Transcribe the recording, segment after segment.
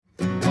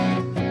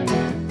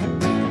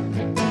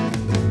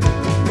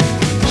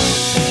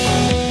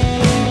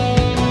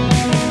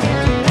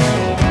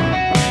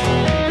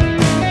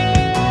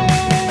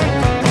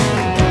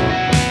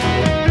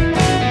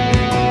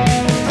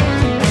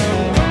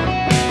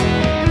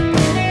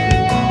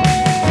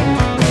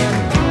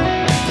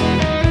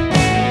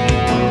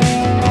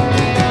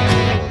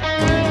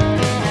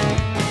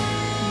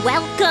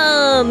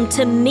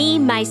to Me,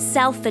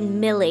 Myself,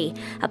 and Millie,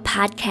 a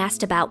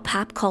podcast about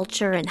pop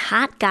culture and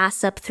hot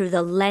gossip through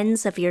the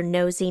lens of your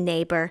nosy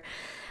neighbor.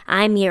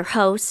 I'm your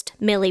host,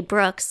 Millie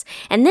Brooks,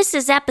 and this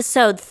is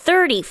episode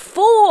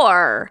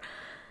 34.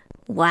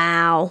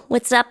 Wow.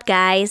 What's up,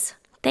 guys?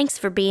 Thanks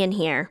for being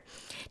here.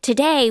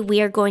 Today, we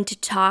are going to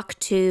talk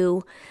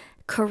to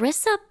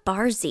Carissa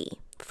Barzee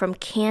from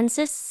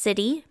Kansas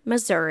City,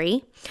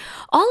 Missouri,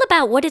 all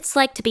about what it's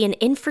like to be an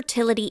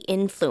infertility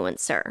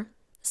influencer.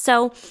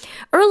 So,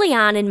 early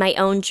on in my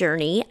own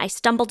journey, I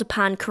stumbled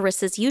upon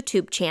Carissa's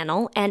YouTube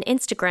channel and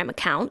Instagram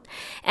account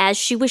as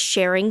she was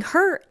sharing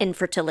her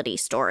infertility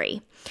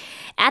story.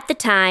 At the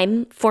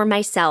time, for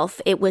myself,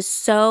 it was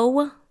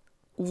so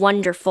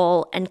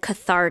wonderful and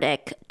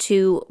cathartic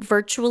to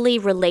virtually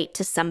relate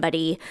to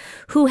somebody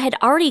who had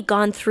already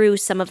gone through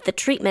some of the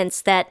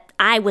treatments that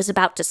I was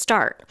about to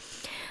start.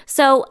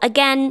 So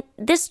again,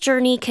 this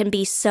journey can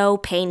be so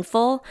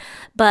painful,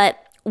 but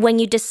when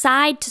you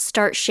decide to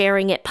start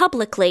sharing it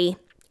publicly,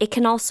 it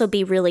can also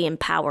be really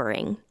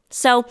empowering.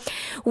 So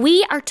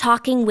we are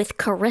talking with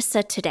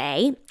Carissa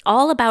today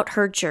all about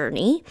her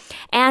journey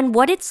and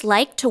what it's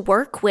like to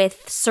work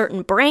with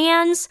certain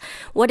brands,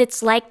 what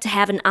it's like to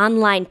have an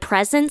online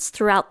presence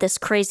throughout this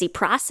crazy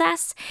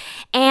process.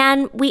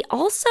 And we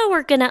also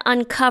are going to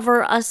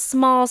uncover a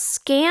small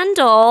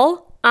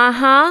scandal,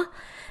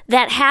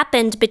 that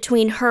happened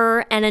between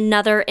her and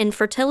another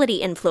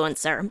infertility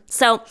influencer.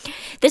 So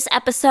this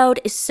episode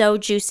is so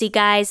juicy,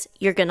 guys.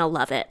 You're going to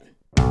love it.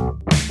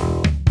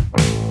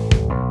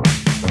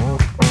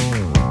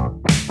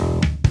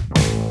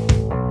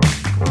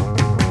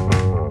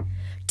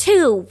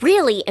 Two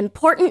really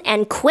important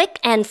and quick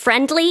and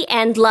friendly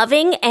and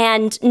loving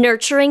and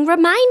nurturing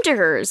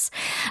reminders.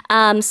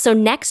 So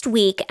next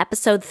week,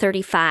 episode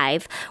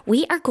 35,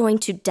 we are going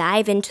to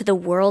dive into the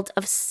world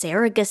of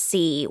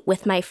surrogacy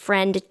with my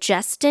friend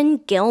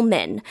Justin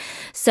Gilman.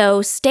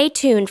 So stay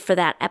tuned for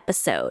that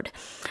episode.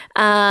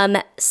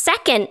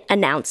 Second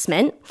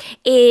announcement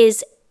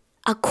is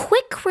a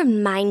quick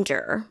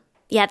reminder.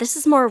 Yeah, this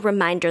is more a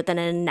reminder than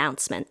an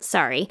announcement.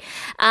 Sorry.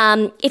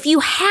 If you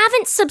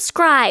haven't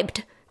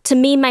subscribed to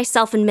Me,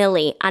 Myself, and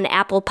Millie on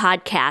Apple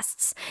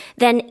Podcasts,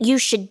 then you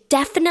should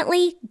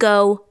definitely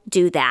go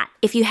do that.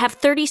 If you have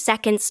 30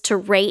 seconds to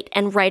rate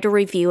and write a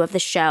review of the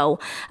show,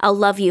 I'll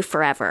love you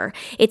forever.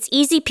 It's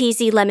easy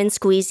peasy lemon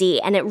squeezy,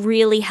 and it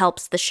really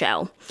helps the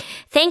show.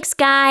 Thanks,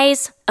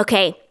 guys.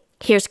 Okay,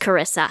 here's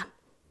Carissa.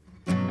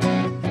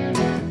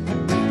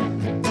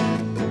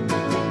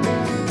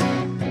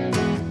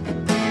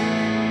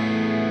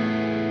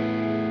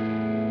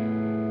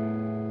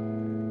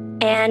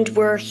 And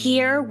we're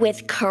here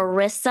with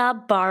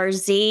Carissa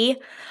Barzee.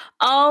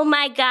 Oh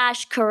my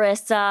gosh,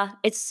 Carissa.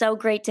 It's so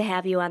great to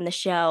have you on the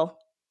show.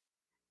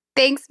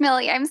 Thanks,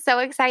 Millie. I'm so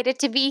excited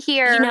to be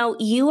here. You know,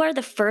 you are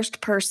the first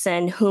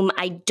person whom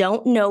I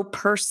don't know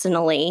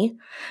personally,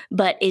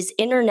 but is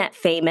internet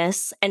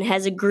famous and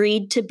has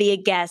agreed to be a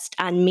guest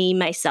on Me,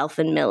 Myself,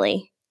 and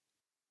Millie.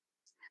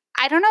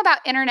 I don't know about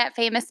internet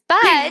famous,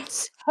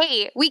 but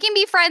hey, we can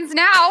be friends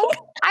now.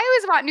 I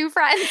always want new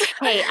friends.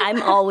 Hey,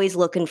 I'm always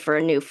looking for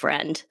a new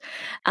friend.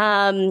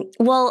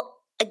 Well,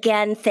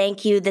 again,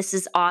 thank you. This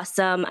is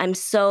awesome. I'm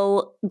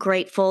so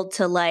grateful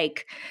to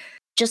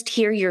just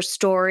hear your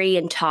story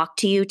and talk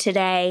to you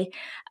today.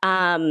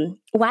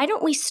 Why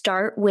don't we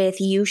start with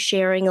you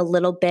sharing a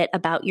little bit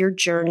about your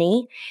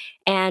journey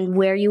and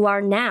where you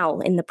are now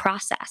in the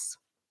process?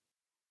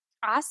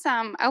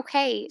 Awesome.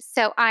 Okay.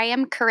 So I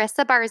am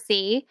Carissa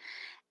Barzee,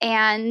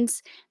 and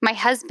my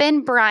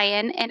husband,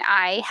 Brian, and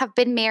I have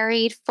been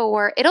married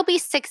it'll be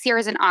 6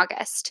 years in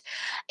August.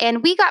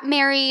 And we got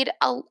married,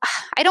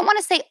 I don't want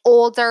to say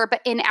older,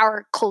 but in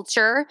our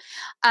culture,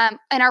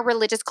 in our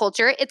religious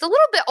culture, it's a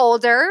little bit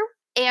older.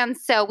 And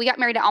so we got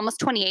married at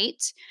almost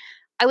 28.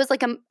 I was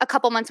like a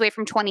couple months away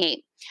from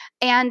 28.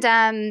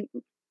 And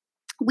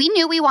we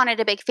knew we wanted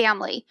a big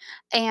family.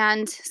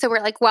 And so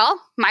we're like,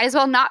 well, might as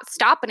well not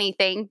stop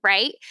anything,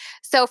 right?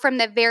 So from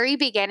the very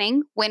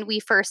beginning, when we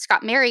first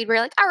got married, we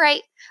were like, all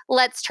right,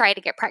 let's try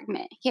to get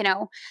pregnant,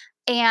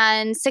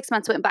 And 6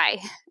 months went by.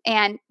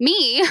 And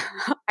me,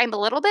 I'm a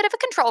little bit of a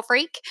control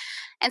freak.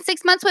 And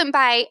 6 months went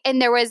by,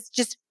 and there was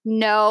just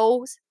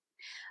no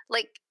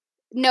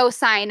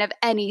sign of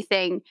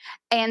anything.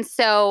 And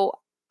so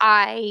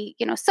I,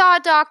 saw a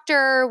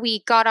doctor.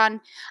 We got on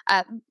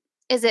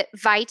is it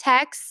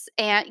Vitex?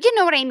 And you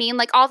know what I mean?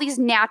 Like all these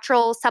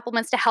natural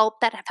supplements that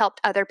have helped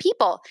other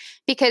people.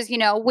 Because,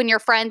 when your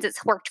friends,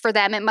 it's worked for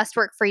them, it must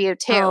work for you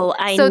too. Oh,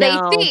 I know. They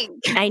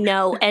think. I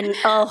know. And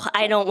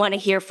I don't want to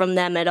hear from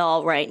them at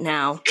all right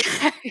now.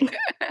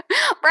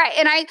 Right.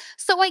 And I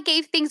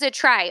gave things a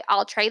try.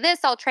 I'll try this,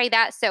 I'll try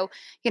that. So,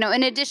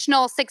 an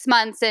additional 6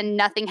 months and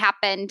nothing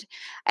happened.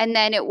 And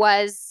then it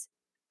was,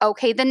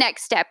 okay, the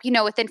next step,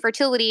 with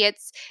infertility,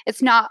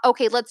 it's not,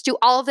 okay, let's do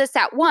all of this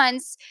at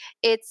once.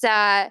 It's,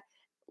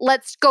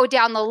 let's go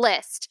down the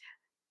list.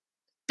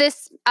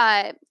 This,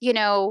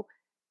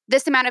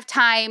 this amount of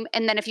time.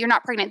 And then if you're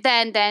not pregnant,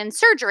 then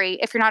surgery.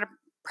 If you're not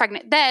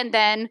pregnant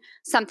then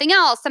something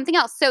else.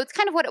 So it's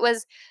kind of what it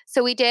was.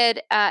 So we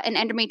did an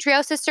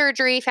endometriosis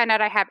surgery, found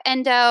out I have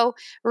endo,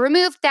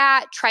 removed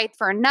that, tried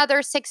for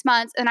another 6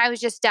 months, and I was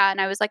just done.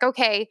 I was like,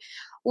 okay,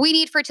 we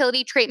need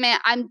fertility treatment.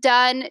 I'm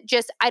done.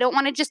 I don't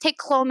want to just take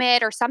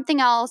Clomid or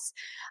something else.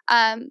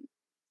 And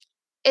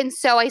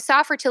so I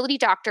saw a fertility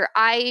doctor.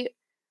 I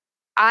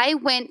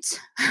went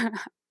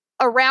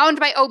around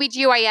my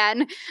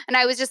OBGYN and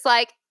I was just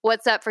like,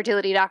 what's up,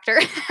 fertility doctor?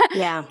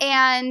 Yeah.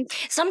 And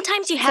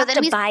sometimes you so have then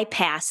to we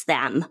bypass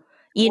them.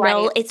 You Right.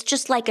 know, it's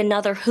just like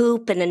another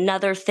hoop and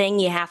another thing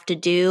you have to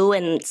do.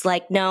 And it's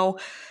like, no,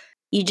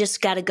 you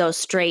just got to go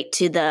straight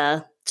to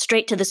the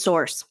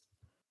source.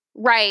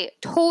 Right,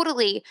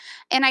 totally.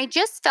 And I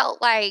just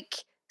felt like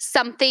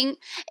something,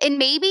 and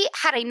maybe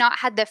had I not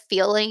had the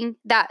feeling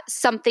that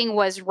something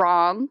was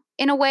wrong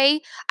in a way,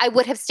 I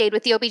would have stayed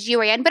with the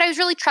OBGYN, but I was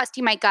really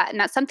trusting my gut. And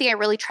that's something I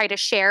really try to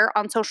share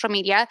on social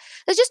media,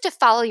 is just to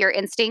follow your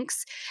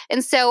instincts.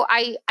 And so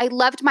I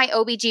loved my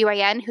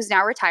OBGYN, who's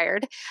now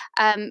retired.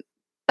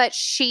 But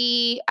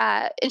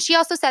and she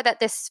also said that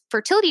this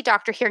fertility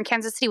doctor here in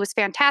Kansas City was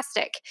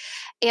fantastic.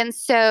 And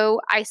so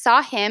I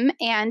saw him,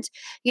 and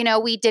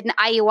we did an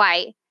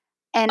IUI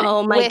and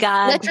Oh my with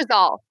God.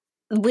 letrozole.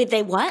 With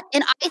a what?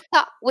 And I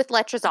thought with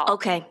letrozole.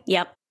 Okay.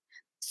 Yep.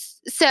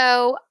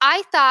 So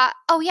I thought,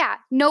 oh yeah,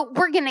 no,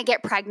 we're going to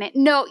get pregnant.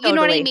 No, you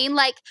know what I Totally. mean?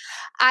 Like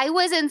I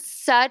was in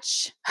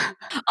such a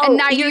Oh,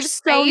 you're naive so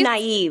space,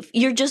 naive.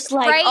 You're just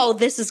like, right? oh,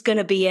 this is going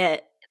to be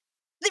it.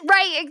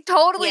 Right.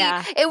 Totally.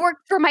 Yeah. It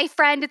worked for my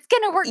friend. It's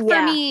going to work for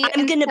Yeah. me.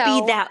 I'm And going to be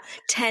so, that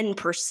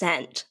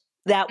 10%,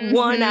 that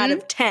 1 out mhm.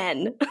 of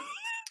 10.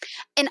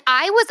 And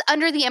I was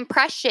under the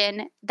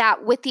impression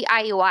that with the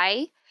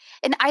IUI,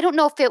 and I don't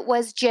know if it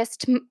was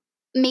just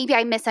maybe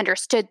I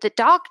misunderstood the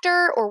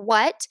doctor or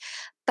what,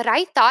 but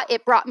I thought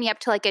it brought me up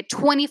to like a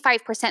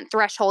 25%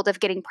 threshold of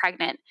getting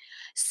pregnant.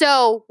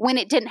 So when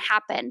it didn't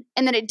happen,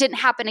 and then it didn't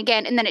happen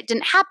again, and then it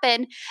didn't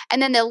happen,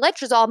 and then the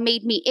letrozole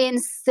made me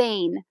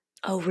insane.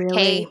 Oh,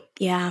 really? Okay.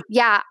 Yeah.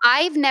 Yeah.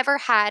 I've never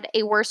had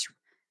a worse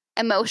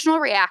emotional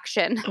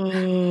reaction,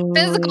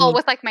 physical Mm.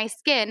 with like my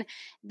skin,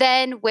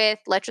 than with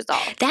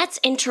letrozole. That's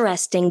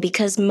interesting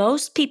because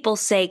most people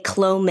say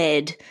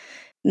Clomid,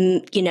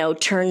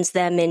 turns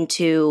them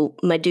into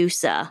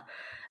Medusa,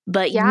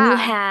 but you Yeah.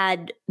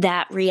 had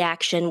that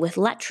reaction with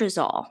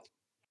letrozole.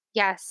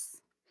 Yes.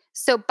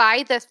 So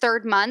by the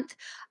third month,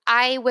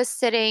 I was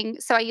sitting.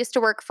 So I used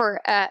to work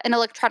for an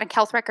electronic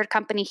health record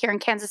company here in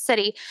Kansas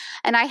City.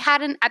 And I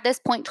hadn't at this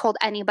point told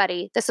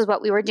anybody this is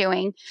what we were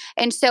doing.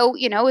 And so,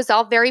 it was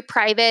all very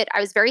private. I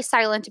was very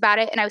silent about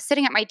it. And I was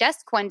sitting at my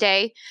desk one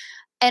day,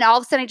 and all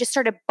of a sudden I just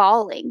started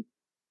bawling.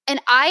 And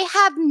I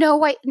have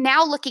no idea.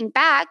 Now looking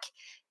back,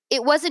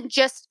 it wasn't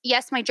just,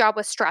 yes, my job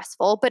was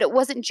stressful, but it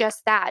wasn't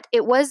just that.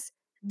 It was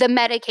the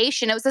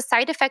medication. It was a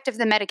side effect of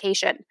the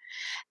medication,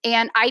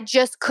 and I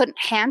just couldn't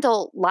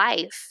handle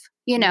life.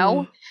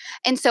 Mm.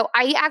 And so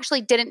I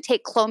actually didn't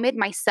take Clomid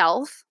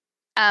myself.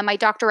 My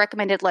doctor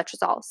recommended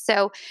letrozole.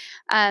 So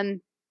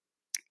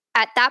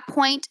at that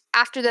point,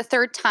 after the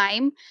third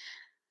time,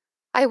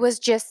 I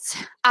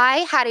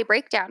had a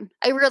breakdown.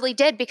 I really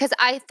did, because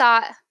I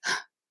thought,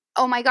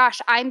 oh my gosh,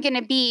 I'm going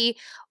to be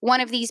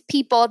one of these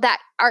people that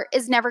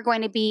is never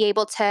going to be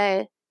able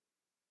to,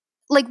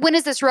 like, when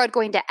is this road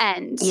going to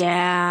end?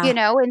 Yeah.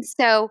 And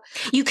so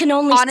You can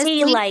only see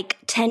honestly, like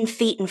 10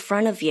 feet in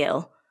front of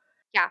you.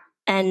 yeah.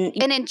 And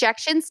And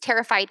injections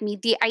terrified me.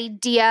 The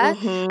idea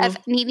mhm. of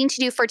needing to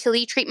do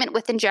fertility treatment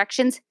with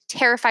injections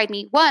terrified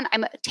me. One,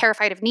 I'm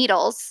terrified of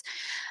needles.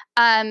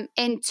 And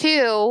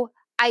two,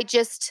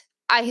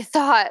 I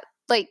thought,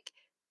 like,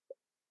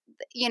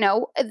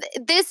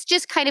 this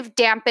just kind of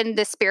dampened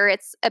the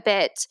spirits a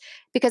bit,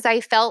 because I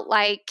felt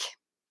like,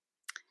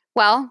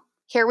 well,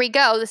 here we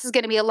go. This is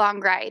going to be a long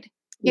ride,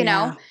 you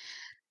know? Yeah.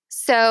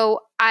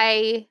 So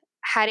I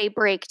had a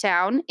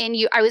breakdown, and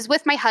I was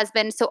with my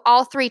husband. So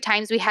all 3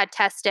 times we had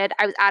tested,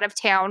 I was out of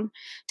town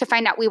to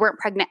find out we weren't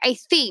pregnant. I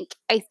think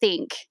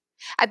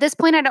at this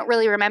point, I don't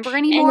really remember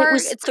And it anymore.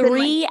 was It's been like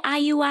 3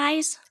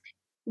 IUIs?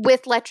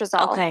 with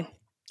letrozole. Okay.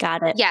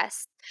 Got it.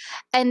 Yes.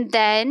 And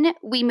then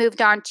we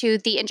moved on to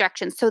the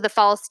injections. So the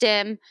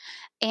Follistim,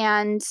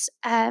 and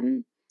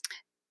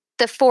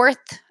the fourth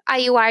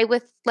IUI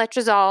with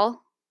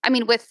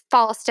with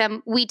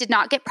Follistim, we did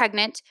not get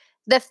pregnant.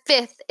 The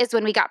fifth is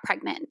when we got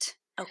pregnant.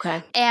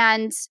 Okay.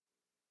 And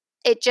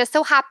it just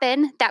so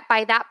happened that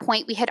by that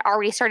point, we had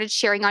already started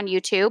sharing on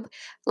YouTube,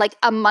 like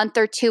a month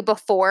or two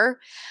before.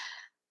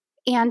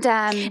 And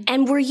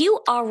And were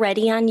you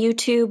already on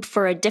YouTube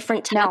for a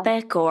different no,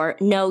 topic, or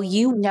no,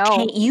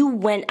 no. you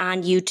went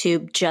on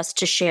YouTube just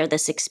to share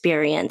this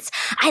experience?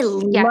 I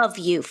Yes. love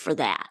you for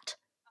that.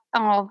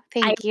 Oh, I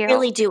thank you.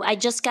 really do. I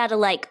just got to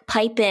like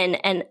pipe in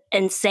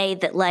and say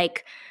that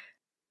like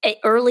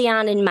early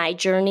on in my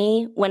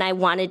journey, when I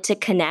wanted to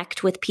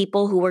connect with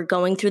people who were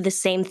going through the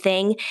same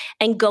thing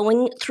and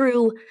going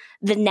through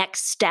the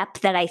next step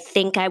that I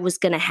think I was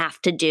going to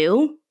have to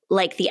do,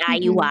 like the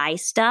Mhm. IUI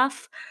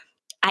stuff,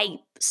 I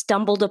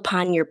stumbled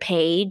upon your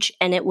page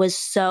and it was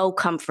so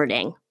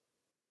comforting.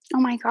 Oh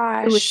my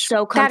gosh. It was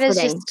so That is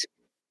comforting.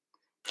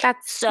 thank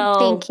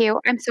So, you.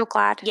 I'm so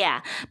glad.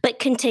 yeah, but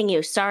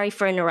continue. Sorry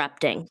for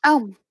interrupting.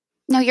 Oh,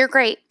 no, you're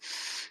great.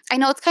 I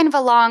know it's kind of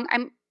a long,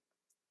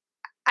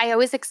 I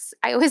always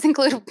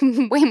include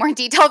way more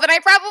detail than I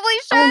probably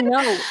Oh, should.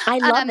 no. I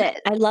love Um,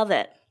 it. I love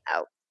it.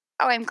 oh,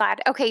 oh, I'm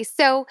glad. Okay,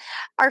 so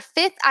our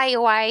fifth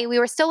IUI, we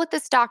were still with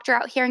this doctor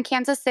out here in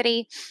Kansas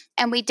City,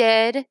 and we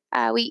did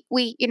we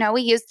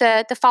used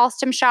the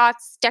Falstam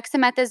shots,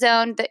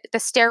 dexamethasone, the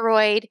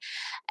steroid,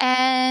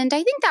 and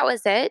I think that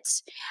was it.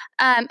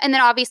 And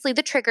then obviously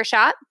the trigger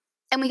shot.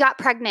 And we got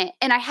pregnant,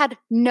 and I had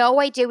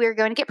no idea we were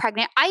going to get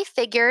pregnant. I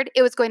figured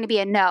it was going to be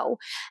a no,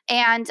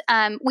 and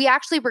we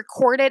actually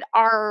recorded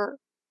our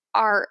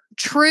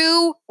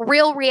true,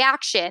 real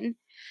reaction,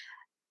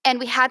 and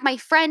we had my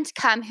friend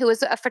come who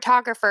was a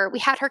photographer. We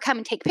had her come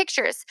and take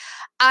pictures.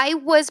 I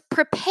was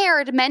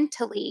prepared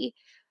mentally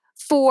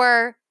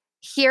for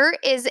here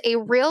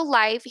are real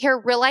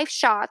life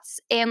shots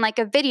and like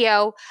a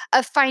video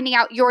of finding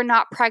out you're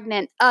not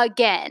pregnant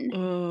again.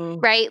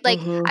 Mm, Right? Like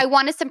mhm. I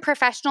wanted some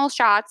professional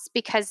shots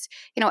because,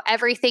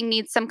 everything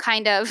needs some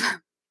kind of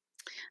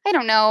I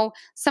don't know,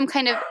 some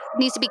kind of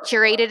needs to be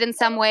curated in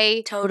some way.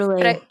 But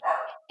Totally.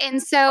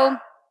 and so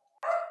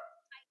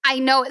I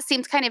know it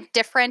seems kind of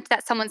different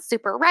that someone's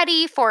super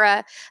ready for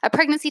a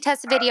pregnancy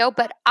test video,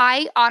 but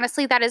I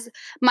honestly, that is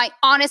my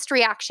honest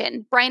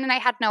reaction. Brian and I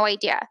had no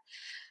idea.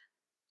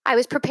 I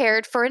was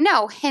prepared for a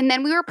no. And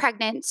then we were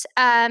pregnant.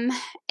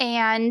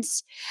 And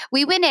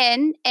we went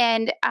in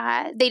and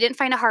they didn't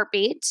find a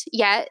heartbeat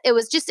yet. It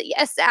was just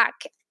a sac.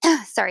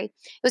 Sorry.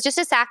 It was just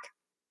a sac.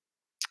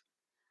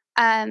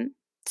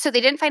 So they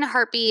didn't find a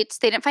heartbeat.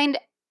 They didn't find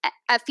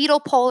a fetal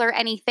pole or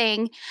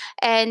anything.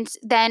 And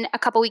then a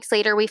couple weeks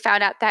later, we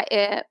found out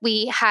that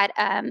we had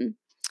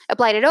a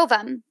blighted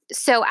ovum.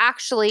 So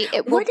actually,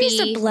 it will What is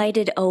a be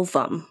blighted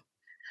ovum?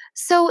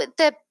 so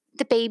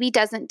the baby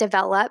doesn't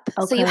develop.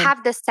 So you Okay.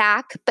 have the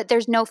sac, but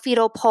there's no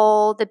fetal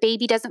pole. The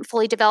baby doesn't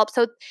fully develop.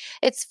 So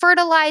it's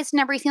fertilized and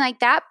everything like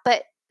that,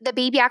 but the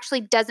baby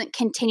actually doesn't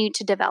continue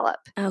to develop.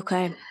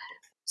 Okay.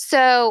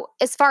 So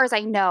as far as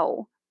I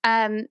know,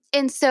 and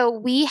so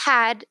we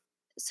had,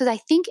 so I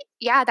think,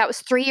 yeah, that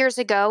was 3 years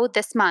ago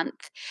this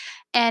month.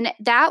 And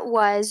that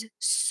was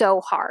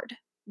so hard.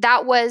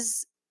 That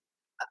was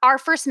our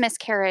first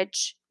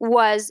miscarriage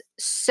was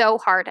so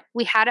hard.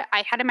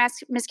 I had a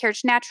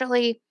miscarriage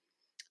naturally.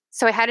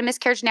 So I had a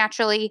miscarriage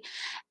naturally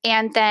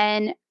and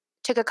then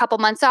took a couple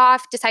months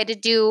off, decided to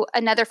do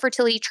another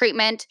fertility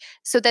treatment.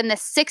 So then the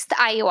sixth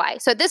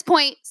IUI. So at this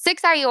point,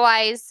 6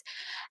 IUIs,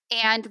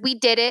 and we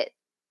did it.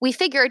 We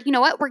figured, you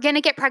know what, we're going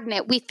to get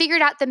pregnant. We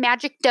figured out the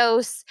magic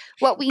dose,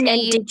 what we And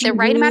need, did the you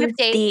right amount of use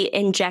days. the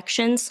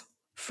injections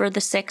for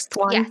the sixth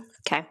Yes. one?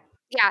 Okay.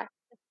 Yeah.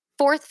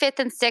 Fourth, fifth,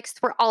 and sixth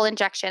were all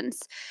injections.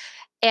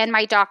 And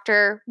my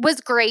doctor was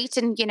great.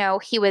 And,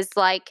 he was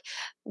like,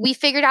 we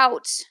figured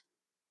out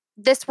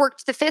this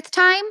worked the fifth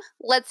time.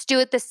 Let's do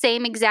it the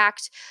same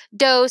exact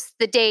dose,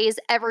 the days,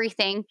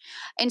 everything.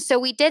 And so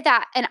we did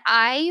that. And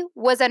I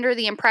was under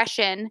the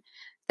impression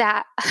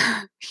that,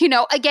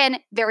 again,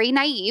 very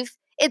naive,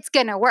 it's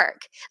going to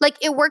work. Like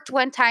it worked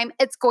one time,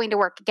 it's going to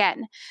work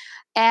again.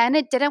 And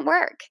it didn't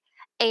work.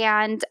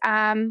 And,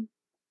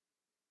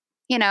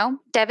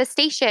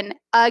 devastation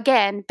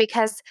again,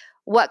 because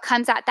what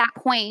comes at that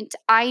point,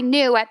 I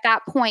knew at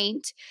that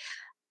point,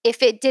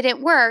 if it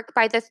didn't work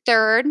by the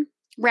third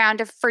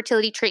round of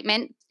fertility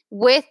treatment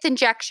with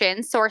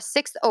injections, so our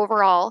sixth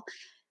overall,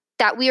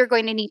 that we are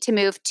going to need to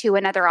move to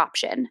another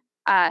option.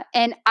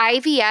 And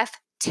IVF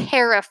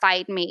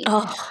terrified me.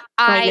 Oh,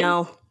 I I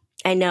know.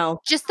 I know.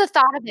 Just the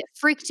thought of it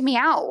freaked me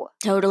out.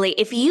 Totally.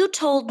 If you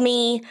told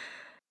me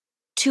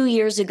 2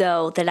 years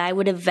ago that I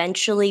would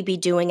eventually be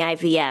doing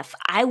IVF,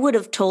 I would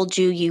have told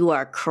you you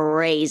are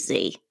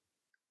crazy.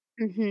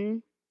 Mm-hmm.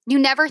 You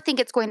never think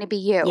it's going to be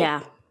you.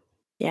 Yeah.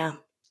 Yeah.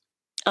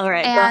 All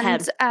right. Go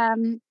And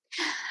ahead.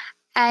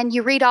 and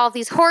you read all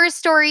these horror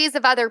stories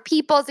of other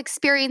people's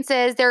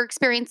experiences, their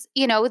experience,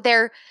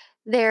 their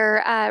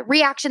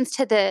reactions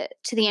to the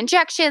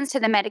injections, to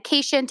the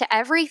medication, to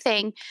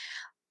everything.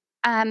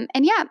 And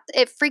yeah,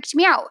 it freaked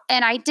me out,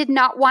 and I did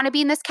not want to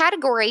be in this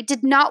category.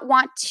 Did not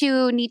want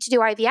to need to do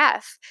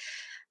IVF,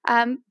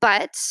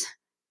 but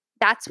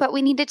that's what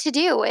we needed to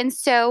do, and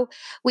so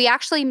we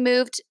actually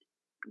moved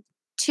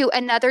to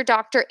another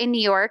doctor in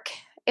New York.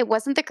 It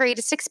wasn't the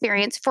greatest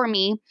experience for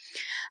me,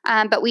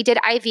 but we did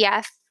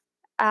IVF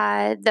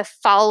the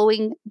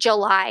following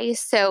July.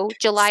 So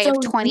July of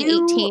So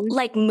you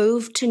 2018.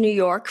 moved to New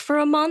York for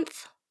a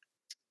month?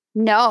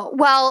 No,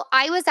 well,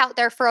 I was out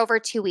there for over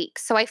 2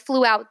 weeks. So I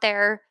flew out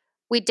there.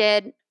 We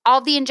did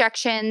all the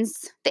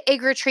injections, the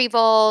egg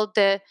retrieval,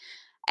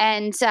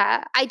 and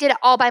I did it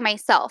all by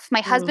myself.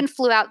 My Mm, husband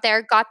flew out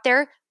there, got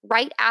there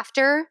right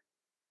after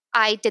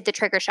I did the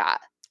trigger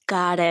shot.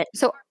 got it.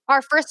 So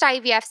our first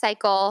IVF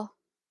cycle,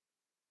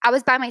 I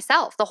was by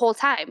myself the whole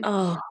time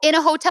Oh, in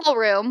a hotel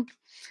room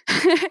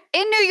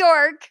in New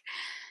York,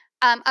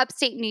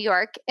 upstate New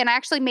York, and I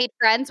actually made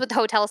friends with the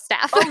hotel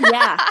staff. oh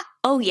yeah.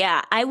 Oh,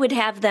 yeah. I would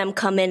have them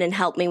come in and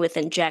help me with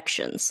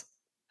injections.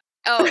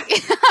 Oh,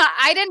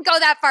 I didn't go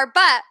that far,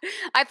 but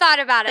I thought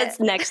about it. That's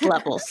next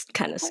level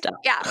kind of stuff.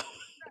 Yeah.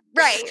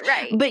 Right.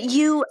 But I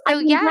So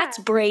mean, yeah. that's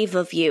brave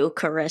of you,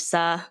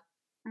 Carissa.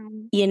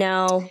 Um, You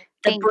know,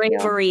 the Thank you.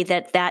 bravery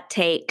that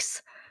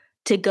takes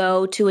to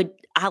go to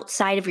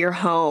outside of your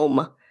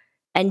home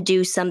and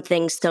do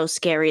something so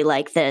scary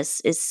like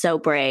this is so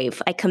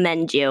brave. I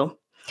commend you.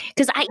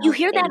 Because you Oh,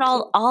 hear that thank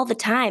you. all the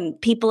time.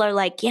 People are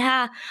like,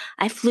 "Yeah,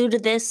 I flew to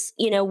this."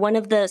 One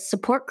of the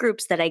support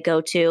groups that I go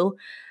to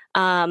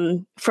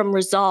from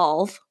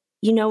Resolve.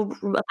 You know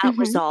about Mhm.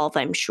 Resolve,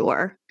 I'm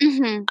sure.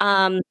 Mhm.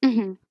 Um,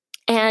 Mhm.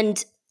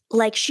 and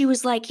like she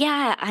was like,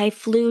 "Yeah, I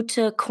flew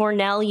to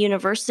Cornell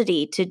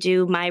University to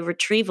do my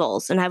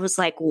retrievals," and I was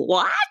like,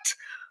 "What?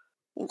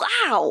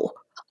 Wow,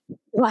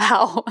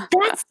 Wow.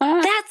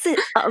 that's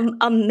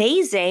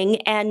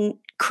amazing and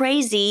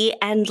crazy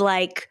and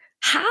like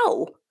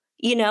how?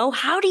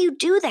 How do you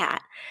do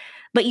that?"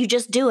 But you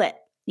just do it.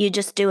 You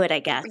just do it, I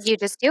guess. You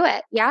just do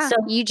it. Yeah. So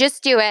You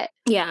just do it.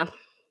 yeah,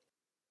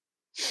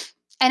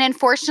 And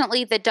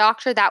unfortunately, the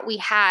doctor that we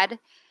had,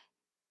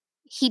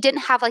 he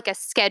didn't have like a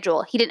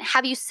schedule. He didn't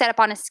have you set up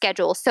on a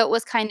schedule. So it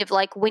was kind of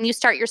like when you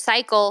start your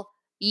cycle,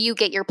 you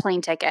get your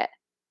plane ticket.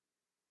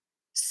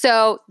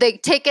 So the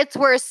tickets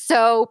were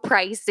so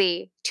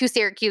pricey to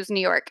Syracuse,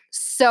 New York,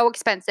 so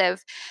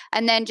expensive,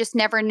 and then just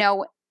never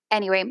know.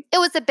 Anyway, it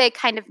was a big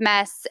kind of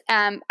mess.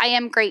 I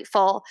am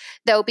grateful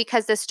though,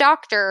 because this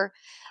doctor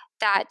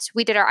that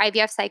we did our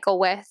IVF cycle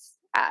with,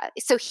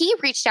 so he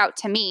reached out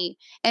to me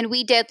and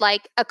we did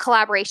like a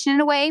collaboration in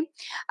a way.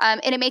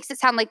 And it makes it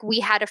sound like we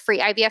had a free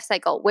IVF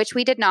cycle, which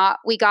we did not.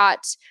 We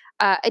got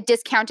a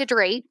discounted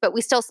rate, but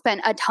we still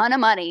spent a ton of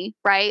money,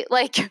 right?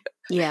 Like,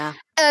 yeah,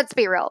 let's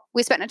be real.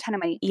 We spent a ton of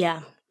money.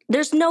 yeah.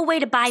 There's no way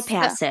to So,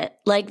 bypass it.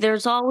 Like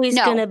there's always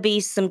no, gonna be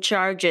some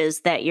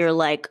charges that you're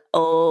like,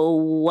 oh,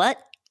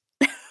 what?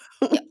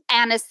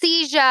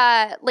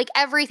 anesthesia, like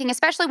everything,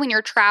 especially when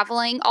you're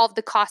traveling, all of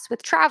the costs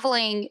with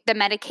traveling, the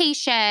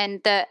medication,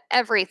 the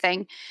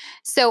everything.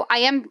 So I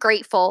am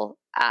grateful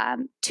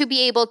to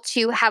be able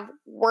to have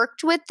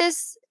worked with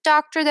this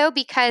doctor, though,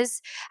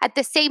 because at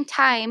the same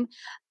time,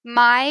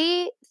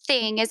 my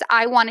thing is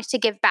I wanted to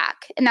give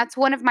back. And that's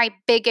one of my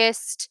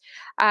biggest,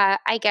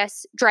 I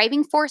guess,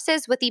 driving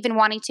forces with even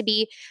wanting to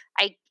be,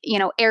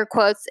 air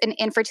quotes, an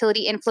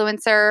infertility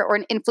influencer or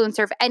an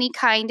influencer of any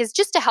kind is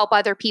just to help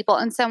other people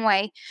in some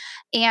way.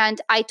 And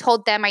I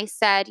told them, I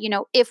said,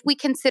 if we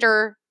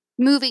consider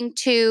moving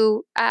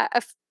to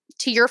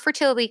your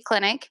fertility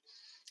clinic,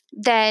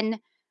 then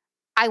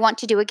I want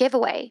to do a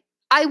giveaway.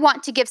 I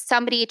want to give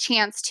somebody a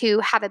chance to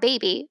have a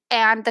baby.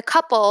 And the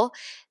couple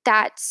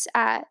that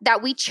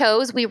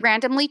we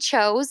randomly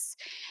chose.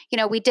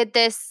 We did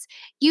this.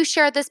 You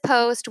shared this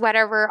post,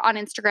 whatever, on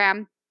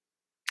Instagram.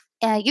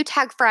 You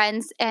tag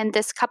friends, and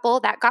this couple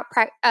that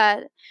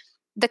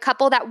the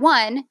couple that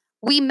won,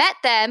 we met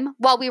them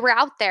while we were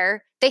out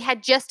there. They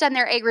had just done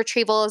their egg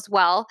retrieval as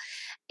well.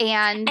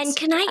 And And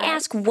can I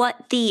ask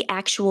what the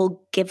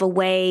actual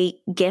giveaway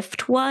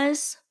gift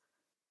was?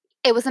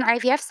 it was an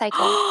IVF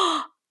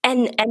cycle.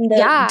 And the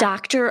Yeah.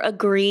 doctor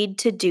agreed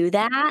to do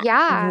that?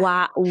 Yeah.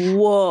 Wow.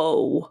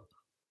 Whoa.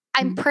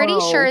 I'm pretty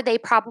sure Whoa. they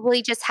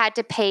probably just had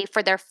to pay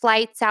for their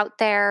flights out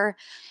there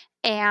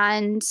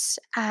and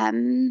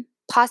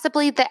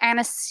possibly the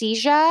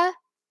anesthesia.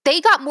 They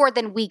got more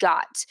than we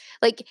got.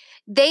 Like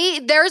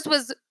theirs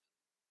was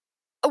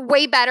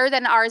way better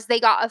than ours. They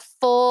got a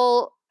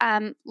full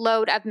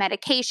load of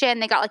medication.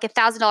 They got like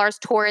 $1,000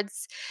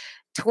 towards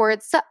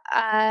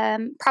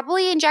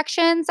probably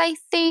injections, I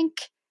think.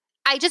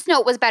 I just know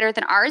it was better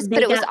than ours, but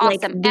They it was got like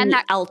awesome. And the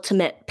that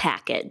ultimate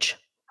package.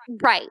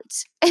 right.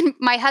 And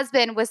my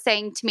husband was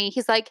saying to me,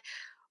 he's like,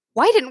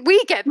 "Why didn't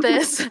we get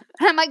this?" And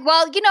I'm like,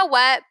 "Well, you know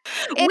what?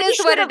 It We is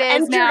what should it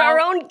have is entered our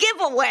now." own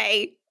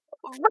giveaway.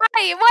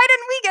 Right. Why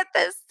didn't we get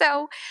this?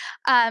 So,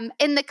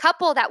 in the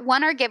couple that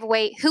won our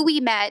giveaway, who we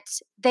met,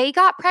 they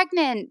got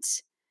pregnant.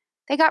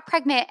 They got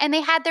pregnant and they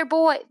had their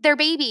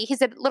baby.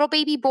 He's a little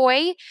baby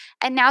boy,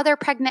 and now they're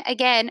pregnant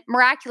again,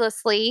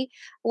 miraculously,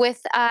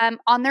 with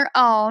on their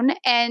own.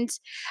 And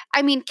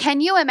I mean,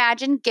 can you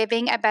imagine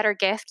giving a better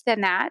gift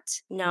than that?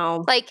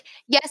 No. Like,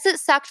 yes, it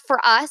sucked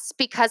for us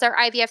because our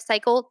IVF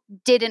cycle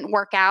didn't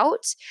work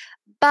out,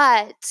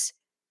 but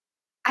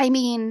I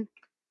mean,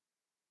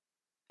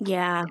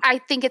 Yeah. I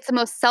think it's the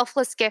most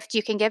selfless gift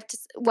you can give to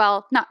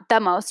well, not the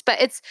most, but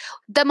it's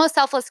the most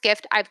selfless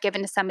gift I've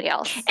given to somebody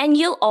else. And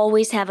you'll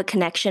always have a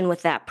connection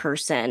with that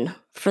person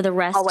for the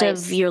rest of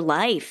Always. your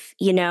life.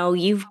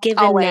 You've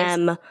given Always.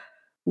 them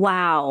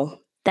wow.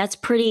 That's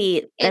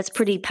It's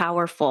pretty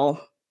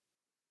powerful.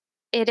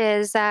 it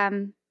is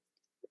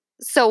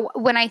so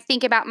when I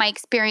think about my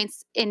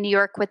experience in New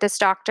York with this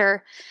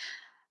doctor,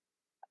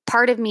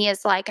 part of me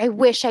is like, I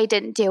wish I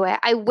didn't do it.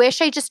 I wish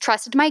I just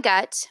trusted my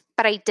gut,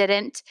 but I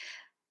didn't.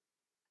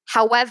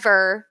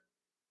 However,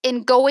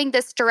 in going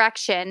this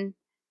direction,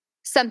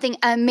 something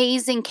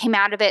amazing came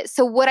out of it.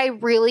 So would I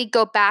really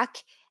go back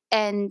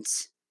and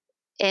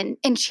and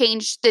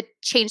change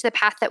the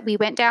path that we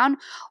went down?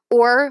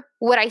 Or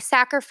would I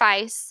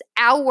sacrifice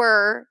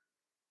our,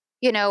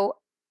 you know,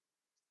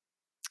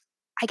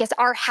 I guess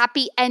our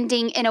happy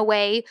ending in a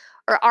way,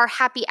 or our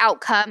happy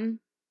outcome,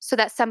 so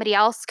that somebody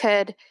else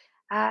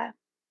uh,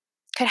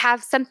 could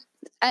have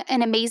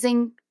an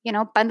amazing,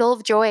 bundle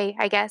of joy,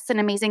 I guess, an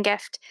amazing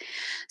gift.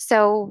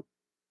 So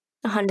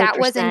that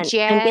was in 100%. I'm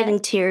Jan. getting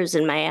tears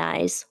in my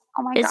eyes.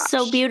 Oh my It's so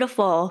gosh.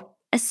 beautiful.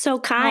 It's so Oh,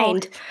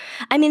 kind.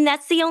 I mean,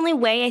 that's the only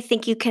way I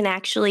think you can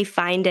actually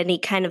find any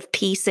kind of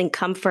peace and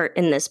comfort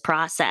in this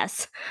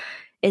process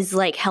is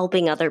like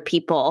helping other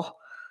people,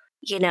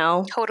 you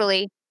know?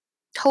 totally.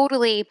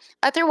 Totally.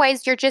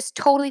 Otherwise, you're just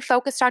totally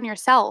focused on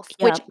yourself,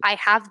 which Yep. I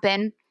have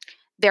been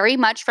very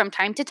much from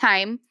time to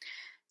time,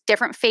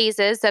 different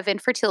phases of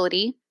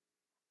infertility.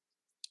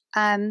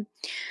 Um,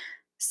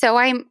 so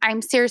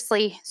I'm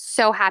seriously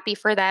so happy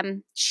for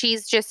them.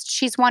 She's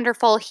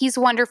wonderful. He's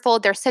wonderful.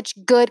 They're such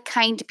good,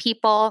 kind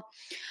people,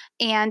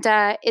 and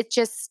it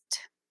just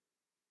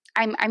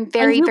I'm And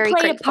very you very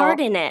played a part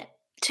grateful. in it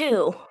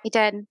too, We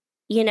did,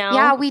 you yeah,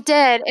 know? we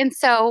did, and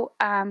so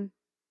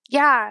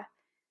yeah,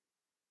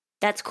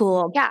 That's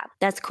cool. yeah,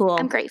 That's I'm cool.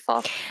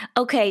 grateful.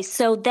 Okay,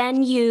 so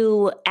then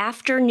you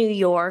after New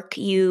York,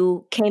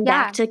 you came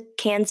back Yeah, to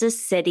Kansas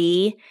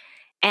City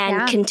and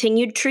yeah.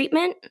 continued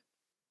treatment?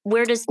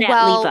 Where does that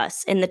leave Well,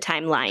 us in the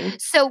timeline?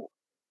 so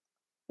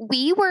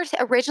we were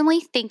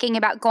originally thinking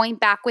about going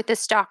back with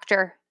this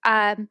doctor.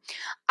 I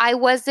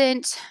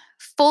wasn't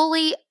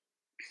fully,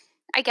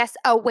 I guess,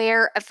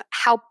 aware of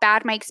how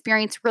bad my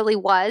experience really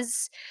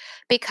was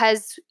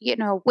because,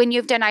 when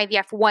you've done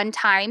IVF one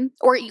time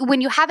or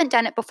when you haven't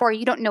done it before,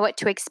 you don't know what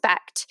to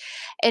expect.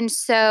 And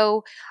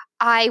so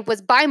I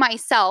was by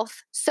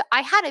myself. So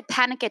I had a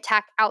panic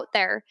attack out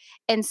there.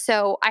 And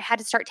so I had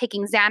to start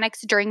taking Xanax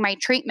during my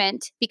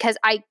treatment because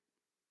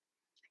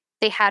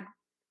they had,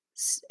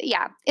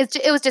 yeah,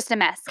 it was just a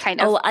mess,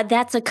 kind Oh, of.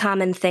 that's a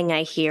common thing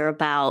I hear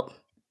about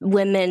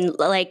women,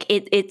 like,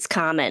 it's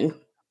common.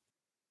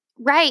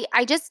 Right.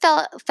 I just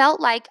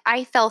felt like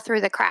I fell through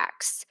the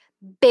cracks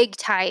big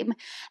time,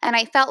 and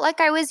I felt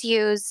like I was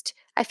used.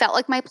 I felt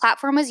like my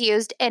platform was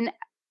used, and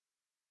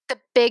the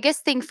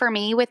biggest thing for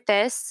me with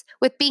this,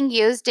 with being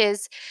used,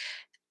 is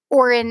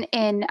or in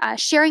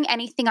sharing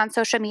anything on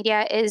social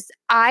media, is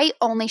I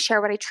only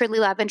share what I truly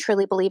love and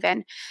truly believe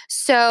in.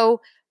 So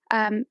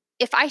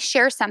if I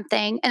share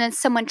something and then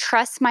someone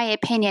trusts my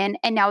opinion,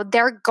 and now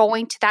they're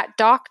going to that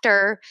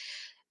doctor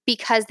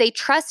because they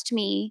trust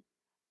me,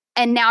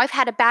 and now I've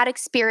had a bad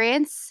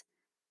experience,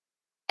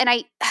 and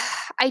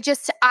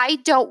I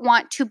don't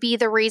want to be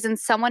the reason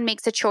someone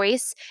makes a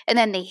choice and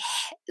then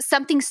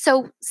something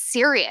so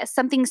serious,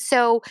 something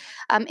so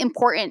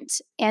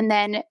important, and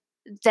then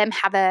them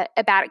have a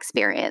bad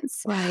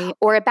experience Right.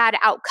 or a bad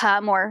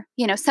outcome, or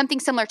something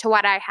similar to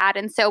what I had.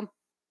 And so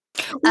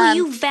Well, um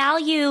you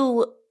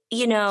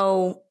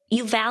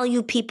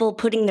value people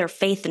putting their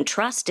faith and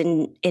trust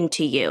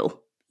into you,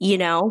 you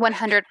know?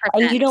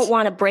 And you don't 100%.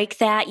 wanna break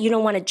that, you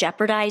don't wanna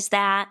jeopardize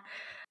that.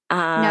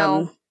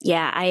 No.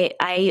 Yeah,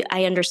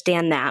 I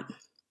understand that.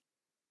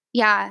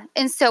 Yeah.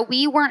 And so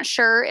we weren't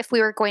sure if we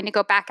were going to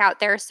go back out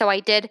there. So I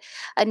did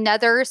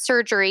another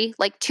surgery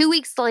like 2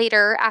 weeks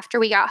later after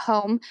we got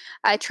home,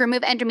 to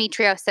remove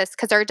endometriosis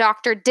because our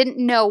doctor didn't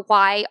know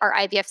why our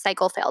IVF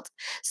cycle failed.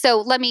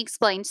 So let me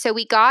explain. So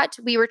we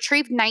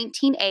retrieved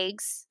 19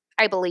 eggs,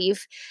 I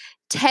believe.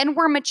 10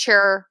 were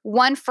mature,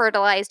 one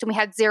fertilized, and we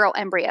had 0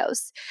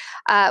 embryos.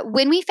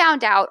 When we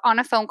found out on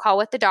a phone call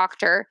with the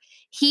doctor,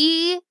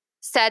 he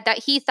said that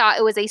he thought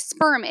it was a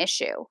sperm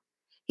issue.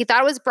 He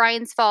thought it was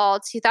Brian's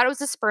fault. He thought it was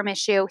a sperm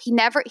issue. He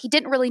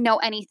didn't really know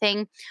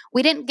anything.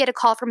 We didn't get a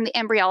call from the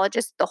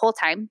embryologist the whole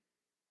time.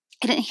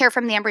 I didn't hear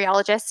from the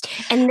embryologist.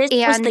 And this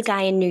was the And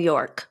guy in New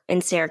York,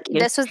 in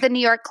Syracuse. this was the New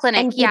York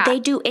clinic. And did Yeah. they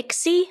do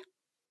ICSI?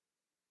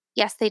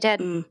 Yes, they did.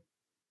 Mm.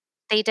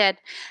 They did.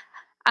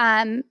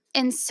 And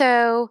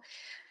so,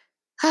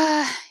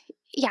 uh,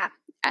 yeah,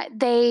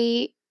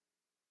 they,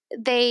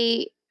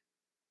 they,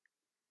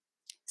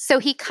 so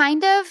he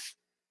kind of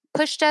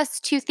pushed us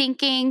to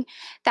thinking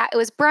that it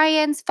was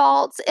Brian's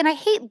fault. And I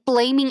hate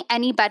blaming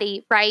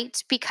anybody,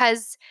 right?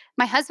 Because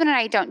my husband and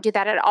I don't do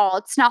that at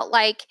all.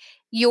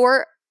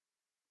 You're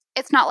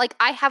it's not like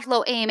I have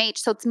low AMH,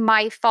 so it's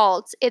my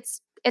fault.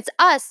 It's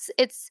us.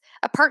 It's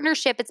a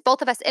partnership. It's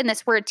both of us in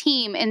this. We're a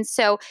team. And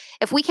so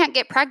if we can't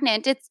get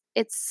pregnant,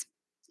 it's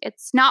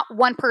not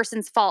one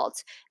person's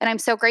fault. And I'm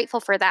so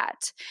grateful for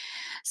that.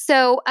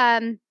 So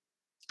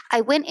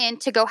I went in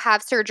to go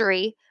have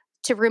surgery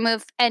to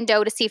remove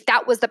endo to see if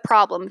that was the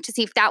problem, to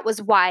see if that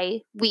was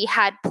why we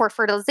had poor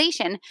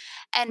fertilization.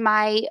 And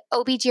my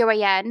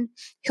OBGYN,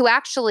 who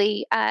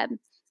actually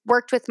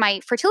worked with my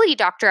fertility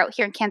doctor out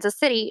here in Kansas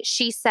City,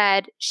 she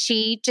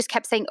just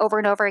kept saying over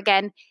and over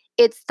again,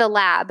 it's the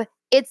lab.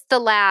 It's the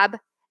lab.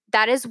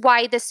 That is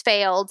why this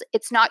failed.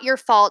 It's not your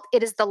fault.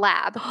 It is the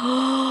lab.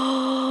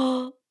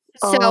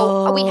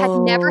 So we had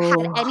never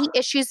had Oh. any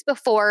issues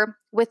before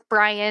with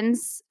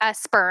Brian's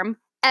sperm.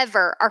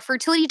 ever. Our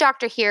fertility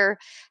doctor here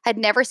had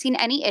never seen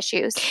any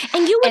issues.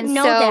 And you would And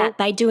know so, that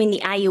by doing the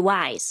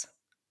IUIs,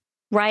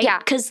 right? yeah,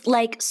 Because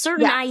like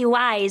certain yeah,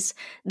 IUIs,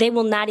 they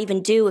will not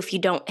even do if you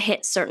don't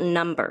hit certain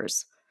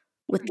numbers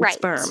with the right,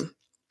 sperm.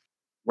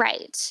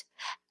 right.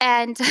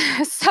 And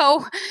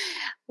so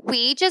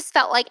we just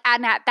felt like,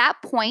 and at that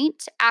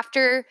point,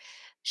 after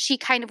she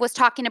kind of was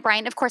talking to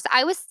Brian, of course,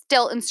 I was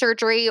still in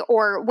surgery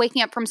or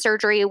waking up from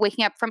surgery,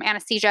 waking up from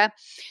anesthesia.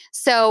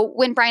 So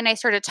when Brian and I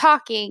started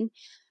talking,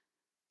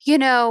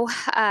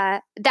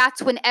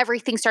 that's when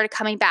everything started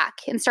coming back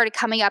and started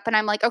coming up. And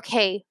I'm like,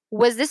 okay,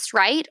 was this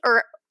right?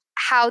 Or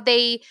how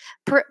they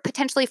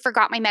potentially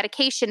forgot my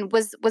medication?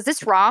 Was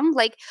this wrong?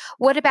 Like,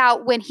 what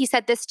about when he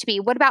said this to me?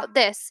 What about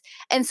this?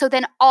 And so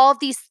then all of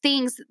these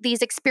things,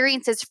 these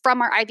experiences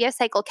from our IVF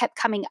cycle kept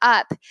coming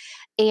up.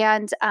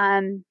 And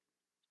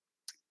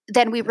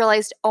then we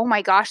realized, oh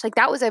my gosh, like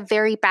that was a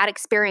very bad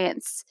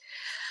experience.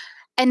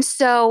 And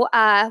so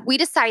we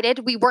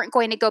decided we weren't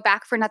going to go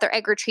back for another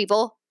egg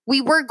retrieval. We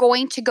were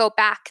going to go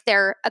back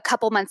there a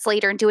couple months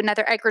later and do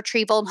another egg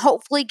retrieval and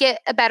hopefully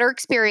get a better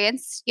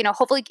experience,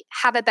 hopefully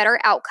have a better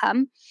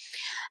outcome.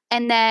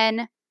 And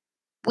then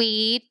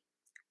we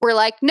were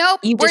like, nope,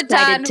 You we're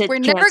decided done. to We're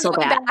never cancel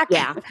going that. back.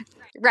 Yeah.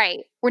 Right.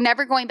 We're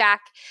never going back.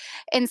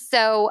 And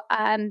so,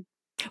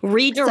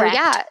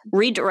 Redirect.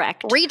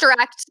 redirect.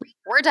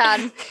 We're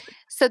done.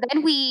 So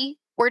then we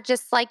were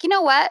just like, you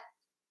know what?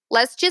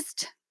 Let's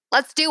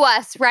do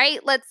us, right?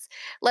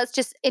 Let's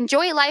just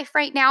enjoy life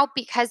right now,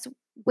 because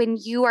when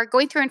you are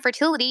going through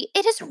infertility,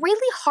 it is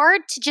really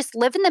hard to just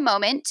live in the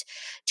moment,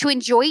 to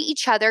enjoy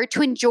each other,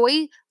 to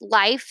enjoy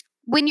life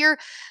when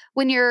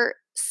you're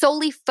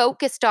solely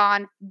focused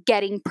on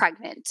getting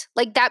pregnant.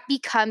 Like that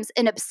becomes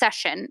an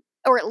obsession,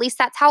 or at least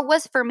that's how it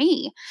was for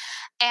me.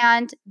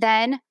 And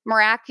then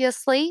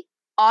miraculously,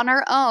 on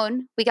our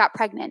own, we got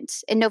pregnant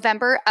in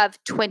November of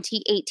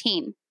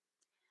 2018.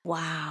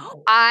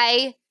 Wow.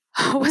 I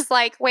was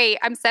like, wait,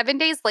 I'm 7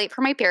 days late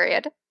for my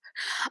period.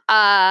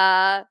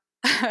 Uh,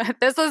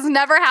 this has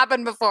never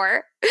happened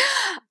before.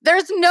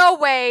 There's no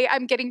way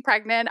I'm getting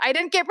pregnant. I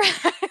didn't get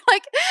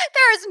like,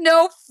 there is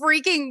no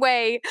freaking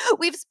way.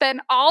 We've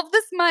spent all of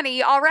this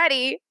money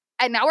already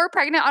and now we're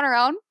pregnant on our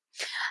own.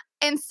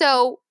 And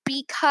so,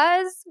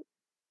 because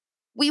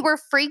we were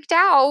freaked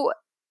out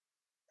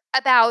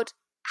about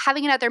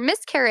having another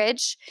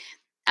miscarriage,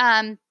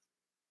 um,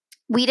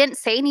 we didn't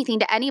say anything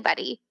to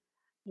anybody.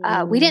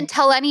 We didn't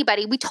tell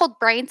anybody. We told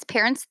Brian's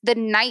parents the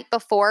night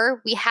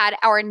before we had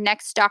our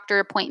next doctor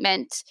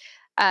appointment.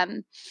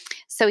 Um,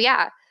 so,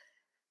 yeah.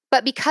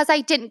 But because I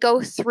didn't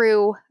go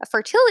through a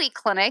fertility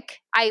clinic,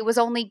 I was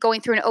only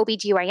going through an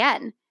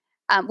OBGYN,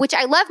 which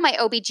I love my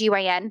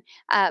OBGYN,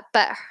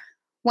 but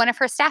one of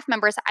her staff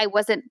members I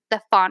wasn't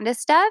the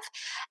fondest of.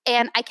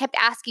 And I kept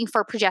asking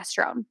for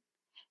progesterone.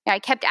 I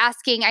kept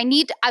asking,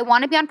 I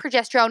want to be on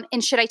progesterone,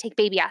 and should I take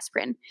baby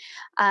aspirin?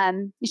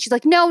 And she's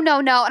like, no, no,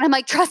 no. And I'm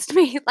like, trust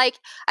me, like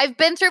I've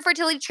been through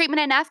fertility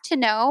treatment enough to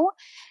know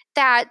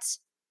that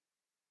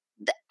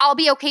I'll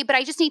be okay, but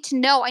I just need to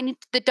know, I need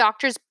the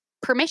doctor's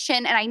permission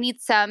and I need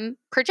some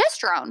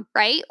progesterone,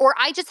 right? Or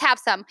I just have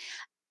some.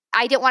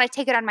 I didn't want to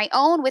take it on my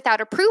own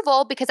without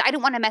approval because I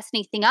didn't want to mess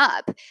anything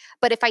up.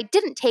 But if I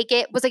didn't take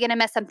it, was I going to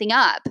mess something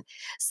up?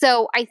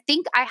 So I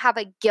think I have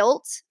a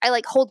guilt. I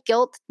like hold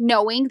guilt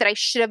knowing that I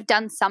should have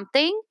done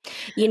something.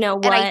 You know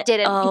And I what?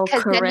 didn't, Oh,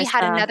 because then we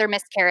had Carissa, another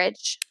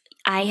miscarriage.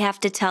 I have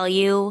to tell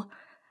you,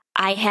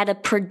 I had a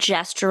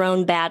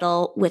progesterone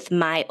battle with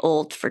my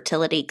old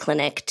fertility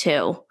clinic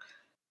too.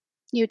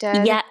 You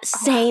did? Yeah, Oh,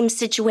 same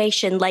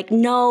situation. Like,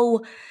 no,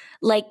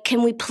 like,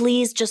 can we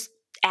please just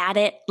add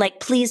it? Like,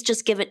 please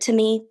just give it to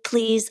me,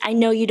 please. I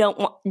know you don't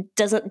want,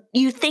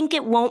 you think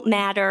it won't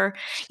matter.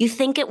 You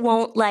think it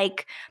won't,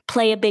 like,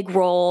 play a big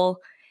role.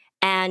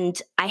 And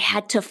I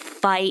had to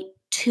fight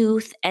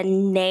tooth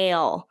and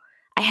nail.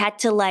 I had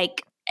to,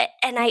 like,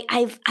 and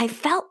I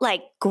felt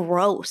like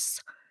gross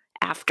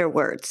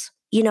afterwards.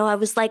 I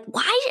was like,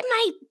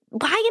 why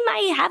am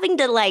I having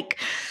to, like,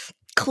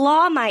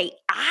 claw my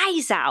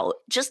eyes out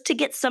just to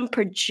get some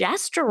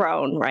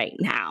progesterone right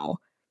now?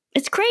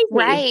 It's crazy.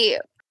 right.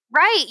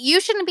 Right. You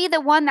shouldn't be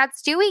the one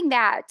that's doing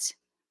that.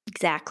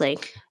 Exactly.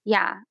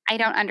 Yeah, I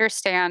don't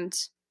understand.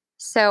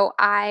 So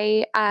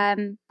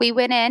we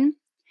went in.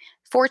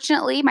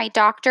 Fortunately, my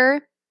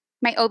doctor,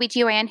 my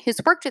OBGYN, who's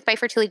worked with my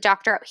fertility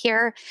doctor out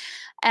here,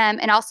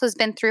 and also has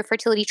been through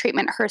fertility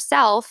treatment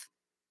herself,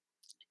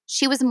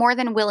 she was more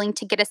than willing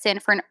to get us in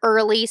for an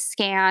early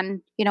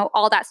scan,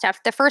 all that stuff.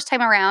 The first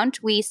time around,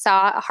 we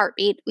saw a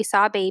heartbeat, we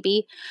saw a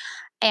baby,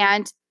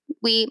 and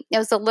it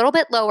was a little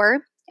bit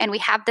lower, and we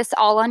have this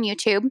all on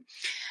YouTube.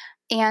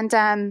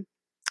 And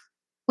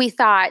we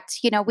thought,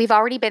 we've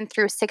already been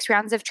through 6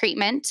 rounds of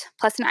treatment,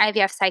 plus an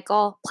IVF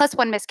cycle, plus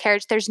 1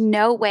 miscarriage. There's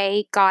no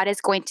way God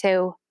is going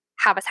to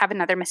have us have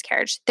another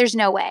miscarriage. There's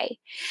no way.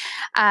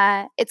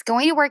 It's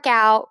going to work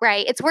out,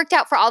 right? It's worked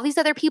out for all these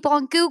other people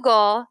on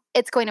Google.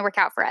 It's going to work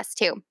out for us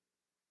too.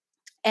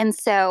 And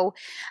so,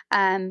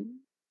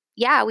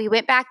 yeah, we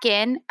went back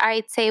in,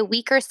 I'd say a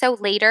week or so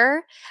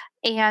later.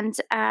 and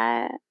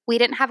we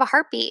didn't have a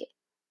heartbeat.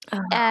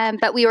 Oh,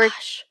 But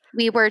gosh.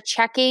 we were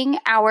checking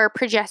our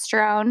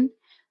progesterone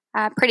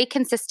pretty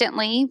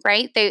consistently,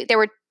 right? They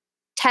were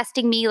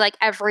testing me like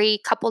every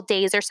couple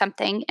days or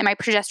something, and my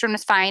progesterone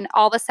was fine.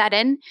 All of a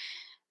sudden,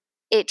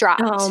 it Oh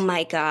dropped.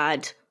 my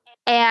God.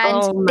 And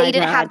Oh they my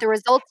didn't God. have the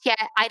results yet.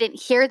 I didn't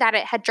hear that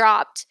it had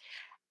dropped.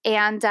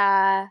 And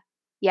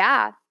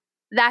yeah,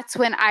 that's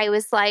when I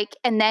was like,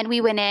 and then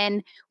we went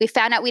in, we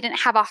found out we didn't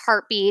have a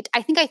heartbeat.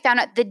 I think I found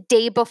out the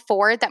day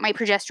before that my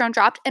progesterone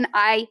dropped, and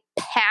I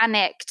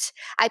panicked.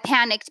 I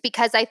panicked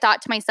because I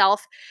thought to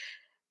myself,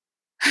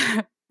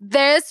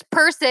 this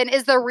person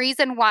is the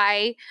reason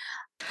why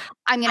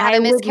I'm going to have I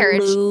a would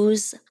miscarriage.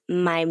 lose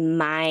my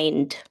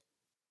mind.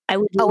 I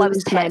would Oh, I was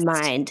lose my pissed.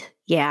 mind.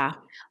 Yeah.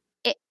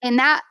 In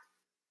that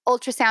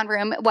ultrasound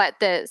room, what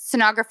the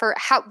sonographer,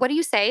 what do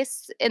you say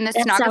in the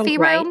That sounds sonography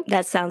right. room?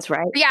 That sounds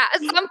right. Yeah,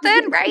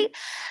 something, right?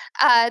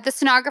 The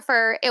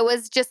sonographer, it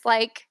was just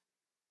like,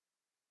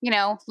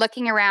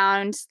 looking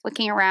around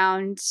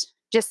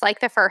just like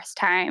the first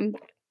time.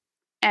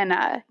 And,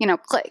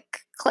 click,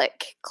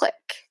 click, click,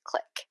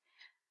 click.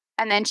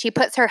 And then she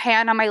puts her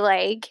hand on my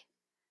leg,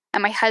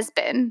 and my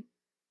husband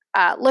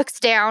looks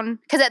down,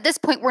 because at this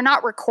point we're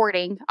not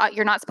recording.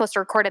 You're not supposed to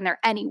record in there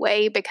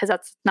anyway because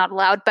that's not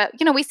allowed. But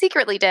we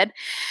secretly did.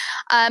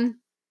 Um,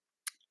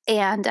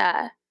 and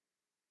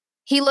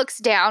he looks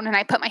down, and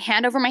I put my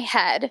hand over my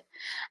head,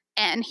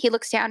 and he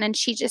looks down, and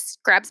she just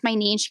grabs my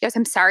knee, and she goes,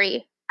 "I'm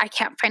sorry, I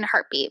can't find a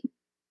heartbeat."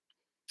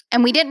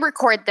 And we didn't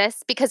record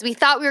this because we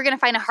thought we were going to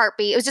find a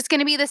heartbeat. It was just going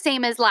to be the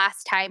same as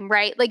last time,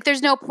 right? Like,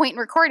 there's no point in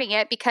recording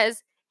it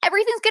because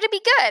everything's going to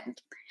be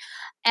good.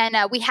 And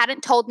we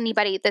hadn't told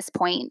anybody at this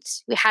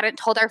point. We hadn't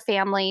told our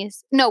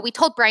families. No, we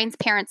told Brian's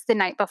parents the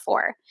night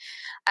before.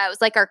 It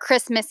was like our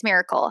Christmas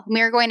miracle.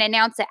 We were going to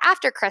announce it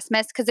after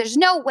Christmas because there's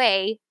no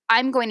way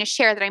I'm going to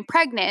share that I'm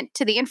pregnant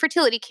to the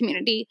infertility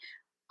community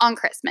on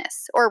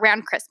Christmas or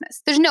around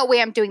Christmas. There's no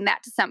way I'm doing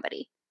that to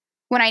somebody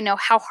when I know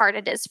how hard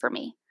it is for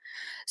me.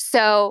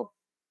 So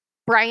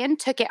Brian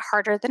took it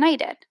harder than I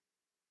did.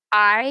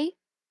 I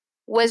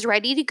was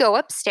ready to go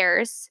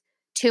upstairs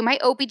to my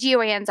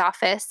OBGYN's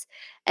office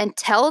and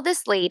tell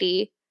this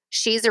lady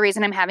she's the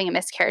reason I'm having a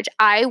miscarriage.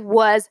 I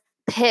was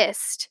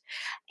pissed.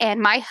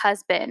 And my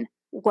husband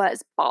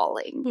was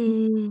bawling.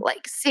 Mm.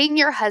 Like, seeing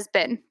your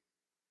husband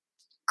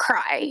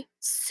cry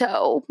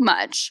so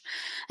much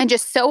and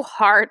just so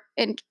hard.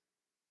 And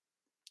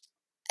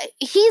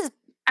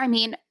I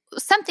mean,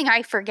 something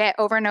I forget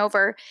over and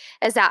over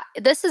is that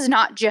this is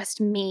not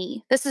just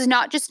me. This is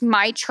not just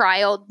my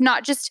trial,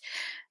 not just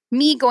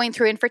me going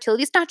through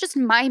infertility. It's not just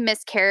my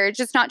miscarriage.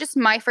 It's not just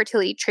my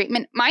fertility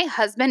treatment. My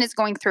husband is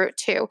going through it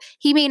too.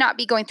 He may not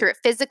be going through it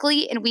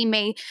physically, and we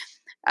may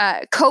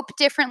cope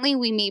differently.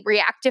 We may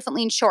react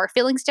differently and show our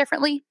feelings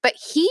differently, but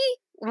he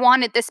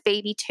wanted this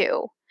baby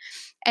too.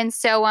 And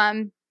so,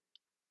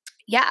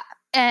 yeah.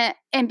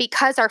 And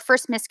because our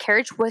first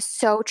miscarriage was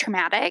so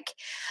traumatic,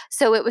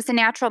 so it was a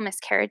natural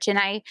miscarriage, and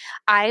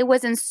I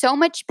was in so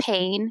much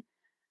pain.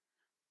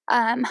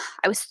 I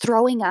was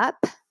throwing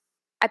up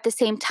at the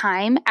same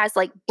time as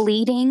like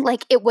bleeding.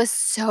 Like, it was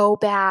so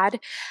bad.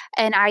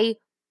 And I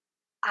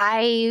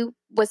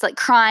was like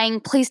crying,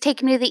 "Please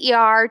take me to the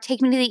ER,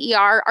 take me to the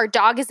ER." Our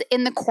dog is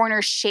in the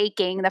corner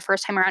shaking the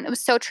first time around. It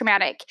was so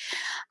traumatic.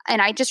 And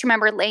I just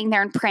remember laying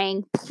there and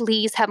praying,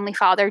 "Please, Heavenly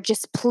Father,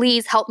 just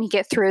please help me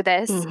get through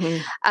this."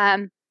 Mhm.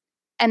 Um,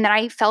 and then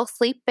I fell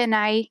asleep, and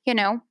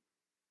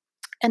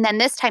and then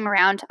this time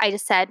around, I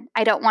just said,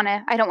 I don't want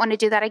to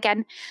do that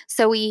again.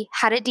 So we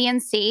had a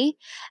DNC,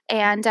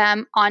 and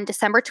on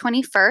December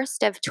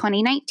 21st of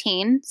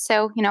 2019,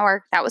 so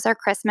that was our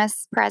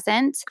Christmas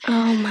present.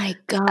 Oh my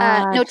No,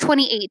 God.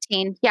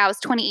 2018. Yeah, it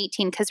was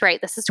 2018 because right,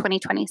 this is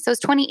 2020. So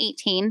it's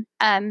 2018.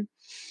 And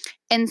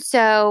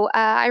so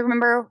I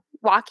remember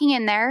walking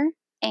in there,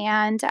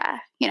 and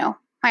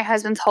my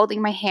husband's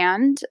holding my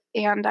hand,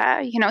 and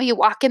you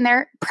walk in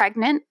there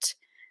pregnant,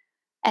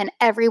 and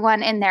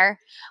everyone in there,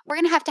 "We're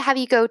going to have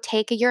you go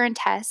take a urine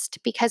test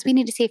because we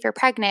need to see if you're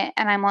pregnant."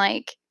 And I'm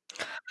like,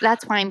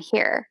 "That's why I'm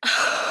here.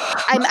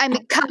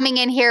 I'm coming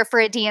in here for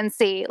a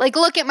DNC. Like,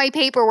 look at my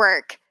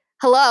paperwork.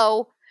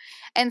 Hello."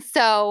 And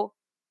so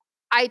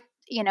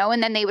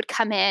and then they would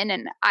come in,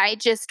 and I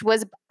just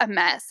was a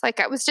mess. Like,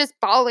 I was just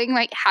bawling.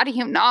 Like, how do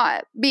you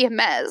not be a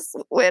mess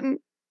when,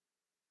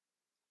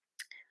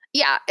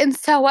 yeah. And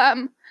so,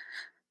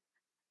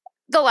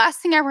 the last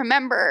thing I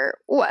remember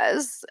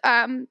was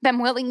them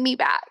willing me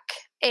back,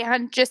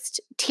 and just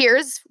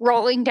tears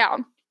rolling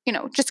down,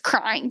 just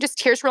crying, just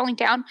tears rolling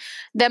down,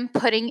 them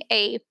putting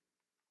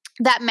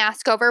that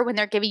mask over when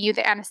they're giving you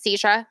the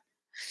anesthesia.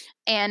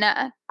 And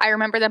I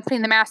remember them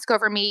putting the mask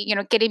over me,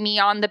 getting me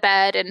on the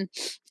bed, and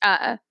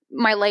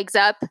my legs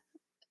up.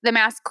 The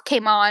mask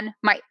came on,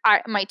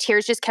 my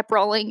tears just kept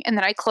rolling, and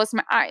then I closed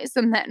my eyes,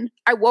 and then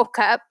I woke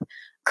up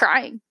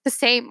crying the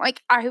same.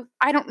 Like,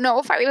 I don't know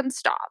if I even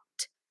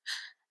stopped.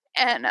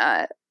 And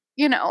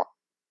you know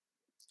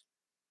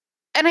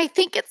and I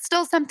think it's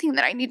still something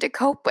that I need to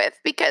cope with,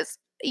 because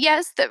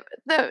yes,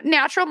 the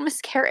natural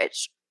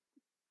miscarriage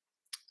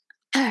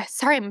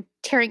Sorry, I'm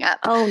tearing up.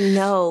 Oh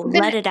no,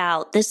 Then, let it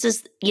out. This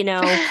is,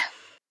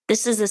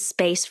 this is a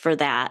space for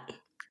that.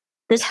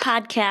 This yeah.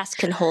 podcast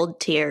can hold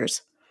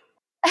tears.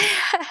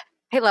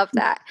 I love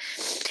that.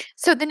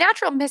 So the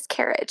natural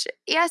miscarriage,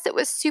 yes, it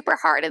was super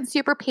hard and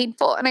super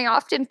painful. And I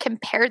often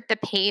compared the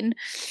pain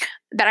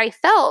that I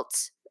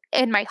felt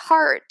in my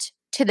heart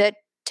to the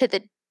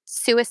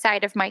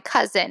suicide of my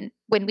cousin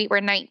when we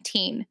were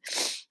 19.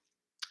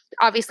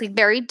 Obviously,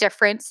 very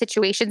different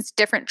situations,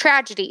 different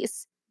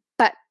tragedies,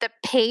 but the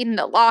pain,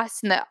 the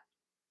loss, and the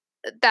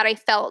that I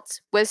felt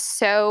was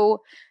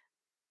so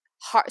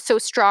hard, so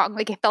strong.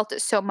 Like I felt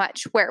it so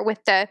much. Where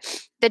with the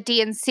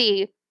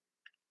DNC,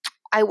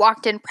 I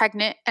walked in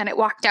pregnant and I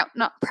walked out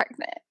not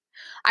pregnant.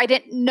 I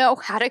didn't know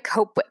how to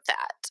cope with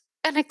that.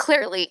 And I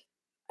clearly,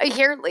 a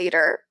year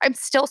later, I'm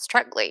still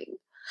struggling.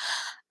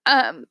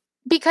 Um,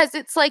 because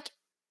it's like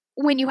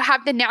when you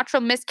have the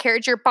natural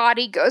miscarriage, your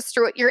body goes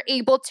through it. You're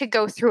able to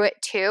go through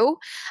it too,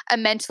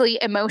 mentally,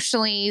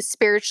 emotionally,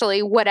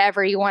 spiritually,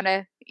 whatever you want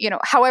to,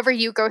 however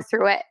you go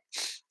through it.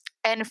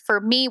 And for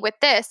me with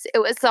this, it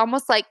was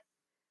almost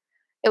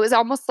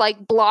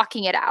like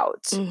blocking it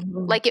out.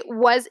 Mhm. Like it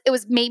was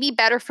maybe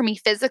better for me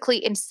physically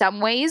in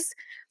some ways,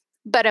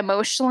 but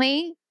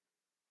emotionally,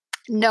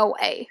 no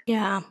way.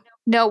 Yeah.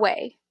 No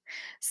way.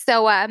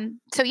 So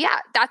yeah,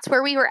 that's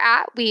where we were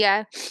at.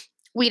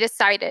 We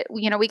decided,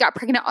 we got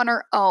pregnant on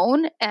our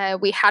own.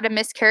 We had a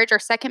miscarriage, our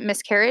second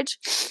miscarriage.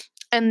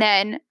 And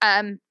then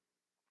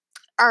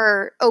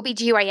our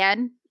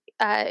OBGYN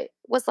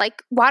was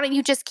like, why don't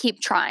you just keep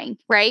trying?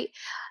 Right.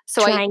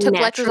 So I Trying took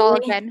letrozole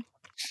naturally? again.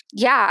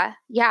 Yeah,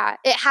 yeah,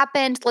 it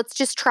happened. Let's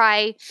just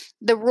try.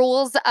 The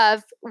rules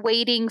of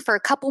waiting for a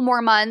couple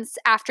more months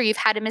after you've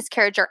had a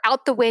miscarriage are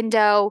out the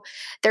window.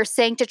 They're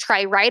saying to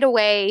try right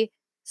away.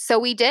 So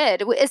we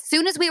did. As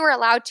soon as we were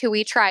allowed to,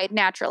 we tried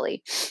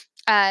naturally.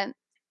 Uh,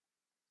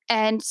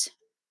 and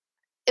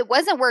it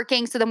wasn't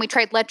working. So then we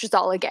tried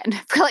letrozole again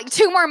for like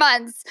 2 more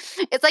months.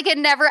 It's like a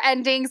never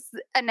ending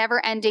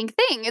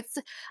thing.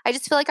 I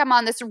just feel like I'm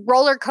on this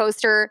roller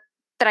coaster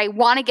that I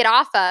want to get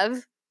off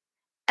of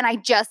and I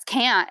just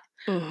can't.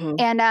 Mhm.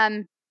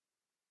 And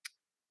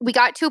we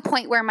got to a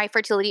point where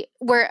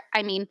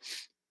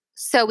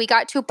we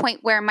got to a point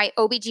where my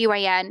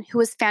OBGYN, who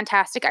was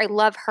fantastic, I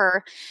love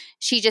her,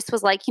 she just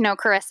was like,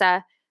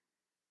 Carissa,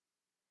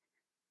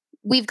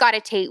 we've got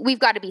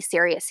to be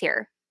serious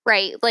here,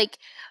 right? Like,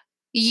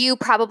 you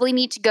probably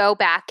need to go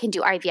back and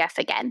do IVF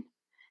again.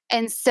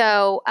 And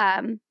so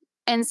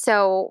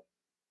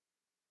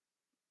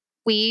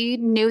we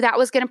knew that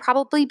was going to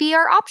probably be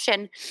our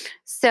option.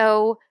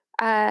 So,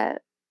 uh,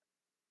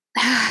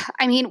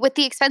 with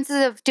the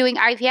expenses of doing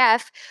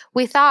IVF,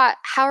 we thought,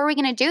 how are we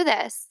going to do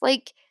this?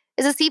 Like,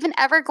 is this even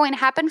ever going to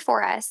happen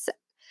for us?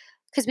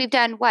 Because we've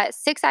done what,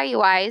 6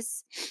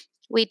 IUIs?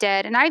 We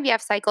did an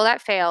IVF cycle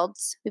that failed.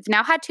 We've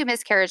now had 2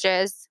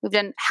 miscarriages. We've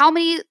done how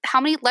many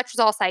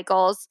letrozole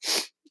cycles?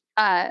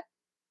 Uh,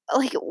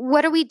 like,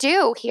 what do we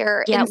do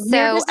here? Yeah, And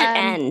where so, does it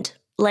end?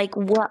 Like,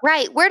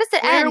 right, where does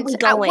it where are end? we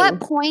At what going?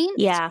 point?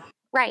 Yeah.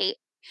 Right.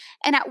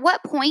 And at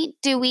what point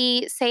do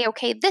we say,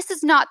 okay, this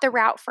is not the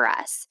route for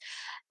us?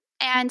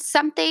 And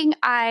something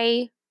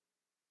like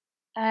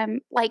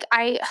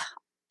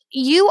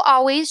you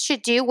always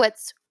should do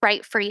what's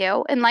right for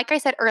you. And like I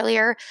said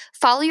earlier,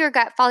 follow your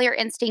gut, follow your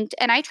instinct.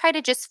 And I try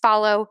to just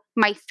follow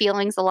my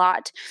feelings a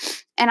lot.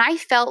 And I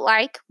felt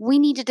like we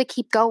needed to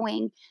keep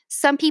going.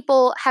 Some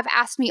people have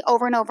asked me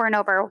over and over and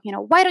over,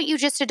 why don't you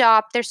just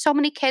adopt? There's so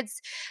many kids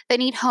that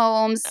need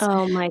homes,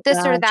 Oh my this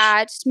or gosh.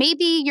 that.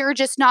 Maybe you're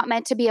just not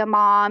meant to be a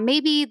mom,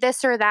 maybe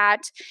this or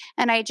that.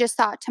 And I just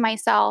thought to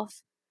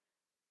myself,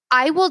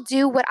 I will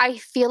do what I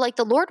feel like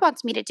the Lord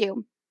wants me to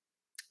do.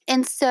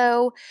 And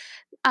so,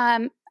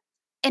 um,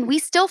 and we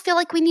still feel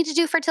like we need to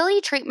do fertility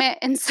treatment.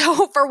 And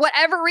so, for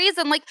whatever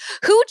reason, like,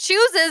 who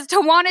chooses to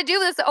want to do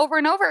this over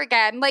and over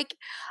again? Like,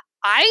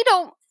 I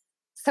don't.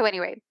 So,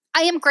 anyway,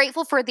 I am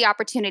grateful for the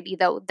opportunity,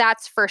 though.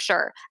 That's for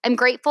sure. I'm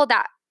grateful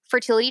that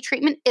fertility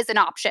treatment is an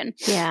option.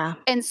 Yeah.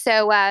 And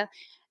so,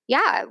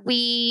 yeah,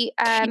 we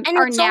And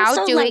are it's now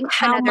also like, doing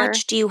how another.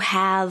 much do you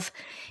have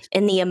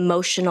in the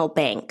emotional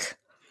bank?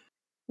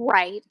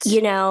 Right.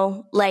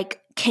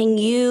 Like, can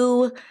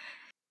you,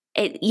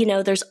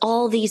 there's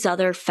all these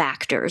other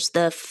factors,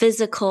 the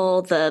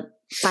physical, the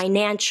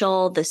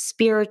financial, the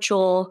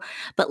spiritual,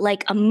 but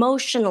like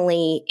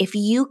emotionally, if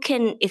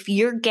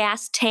your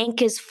gas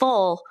tank is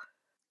full,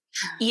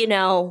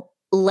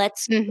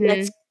 let's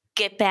Hmm.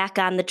 get back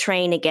on the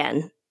train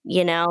again,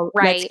 let's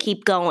Right.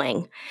 keep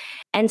going.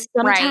 And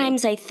Right.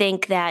 sometimes I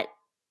think that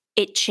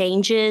it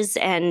changes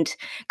and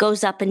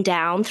goes up and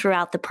down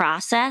throughout the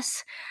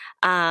process.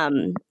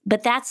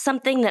 But that's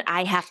something that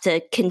I have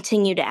to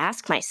continue to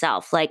ask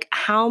myself, like,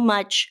 how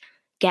much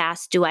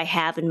gas do I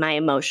have in my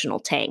emotional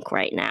tank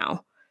right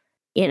now?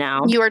 You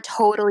know? You are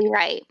totally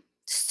right.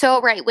 So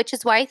right, which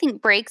is why I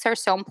think breaks are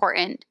so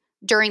important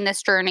during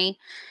this journey.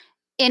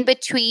 In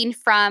between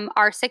from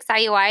our 6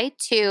 IUI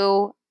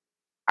to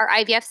our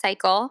IVF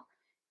cycle,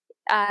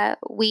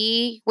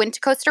 we went to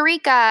Costa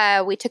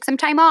Rica. We took some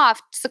time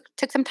off,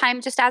 took some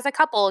time just as a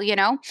couple,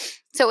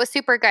 so it was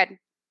super good.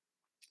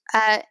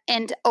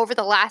 And over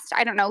the last,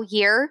 I don't know,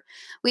 year,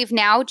 we've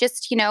now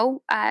just,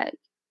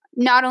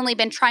 not only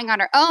been trying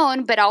on our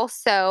own, but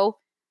also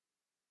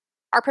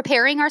are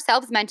preparing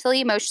ourselves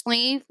mentally,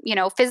 emotionally,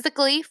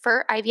 physically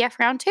for IVF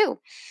round 2,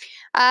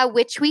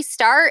 which we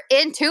start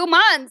in 2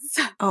 months.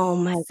 Oh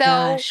my So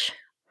gosh.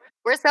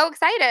 we're so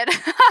excited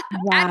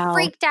and Wow.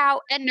 freaked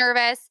out and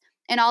nervous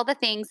and all the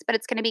things, but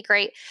it's going to be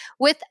great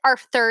with our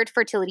 3rd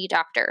fertility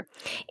doctor.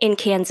 In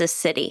Kansas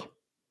City.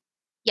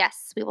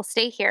 Yes, we will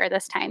stay here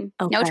this time.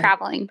 No Okay.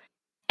 traveling.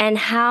 And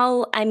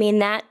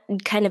that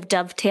kind of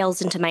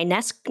dovetails into my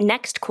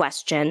next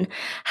question.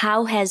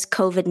 How has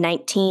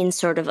COVID-19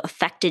 sort of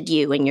affected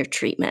you in your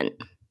treatment?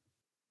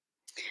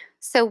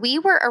 So we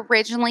were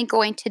originally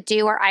going to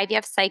do our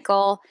IVF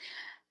cycle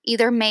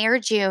either May or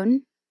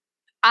June.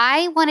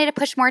 I wanted to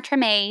push more to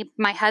May.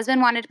 My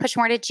husband wanted to push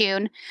more to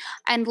June.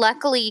 And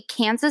luckily,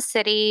 Kansas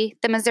City,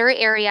 the Missouri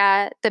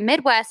area, the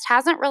Midwest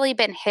hasn't really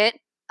been hit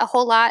a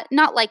whole lot.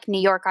 Not like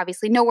New York,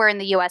 obviously. Nowhere in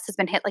the US has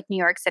been hit like New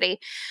York City.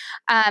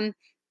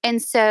 And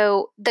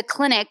so the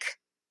clinic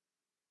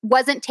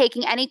wasn't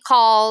taking any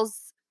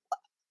calls.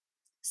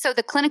 So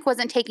the clinic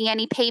wasn't taking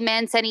any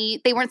payments,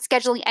 they weren't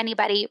scheduling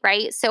anybody,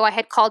 right? So I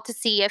had called to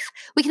see if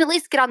we can at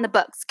least get on the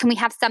books. Can we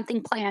have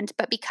something planned?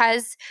 But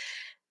because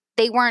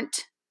they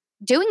weren't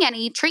doing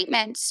any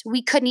treatment,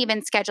 we couldn't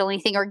even schedule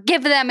anything or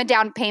give them a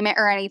down payment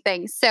or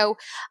anything. So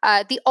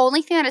the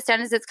only thing that it's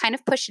done is it's kind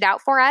of pushed it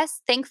out for us,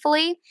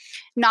 thankfully,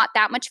 not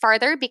that much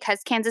farther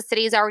because Kansas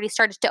City has already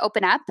started to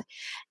open up.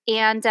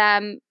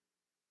 And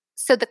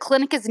so the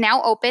clinic is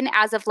now open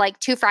as of like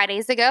 2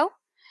 Fridays ago.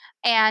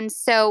 And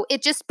so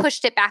it just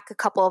pushed it back a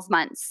couple of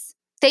months.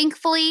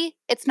 Thankfully,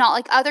 it's not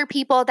like other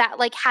people that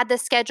like had the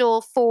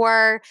schedule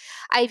for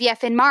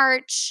IVF in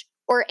March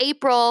or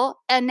April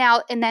and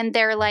then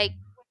they're like,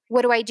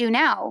 what do I do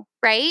now?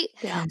 Right?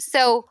 Yeah.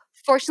 So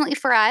fortunately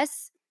for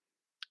us,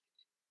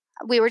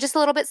 we were just a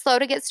little bit slow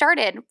to get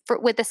started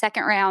with the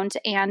second round,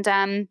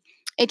 and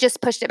it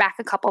just pushed it back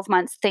a couple of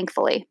months,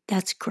 thankfully.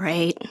 That's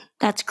great.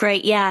 That's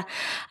great. Yeah.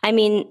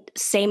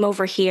 Same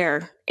over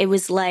here. It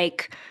was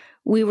like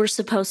we were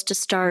supposed to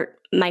start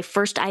my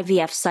first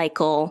IVF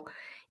cycle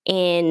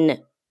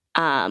in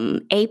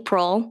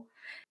April,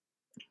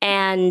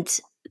 and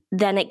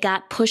then it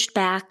got pushed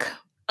back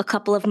a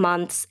couple of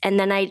months, and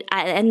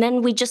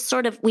then we just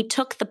we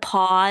took the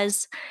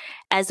pause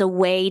as a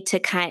way to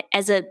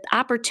as an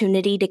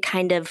opportunity to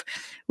kind of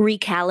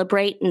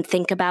recalibrate and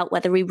think about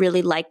whether we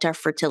really liked our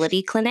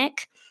fertility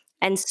clinic.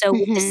 And so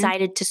we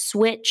decided to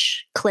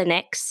switch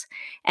clinics,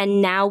 and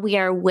now we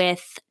are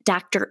with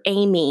Dr.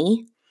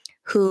 Amy,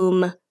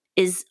 whom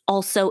is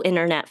also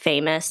internet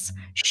famous.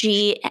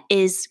 She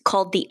is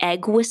called the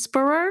Egg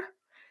Whisperer,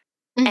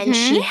 and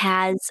she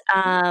has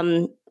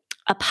a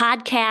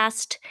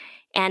podcast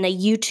and a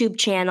YouTube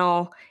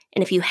channel.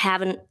 And if you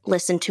haven't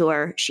listened to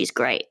her, she's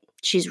great.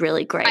 She's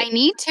really great. I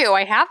need to.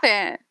 I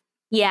haven't.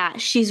 Yeah,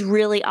 she's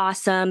really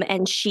awesome.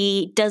 And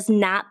she does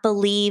not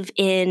believe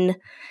in.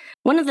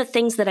 One of the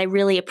things that I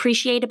really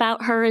appreciate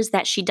about her is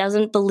that she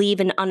doesn't believe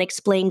in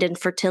unexplained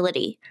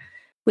infertility,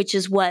 which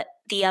is what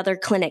the other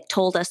clinic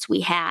told us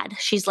we had.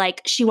 She's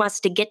like, she wants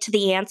to get to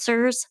the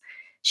answers.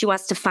 She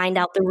wants to find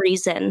out the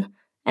reason.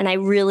 And I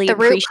really the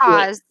appreciate. Root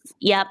cause.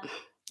 Yep.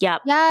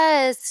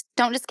 Yes.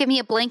 Don't just give me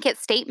a blanket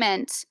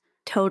statement.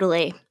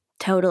 Totally.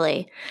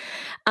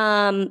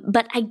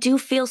 But I do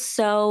feel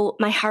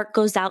my heart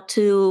goes out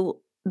to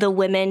the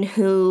women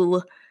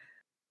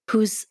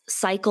whose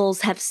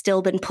cycles have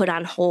still been put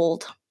on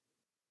hold.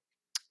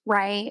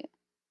 Right.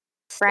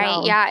 So,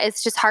 Right. Yeah.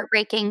 It's just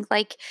heartbreaking.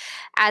 Like,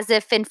 as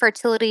if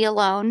infertility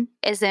alone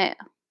isn't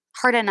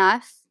hard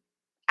enough,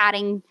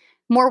 adding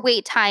more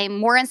wait time,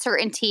 more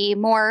uncertainty,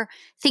 more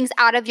things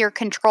out of your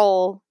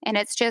control. And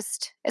it's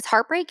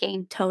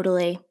heartbreaking.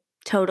 Totally.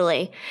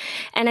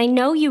 And I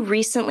know you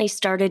recently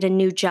started a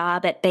new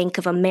job at Bank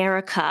of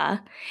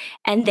America,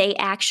 and they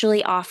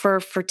actually offer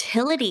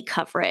fertility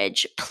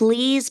coverage.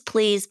 Please,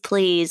 please,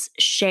 please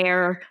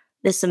share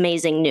this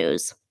amazing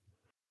news.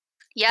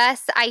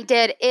 Yes, I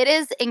did. It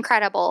is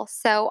incredible.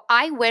 So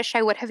I wish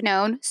I would have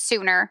known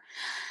sooner.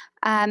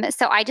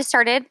 So I just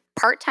started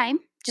part-time,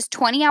 just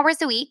 20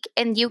 hours a week,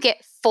 and you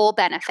get full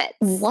benefits.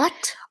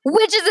 What?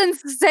 Which is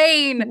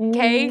insane.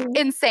 Okay.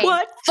 Insane.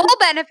 What? Full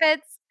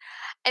benefits.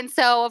 And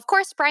so, of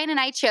course, Brian and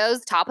I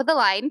chose top of the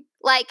line.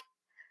 Like,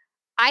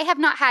 I have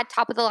not had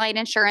top of the line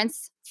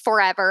insurance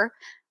forever,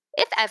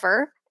 if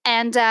ever.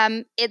 And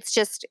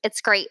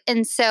it's great.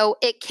 And so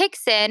it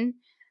kicks in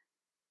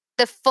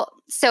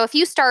so if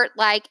you start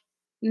like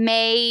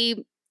May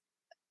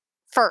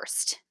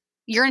 1st,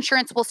 your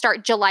insurance will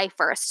start July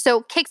 1st.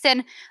 So it kicks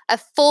in a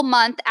full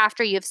month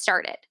after you've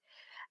started.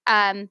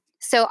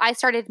 So I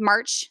started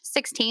March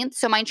 16th.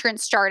 So my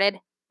insurance started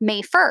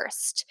May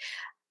 1st.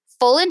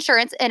 Full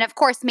insurance. And of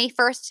course, May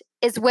 1st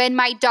is when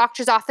my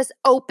doctor's office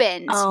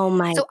opened. Oh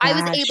my So gosh. I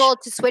was able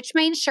to switch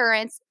my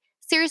insurance.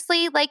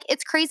 Seriously, like,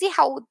 it's crazy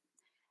how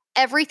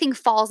everything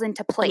falls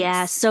into Yeah,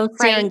 place, so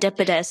right?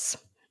 serendipitous.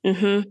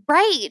 Mm-hmm.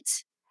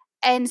 Right.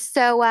 And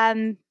so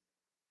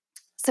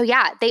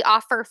yeah, they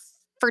offer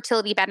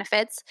fertility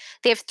benefits.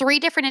 They have 3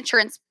 different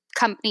insurance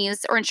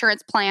companies or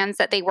insurance plans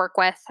that they work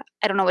with.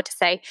 I don't know what to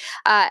say.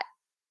 Uh,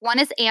 one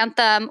is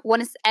Anthem,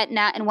 one is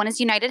Aetna, and one is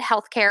United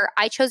Healthcare.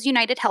 I chose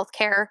United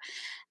Healthcare,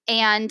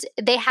 and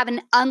they have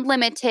an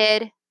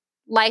unlimited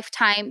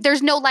lifetime.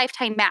 There's no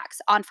lifetime max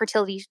on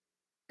fertility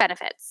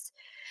benefits.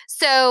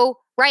 So,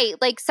 right,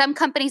 like some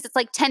companies, it's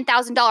like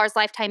 $10,000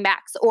 lifetime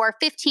max or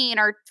 15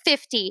 or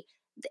 50.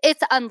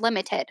 It's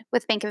unlimited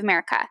with Bank of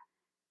America.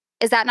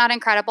 Is that not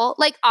incredible?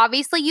 Like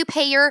obviously you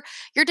pay your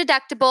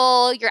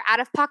deductible, your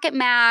out-of-pocket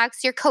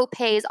max, your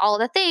co-pays, all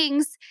of the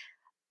things,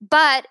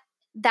 but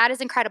that is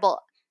incredible.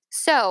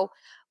 So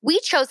we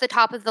chose the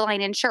top of the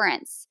line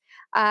insurance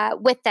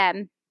with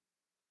them.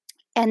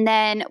 And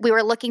then we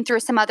were looking through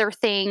some other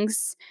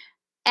things.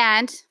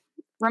 And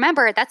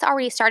remember, that's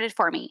already started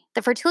for me.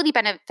 The fertility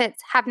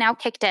benefits have now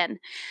kicked in,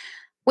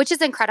 which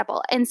is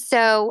incredible. And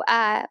so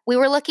we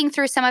were looking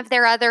through some of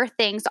their other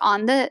things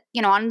on the,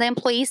 on the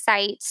employee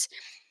site,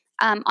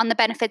 on the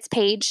benefits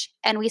page,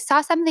 and we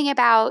saw something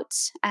about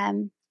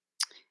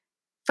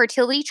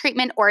fertility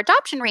treatment or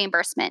adoption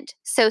reimbursement.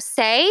 So,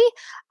 say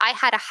I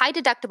had a high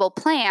deductible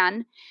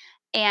plan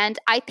and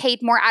I paid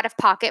more out of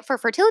pocket for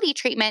fertility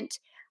treatment,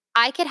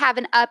 I could have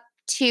an up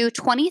to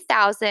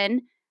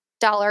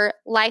 $20,000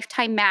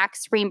 lifetime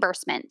max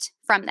reimbursement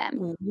from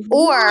them,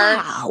 or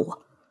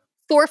Wow.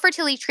 for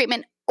fertility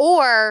treatment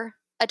or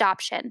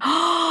adoption.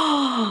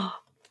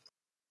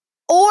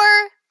 Or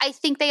I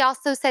think they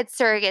also said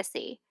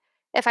surrogacy,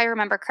 if I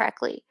remember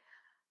correctly.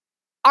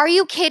 Are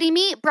you kidding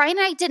me? Brian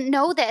and I didn't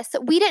know this.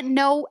 We didn't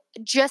know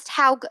just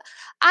how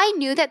I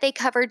knew that they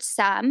covered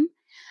some,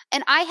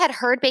 and I had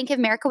heard Bank of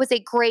America was a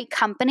great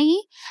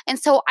company, and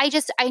so I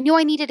knew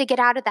I needed to get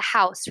out of the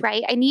house,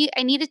 right? I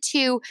needed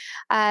to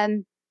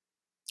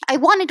I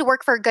wanted to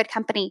work for a good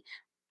company.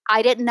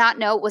 I did not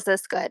know it was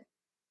this good.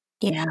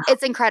 Yeah.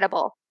 It's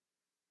incredible.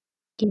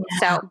 Yeah.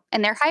 So,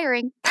 and they're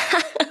hiring.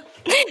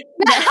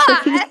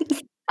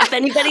 If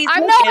anybody's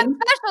I'm no one looking,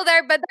 special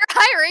there, but they're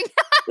hiring.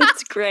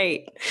 it's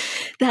great.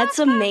 That's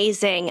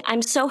amazing.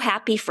 I'm so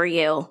happy for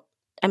you.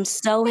 I'm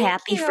so Thank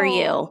happy for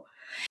you. you.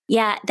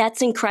 Yeah,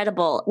 that's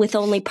incredible with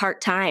only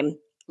part-time.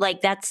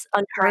 Like, that's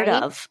unheard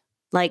Right? of.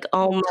 Like,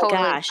 oh my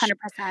Totally, gosh.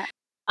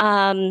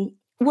 100%.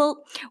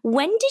 Well,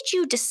 when did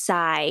you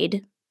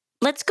decide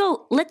let's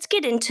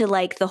get into,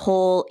 like, the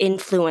whole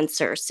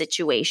influencer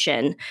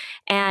situation,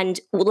 and,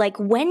 like,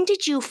 when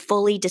did you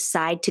fully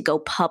decide to go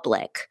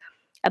public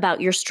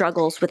about your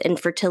struggles with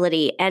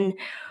infertility, and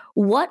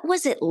what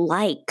was it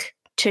like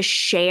to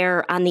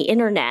share on the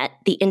internet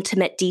the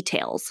intimate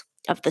details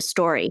of the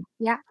story?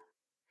 Yeah.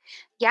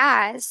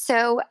 Yeah.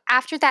 So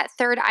after that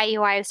third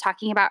IUI I was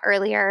talking about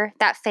earlier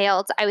that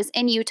failed, I was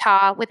in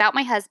Utah without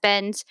my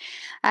husband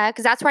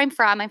because that's where I'm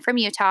from. I'm from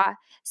Utah.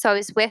 So I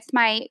was with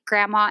my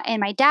grandma and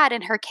my dad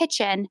in her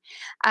kitchen.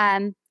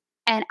 Um,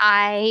 and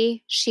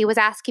she was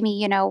asking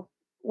me,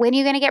 when are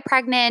you going to get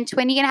pregnant?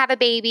 When are you going to have a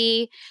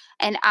baby?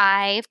 And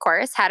I, of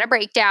course, had a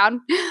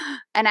breakdown.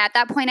 And at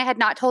that point, I had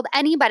not told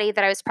anybody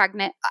that I was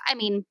pregnant. I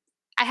mean,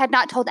 I had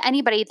not told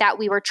anybody that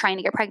we were trying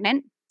to get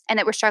pregnant and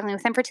that we're struggling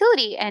with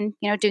infertility and,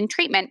 doing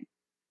treatment.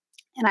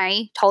 And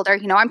I told her,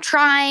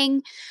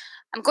 I'm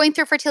going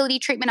through fertility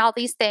treatment, all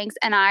these things.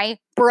 And I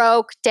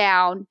broke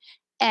down.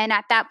 And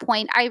at that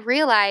point, I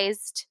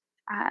realized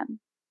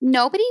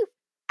nobody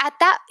at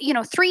that,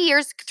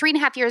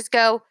 3.5 years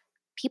ago,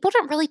 people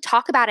don't really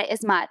talk about it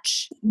as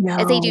much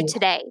as they do No.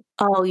 today.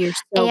 Oh, you're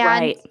so And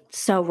right.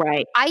 So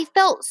right. I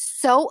felt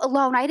so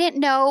alone. I didn't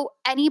know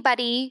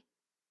anybody.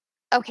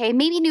 Okay,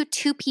 maybe knew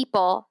 2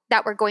 people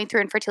that were going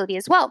through infertility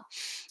as well,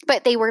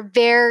 but they were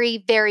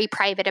very, very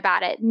private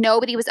about it.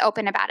 Nobody was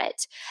open about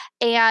it.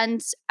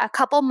 And a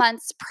couple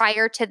months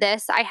prior to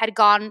this, I had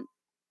gone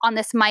on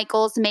this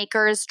Michael's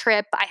Makers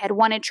trip. I had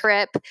won a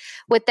trip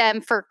with them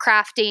for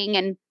crafting,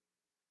 and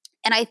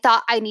I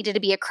thought I needed to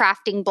be a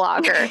crafting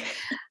blogger.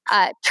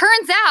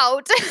 Turns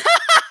out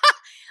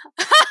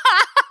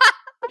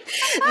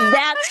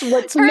That's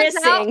what's turns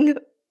out missing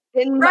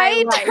in my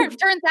right? life.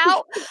 Turns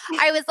out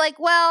I was like,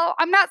 well,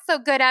 I'm not so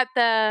good at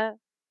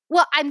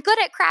I'm good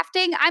at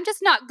crafting. I'm just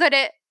not good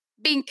at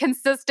being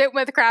consistent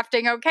with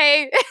crafting,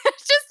 okay? It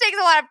just takes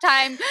a lot of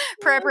time, I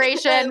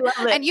preparation, love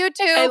it. and I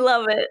YouTube.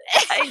 love it.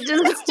 I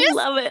just It's just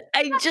love it.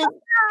 I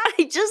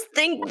just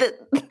think that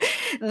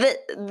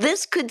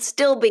this could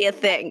still be a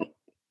thing.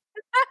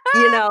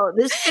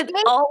 This could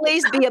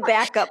always be a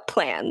backup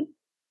plan.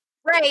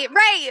 right,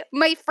 right.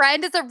 My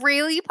friend is a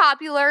really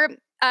popular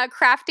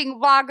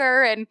crafting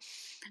vlogger, and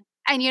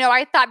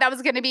I thought that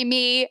was going to be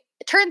me.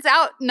 It turns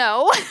out,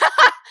 no.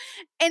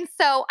 And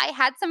so I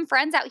had some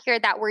friends out here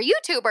that were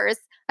YouTubers,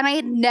 and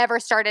I'd never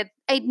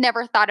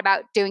thought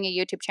about doing a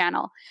YouTube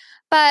channel.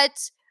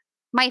 But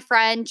my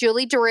friend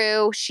Julie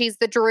Drew, she's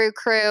the Drew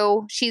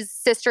crew. She's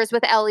sisters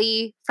with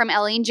Ellie from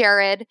Ellie and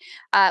Jared,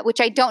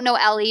 which I don't know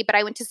Ellie, but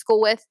I went to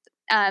school with.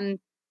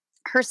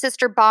 her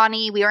sister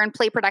Bonnie. We were in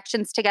play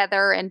productions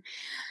together. And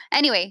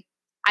anyway,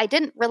 I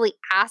didn't really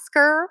ask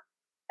her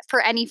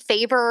for any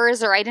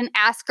favors, or I didn't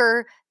ask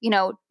her,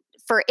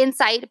 for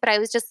insight, but I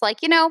was just like,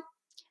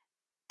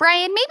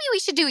 Brian, maybe we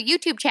should do a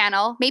YouTube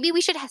channel. Maybe we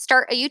should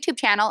start a YouTube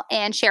channel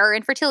and share our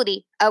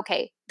infertility.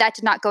 Okay, that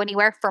did not go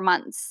anywhere for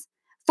months.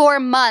 For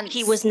months.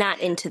 He was not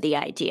into the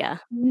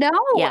idea. No.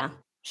 Yeah.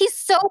 He's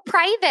so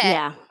private.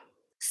 Yeah.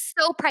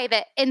 So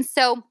private. And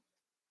so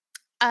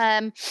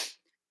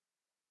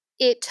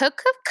it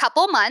took a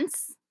couple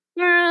months.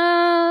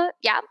 Yeah.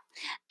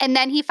 And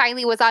then he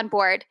finally was on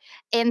board.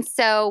 And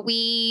so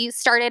we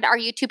started our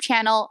YouTube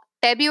channel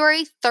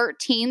February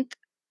 13th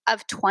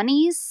of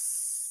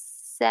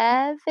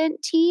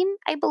 2017,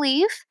 I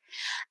believe.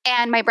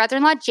 And my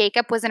brother-in-law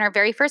Jacob was in our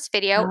very first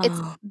video. It's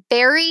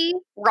very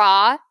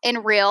raw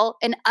and real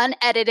and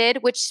unedited,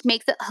 which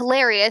makes it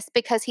hilarious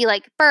because he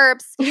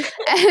burps.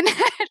 And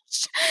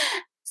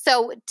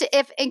so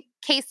if in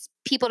case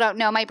people don't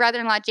know, my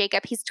brother-in-law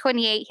Jacob, he's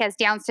 28, he has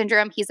Down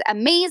syndrome. He's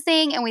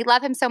amazing and we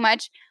love him so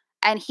much.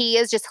 And he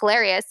is just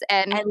hilarious.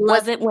 And I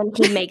love it when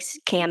he makes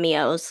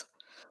cameos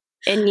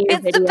in your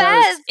it's videos. The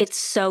best. It's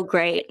so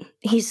great.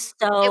 He's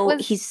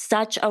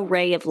such a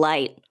ray of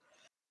light.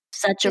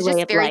 Such a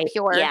ray of very light.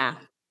 Pure. Yeah.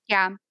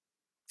 Yeah.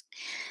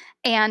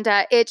 And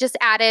it just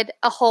added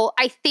a whole,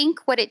 I think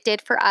what it did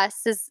for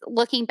us is,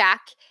 looking back,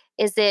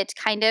 is it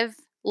kind of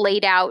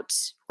laid out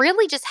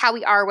really just how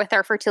we are with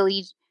our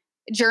fertility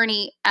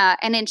journey,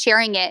 and in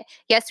sharing it.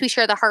 Yes, we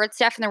share the hard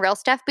stuff and the real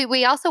stuff, but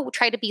we also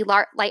try to be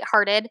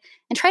lighthearted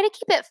and try to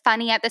keep it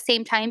funny at the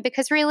same time,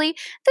 because really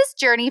this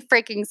journey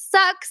freaking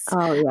sucks.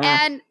 Oh,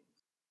 yeah. And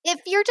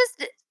if you're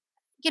just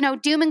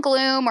doom and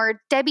gloom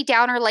or Debbie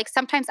Downer,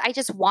 sometimes I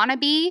just want to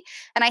be,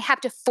 and I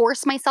have to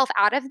force myself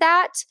out of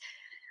that.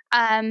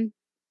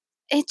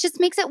 It just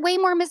makes it way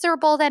more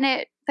miserable than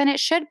it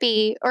should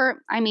be.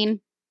 Or, I mean,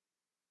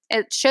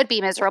 it should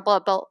be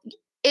miserable, but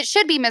it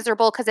should be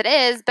miserable because it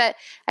is. But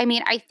I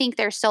mean, I think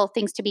there's still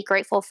things to be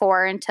grateful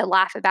for and to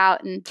laugh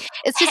about. And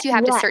it's just, you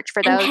have to search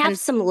for those. And have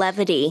some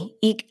levity.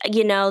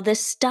 This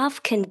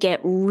stuff can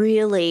get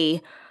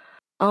really,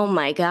 oh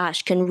my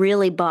gosh, can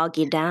really bog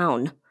you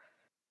down.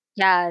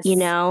 Yes.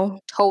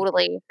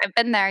 Totally. I've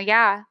been there.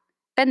 Yeah.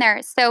 Been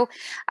there. So,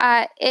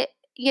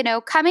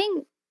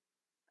 coming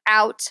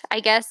out, I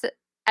guess,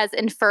 as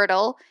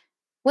infertile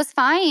was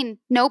fine.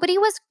 Nobody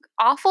was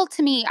awful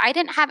to me. I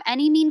didn't have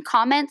any mean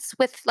comments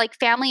with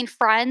family and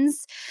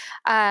friends.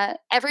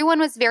 Everyone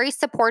was very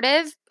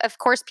supportive. Of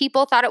course,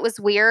 people thought it was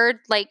weird,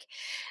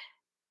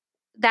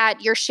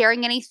 that you're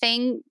sharing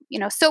anything,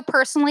 so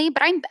personally,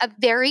 but I'm a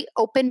very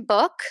open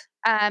book.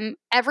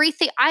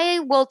 Everything, I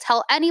will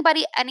tell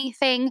anybody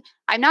anything.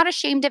 I'm not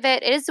ashamed of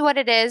it. It is what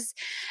it is.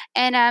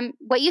 And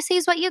what you see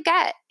is what you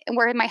get. And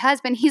where my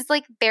husband, he's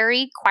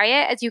very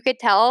quiet, as you could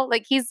tell.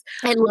 You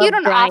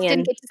don't Brian.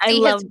 often get to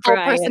see his full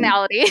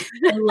personality.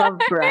 I love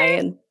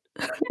Brian.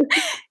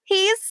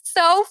 He's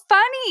so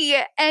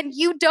funny, and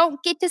you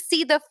don't get to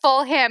see the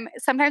full him.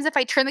 Sometimes if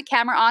I turn the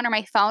camera on or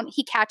my phone,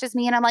 he catches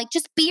me and I'm like,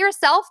 just be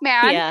yourself,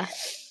 man. Yeah.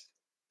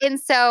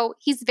 And so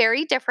he's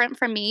very different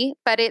from me,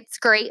 but it's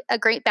a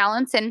great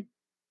balance. And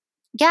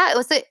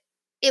yeah,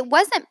 it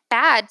wasn't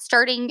bad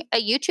starting a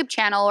YouTube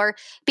channel or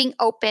being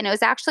open. It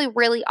was actually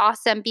really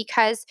awesome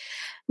because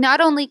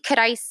not only could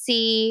I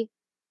see,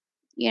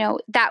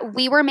 that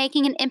we were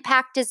making an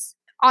impact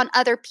on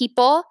other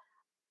people,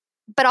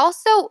 but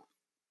also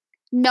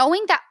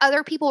knowing that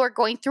other people were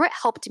going through it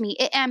helped me.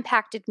 It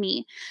impacted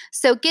me.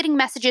 So getting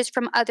messages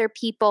from other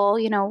people,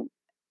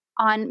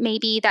 on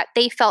maybe that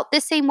they felt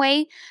the same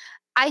way,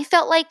 I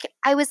felt like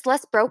I was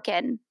less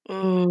broken.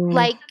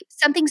 Like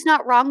something's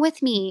not wrong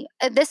with me.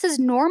 This is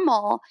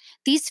normal.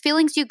 These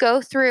feelings you go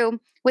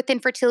through with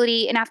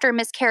infertility and after a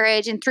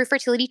miscarriage and through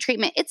fertility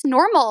treatment, it's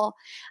normal.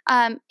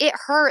 It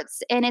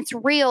hurts and it's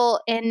real,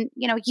 and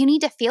you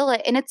need to feel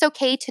it, and it's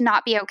okay to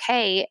not be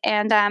okay.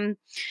 And that's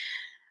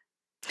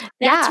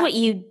what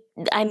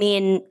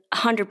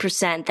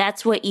 100%.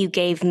 That's what you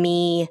gave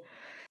me.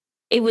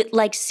 It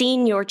would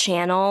seeing your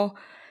channel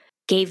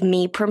gave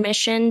me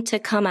permission to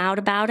come out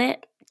about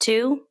it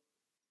too.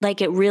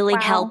 It really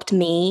helped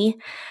me.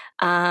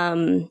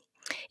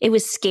 It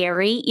was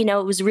scary.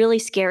 It was really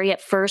scary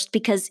at first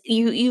because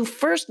you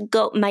first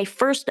go, my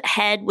first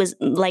head was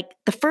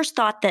the first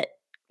thought that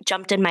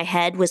jumped in my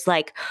head was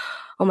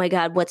oh my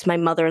God, what's my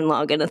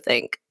mother-in-law going to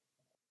think?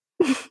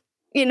 Right.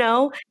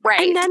 And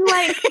then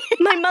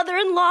my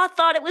mother-in-law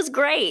thought it was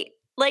great.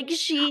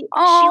 She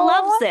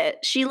loves it.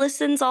 She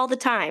listens all the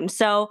time.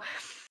 So,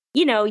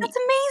 that's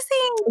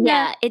amazing.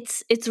 Yeah,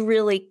 it's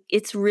really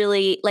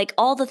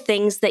all the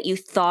things that you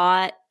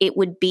thought it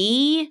would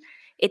be.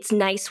 It's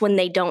nice when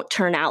they don't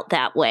turn out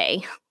that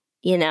way,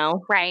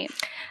 Right.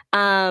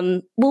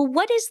 Well,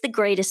 what is the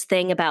greatest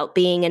thing about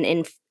being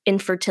an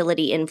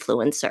infertility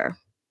influencer?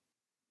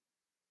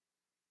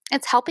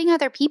 It's helping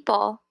other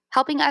people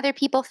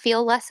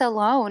feel less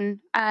alone.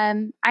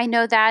 I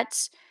know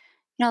that,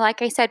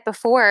 like I said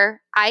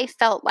before, I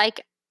felt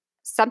like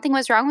something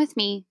was wrong with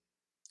me.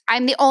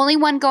 I'm the only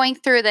one going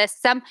through this.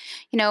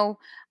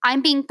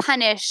 I'm being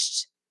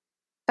punished,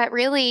 but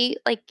really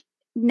like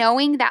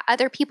knowing that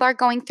other people are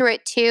going through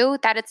it too,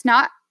 that it's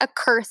not a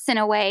curse in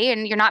a way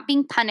and you're not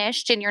being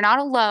punished and you're not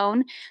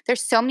alone.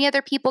 There's so many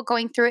other people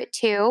going through it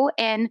too.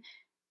 And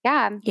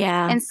yeah.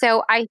 Yeah. And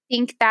so I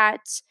think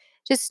that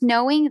just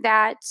knowing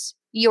that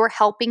you're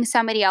helping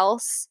somebody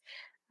else,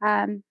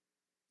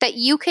 that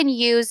you can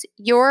use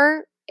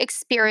your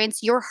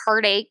experience, your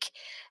heartache.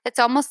 It's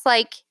almost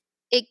like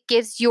it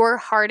gives your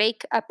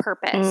heartache a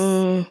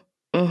purpose.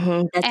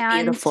 That's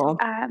And beautiful.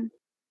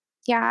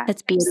 yeah.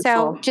 That's So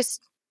beautiful.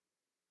 just,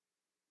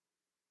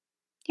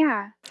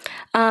 yeah,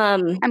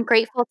 Um, I'm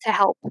grateful to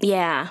help.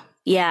 yeah,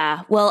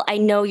 yeah. Well, I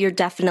know you're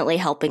definitely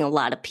helping a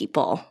lot of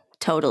people.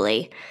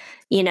 Totally.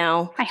 You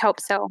know, I hope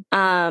so.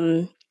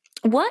 um,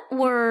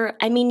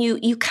 I mean,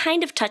 you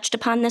kind of touched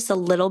upon this a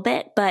little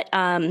bit, but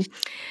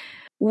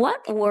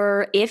what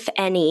were, if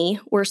any,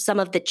 were some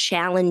of the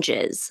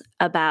challenges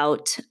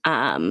about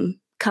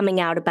coming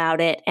out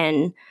about it?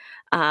 And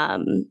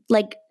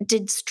like,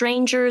 did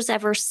strangers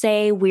ever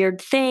say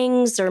weird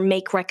things or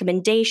make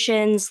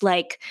recommendations?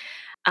 Like,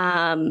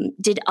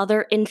 did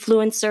other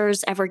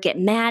influencers ever get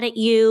mad at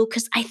you?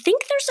 Because I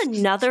think there's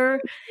another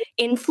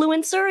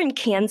influencer in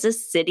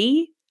Kansas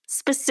City,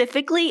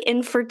 specifically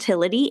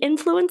infertility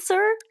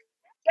influencer.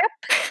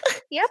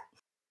 Yep. Yep.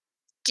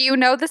 Do you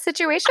know the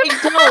situation?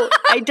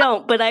 I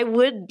don't, but I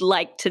would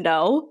like to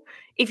know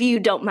if you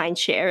don't mind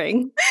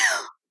sharing.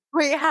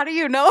 Wait, how do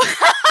you know?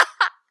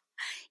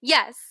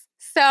 Yes.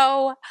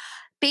 So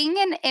being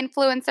an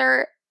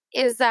influencer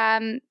is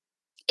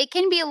it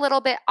can be a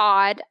little bit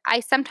odd.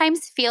 I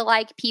sometimes feel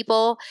like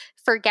people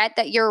forget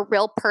that you're a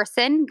real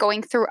person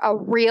going through a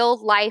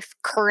real life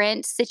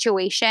current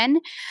situation.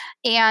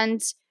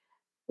 And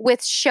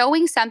with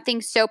showing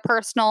something so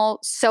personal,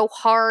 so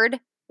hard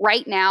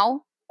right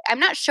now, I'm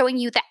not showing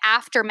you the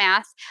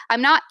aftermath.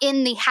 I'm not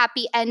in the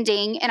happy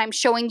ending and I'm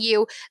showing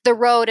you the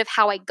road of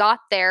how I got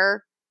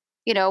there.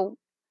 You know,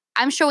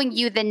 I'm showing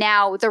you the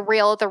now, the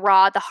real, the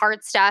raw, the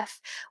hard stuff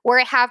where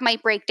I have my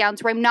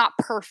breakdowns, where I'm not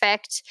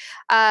perfect,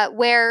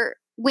 where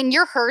when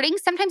you're hurting,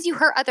 sometimes you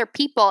hurt other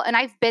people. And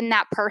I've been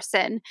that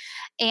person.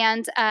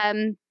 And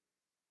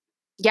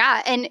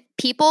yeah, and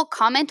people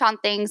comment on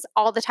things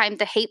all the time.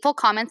 The hateful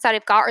comments that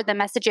I've got or the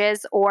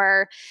messages,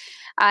 or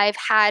I've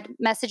had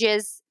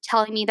messages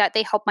telling me that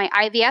they hope my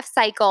IVF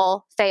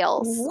cycle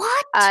fails.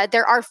 What?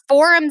 There are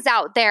forums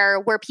out there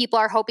where people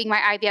are hoping my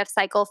IVF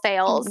cycle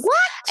fails What?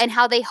 and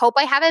how they hope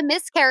I have a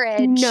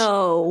miscarriage.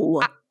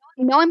 No.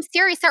 No, I'm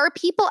serious. There are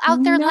people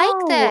out there like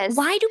No. this.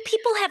 Why do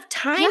people have Yeah,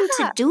 time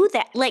to do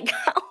that? Like,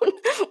 how?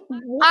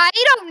 What? I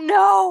don't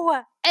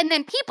know. And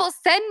then people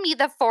send me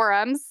the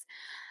forums,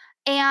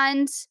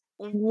 and as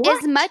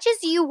What? much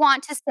as you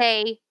want to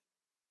say,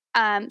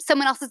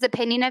 someone else's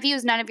opinion of you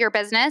is none of your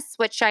business,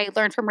 which I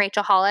learned from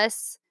Rachel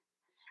Hollis.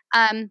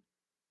 Um,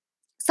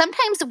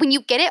 Sometimes when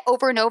you get it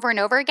over and over and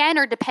over again,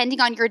 or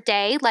depending on your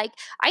day, like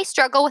I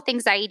struggle with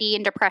anxiety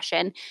and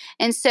depression.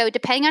 And so,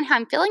 depending on how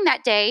I'm feeling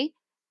that day,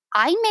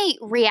 I may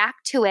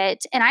react to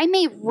it and I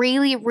may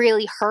really,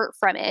 really hurt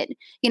from it.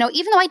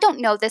 Even though I don't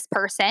know this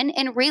person,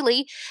 and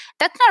really,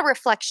 that's not a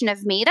reflection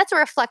of me, that's a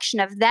reflection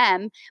of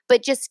them.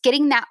 But just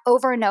getting that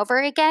over and over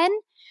again,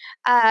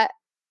 uh,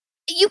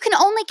 you can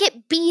only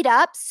get beat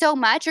up so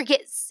much or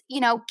get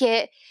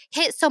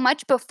hit so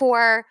much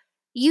before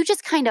you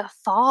just kind of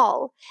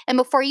fall and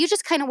before you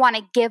just kind of want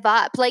to give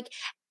up. Like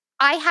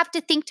I have to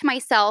think to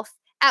myself,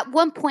 at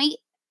one point,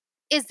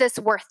 is this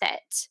worth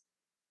it?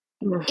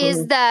 Is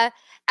Mhm. the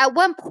At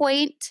one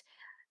point,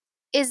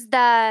 is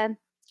the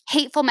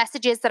hateful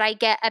messages that I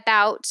get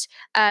about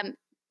that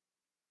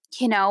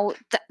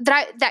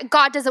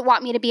God doesn't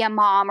want me to be a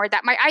mom, or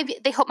that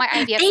they hope my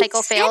IVF They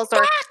cycle said fails,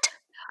 that?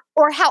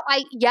 or how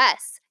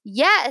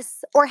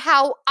yes, or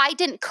how I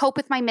didn't cope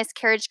with my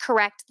miscarriage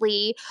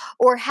correctly,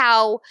 or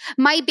how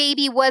my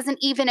baby wasn't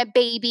even a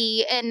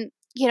baby. And,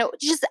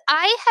 just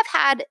I have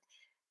had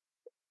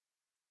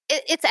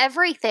it's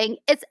everything.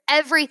 It's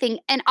everything.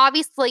 And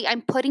obviously,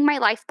 I'm putting my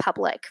life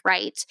public,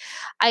 right?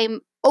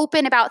 I'm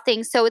open about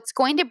things. So it's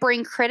going to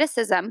bring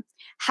criticism.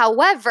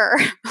 However,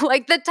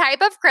 like the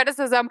type of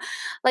criticism,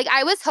 like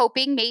I was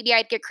hoping maybe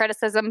I'd get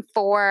criticism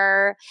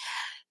for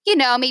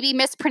maybe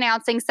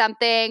mispronouncing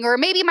something, or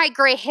maybe my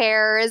gray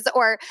hairs,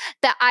 or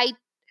that I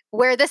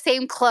wear the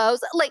same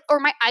clothes, like, or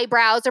my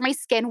eyebrows or my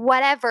skin,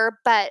 whatever.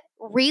 But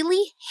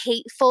really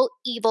hateful,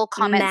 evil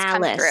comments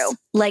come through. Malice,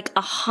 like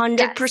Yes.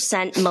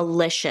 100%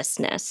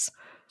 maliciousness.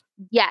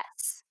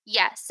 Yes.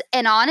 Yes.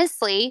 And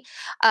honestly,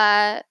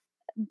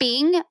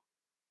 being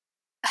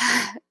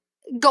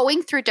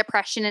going through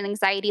depression and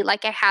anxiety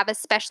like I have,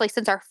 especially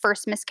since our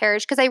first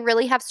miscarriage, because I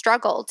really have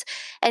struggled.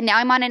 And now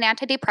I'm on an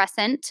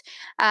antidepressant.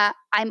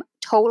 I'm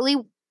totally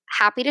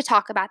happy to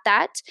talk about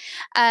that.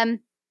 Um,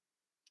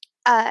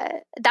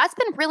 that's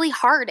been really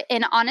hard.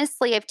 And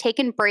honestly, I've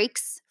taken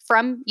breaks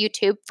from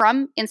YouTube,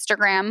 from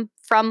Instagram,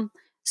 from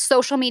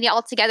social media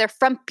altogether,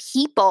 from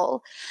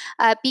people,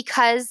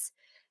 because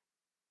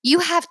you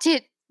have to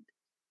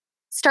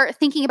start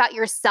thinking about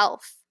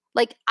yourself.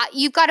 Like,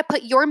 you've got to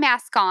put your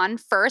mask on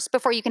first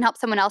before you can help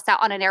someone else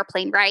out on an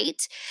airplane,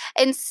 right?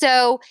 And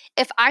so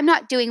if I'm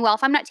not doing well,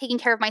 if I'm not taking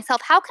care of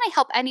myself, how can I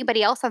help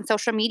anybody else on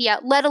social media,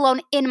 let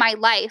alone in my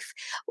life?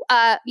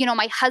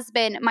 My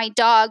husband, my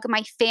dog,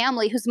 my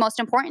family, who's most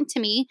important to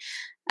me.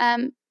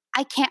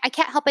 I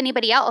can't help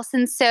anybody else.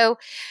 And so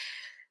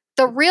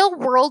the real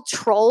world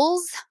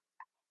trolls,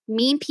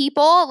 mean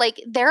people,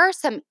 like there are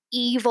some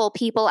evil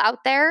people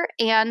out there,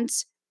 and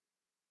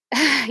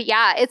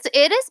yeah, it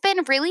has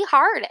been really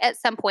hard at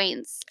some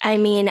points. I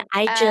mean,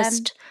 Um,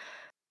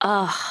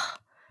 oh,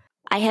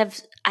 I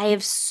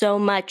have so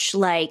much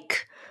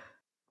like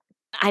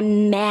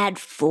I'm mad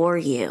for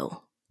you.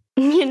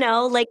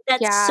 Like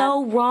that's yeah,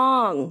 so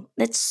wrong.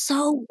 That's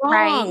so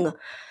right. wrong.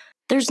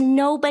 There's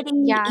nobody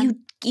Yeah,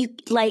 you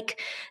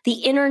like the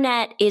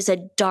internet is a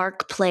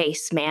dark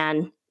place,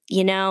 man.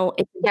 It's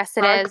a yes,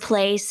 it dark is.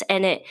 place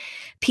and it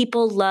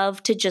people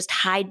love to just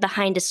hide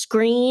behind a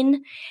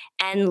screen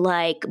and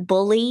like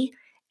bully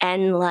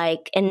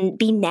and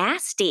be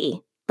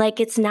nasty. Like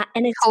it's not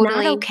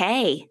Totally.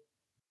 okay.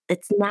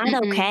 It's not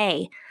Mm-mm,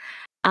 okay.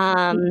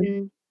 Um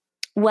mm-mm.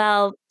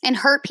 well, And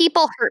hurt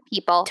people hurt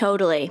people.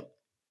 totally.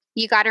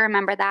 You got to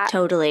remember that.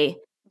 Totally.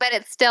 But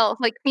it's still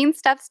like mean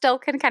stuff still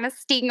can kind of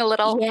sting a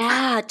little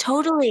Yeah, or a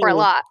totally.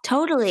 lot.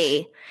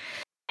 Totally.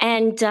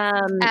 And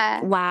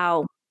Uh,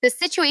 wow. the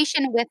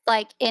situation with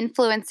like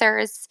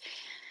influencers.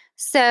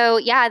 So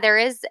yeah, there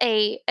is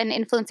an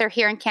influencer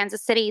here in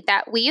Kansas City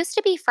that we used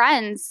to be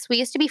friends. We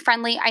used to be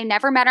friendly. I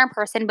never met her in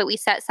person, but we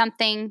set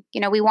something.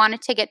 We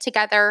wanted to get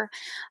together.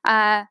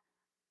 Uh,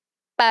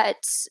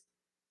 but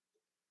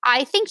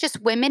I think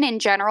just women in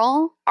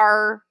general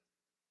are,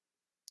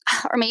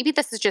 or maybe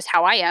this is just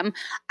how I am.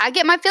 I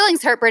get my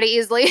feelings hurt pretty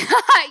easily,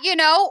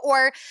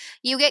 or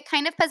you get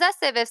kind of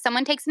possessive if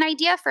someone takes an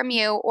idea from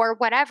you or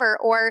whatever.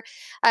 Or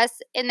us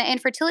in the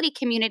infertility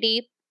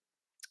community,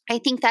 I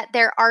think that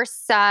there are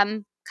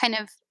some kind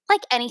of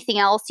like anything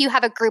else. You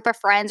have a group of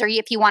friends, or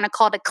if you want to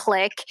call it a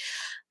clique,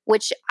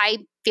 which I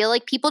feel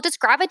like people just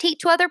gravitate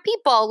to other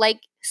people. Like,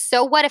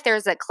 so what if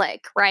there's a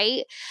clique,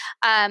 right?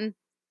 Um,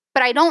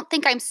 but I don't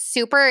think I'm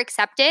super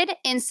accepted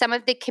in some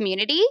of the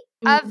community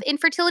of Mhm.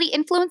 infertility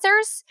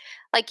influencers.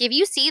 Like, if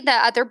you see the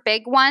other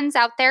big ones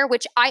out there,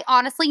 which I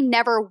honestly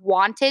never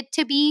wanted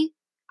to be,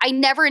 I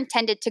never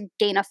intended to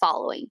gain a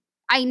following.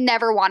 I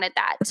never wanted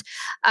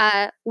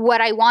that.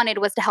 What I wanted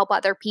was to help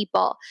other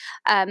people.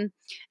 Um,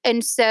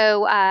 and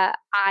so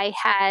I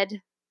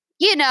had,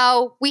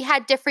 we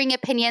had differing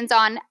opinions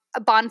on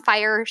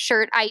bonfire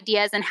shirt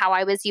ideas and how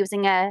I was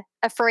using a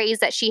phrase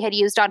that she had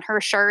used on her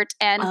shirt.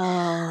 And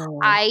Oh,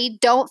 I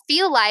don't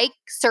feel like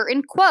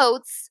certain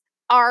quotes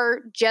are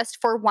just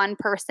for one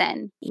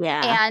person.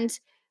 yeah. And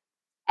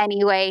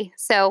anyway,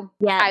 so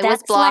Yeah, I was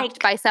that's blocked like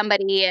by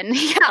somebody. And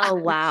yeah, oh,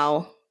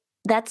 wow.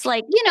 That's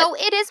like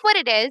it is what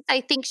it is.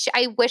 I think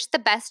I wish the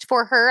best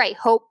for her. I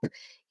hope,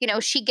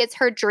 she gets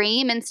her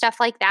dream and stuff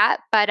like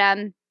that. But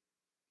I'm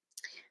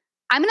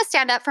going to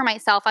stand up for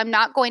myself. I'm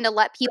not going to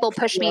let good people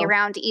for push me you.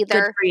 around Good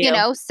either, for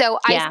you. So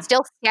I Yeah.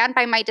 still stand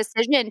by my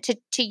decision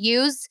to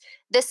use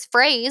this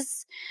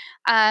phrase,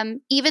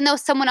 even though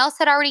someone else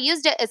had already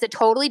used it as a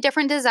totally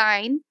different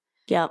design.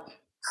 Yep.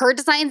 Her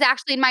design's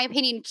actually, in my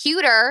opinion,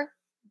 cuter,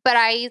 but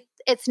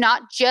it's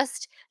not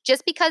just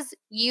because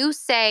you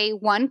say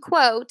one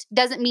quote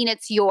doesn't mean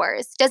it's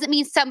yours. Doesn't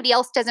mean somebody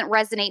else doesn't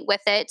resonate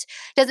with it.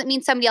 Doesn't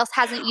mean somebody else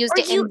hasn't used Or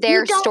it in you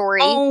their don't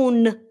story.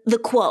 own the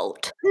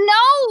quote.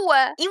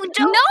 No. You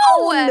don't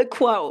own No. the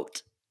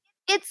quote.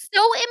 It's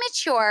so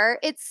immature.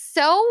 It's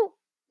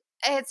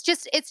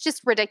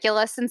just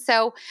ridiculous. And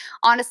so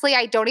honestly,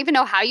 I don't even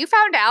know how you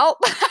found out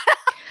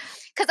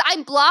because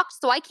I'm blocked,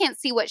 so I can't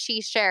see what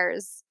she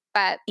shares.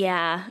 But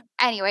Yeah.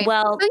 anyway,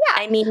 Well, so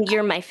yeah. I mean,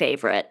 you're my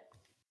favorite.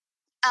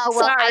 Oh,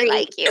 well, I Sorry.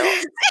 like you.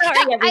 Sorry,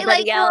 I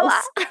like everybody you a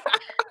lot. else.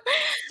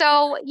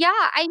 So,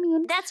 yeah, I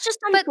mean, That's just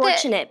but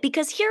unfortunate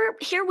because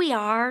here we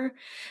are,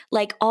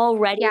 like,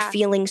 already yeah,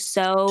 feeling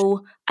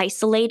so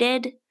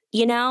isolated,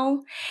 you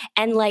know?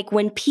 And, like,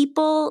 when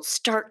people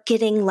start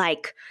getting,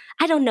 like,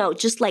 I don't know,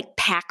 just like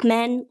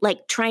Pac-Men,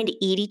 like, trying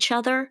to eat each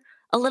other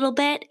a little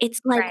bit,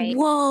 it's like, right,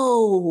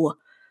 "Whoa,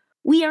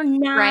 we are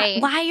not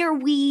right. why are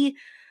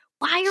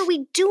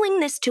we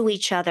doing this to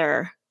each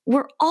other?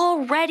 We're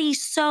already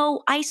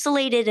so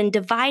isolated and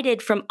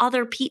divided from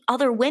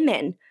other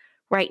women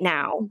right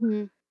now.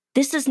 Mhm.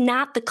 This is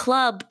not the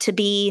club to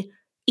be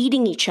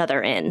eating each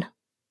other in."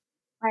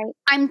 Right.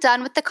 I'm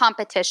done with the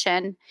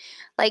competition.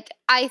 Like,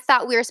 I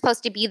thought we were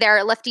supposed to be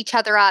there, lift each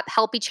other up,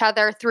 help each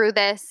other through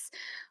this.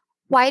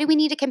 Why do we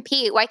need to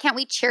compete? Why can't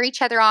we cheer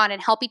each other on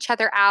and help each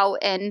other out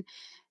and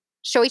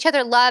show each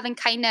other love and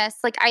kindness?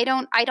 Like, I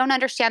don't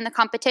understand the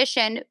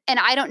competition, and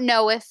I don't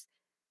know if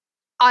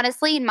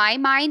honestly, in my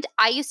mind,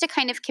 I used to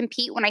kind of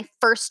compete when I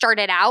first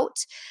started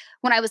out,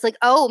 when I was like,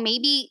 "Oh,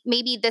 maybe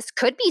this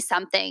could be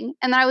something."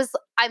 And then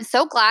I'm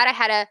so glad I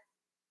had a,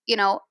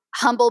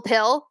 humble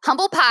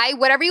pie,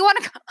 whatever you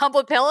want to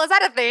humble pill, is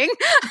that a thing?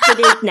 It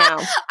is now.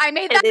 I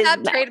made It that is up,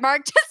 now.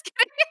 trademark, just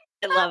kidding.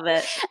 I love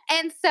it.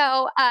 And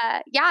so,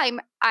 yeah,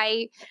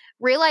 I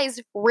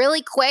realized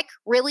really quick,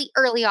 really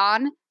early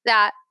on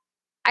that,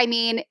 I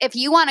mean, if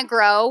you want to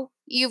grow,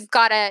 you've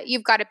got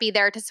to be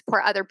there to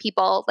support other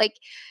people. Like,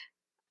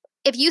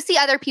 if you see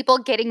other people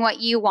getting what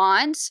you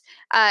want,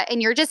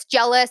 and you're just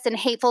jealous and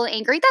hateful and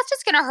angry, that's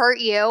just going to hurt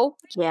you.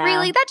 Yeah.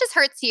 Really, that just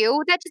hurts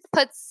you. That just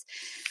puts.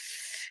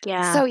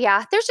 Yeah. So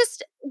yeah, there's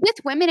just with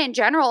women in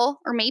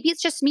general, or maybe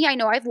it's just me. I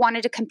know I've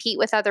wanted to compete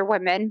with other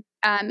women,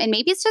 and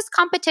maybe it's just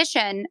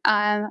competition.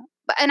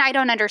 And I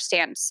don't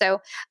understand.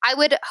 So I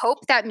would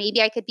hope that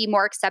maybe I could be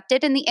more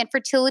accepted in the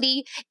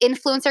infertility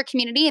influencer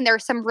community. And there are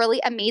some really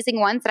amazing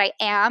ones that I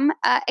am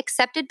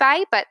accepted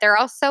by, but there are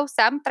also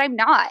some that I'm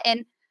not.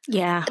 And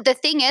Yeah. the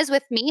thing is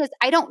with me is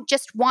I don't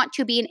just want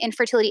to be an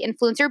infertility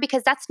influencer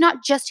because that's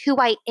not just who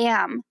I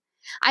am.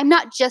 I'm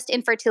not just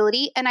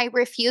infertility, and I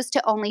refuse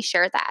to only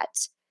share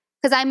that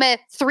because I'm a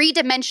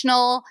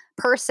three-dimensional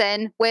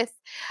person with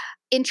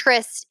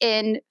interest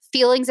in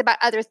feelings about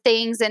other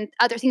things and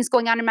other things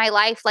going on in my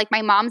life, like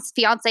my mom's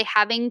fiance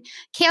having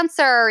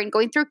cancer and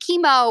going through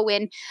chemo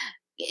and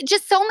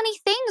just so many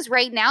things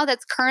right now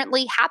that's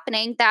currently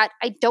happening that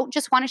I don't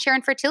just want to share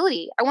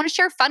infertility. I want to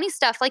share funny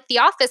stuff like the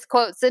office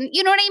quotes and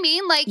you know what I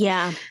mean? Like,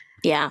 Yeah.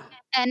 Yeah.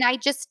 and I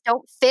just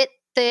don't fit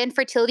the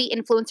infertility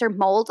influencer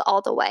mold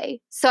all the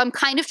way. So I'm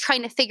kind of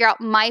trying to figure out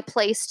my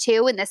place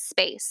too in this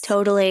space.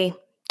 Totally.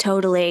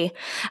 Totally.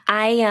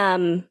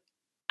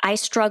 I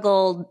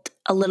struggled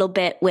a little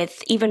bit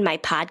with even my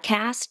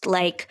podcast,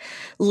 like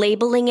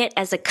labeling it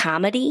as a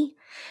comedy,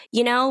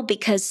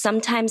 because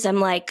sometimes I'm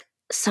like,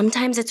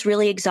 sometimes it's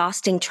really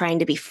exhausting trying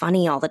to be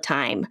funny all the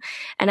time.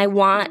 And I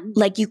want,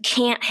 like, you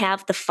can't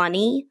have the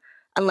funny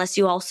unless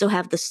you also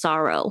have the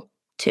sorrow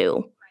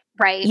too.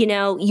 Right.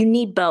 You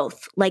need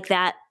both, like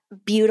that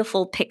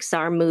beautiful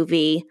Pixar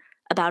movie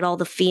about all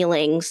the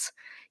feelings,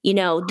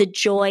 the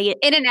joy.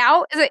 In and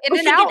Out? Is it In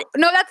and Out?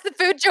 No, that's the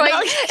food joint. No.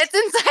 It's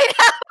Inside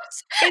Out.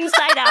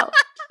 Inside Out.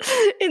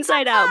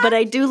 Inside Out. But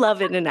I do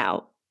love In and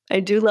Out. I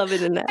do love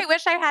In and Out. I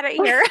wish I had it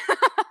here.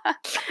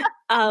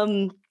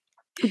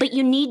 But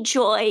you need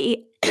joy.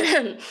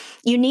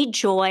 You need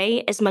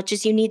joy as much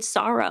as you need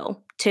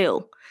sorrow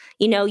too.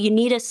 You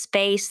need a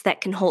space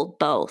that can hold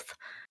both.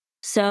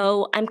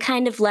 So I'm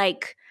kind of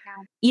like,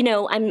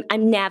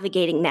 I'm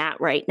navigating that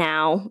right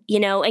now,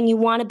 and you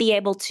want to be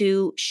able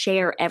to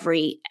share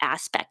every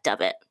aspect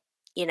of it,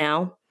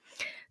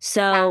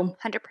 So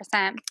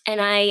 100%.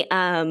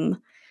 And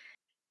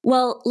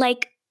well,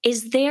 like,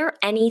 is there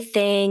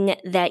anything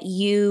that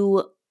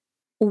you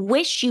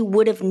wish you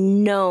would have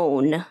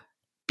known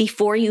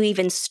before you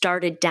even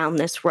started down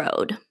this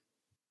road?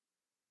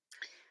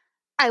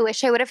 I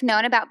wish I would have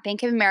known about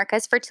Bank of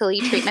America's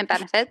fertility treatment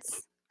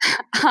benefits.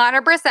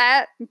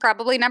 100%,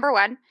 probably number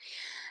one.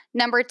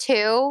 Number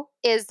two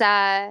is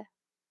that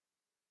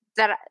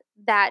there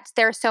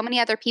are so many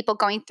other people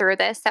going through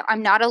this, that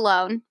I'm not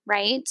alone,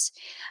 right?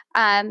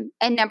 And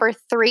number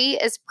three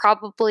is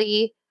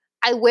probably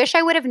I wish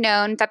I would have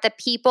known that the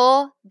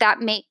people that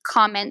make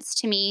comments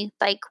to me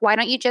like, "Why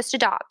don't you just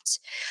adopt?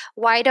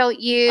 Why don't Oh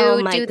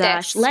you my do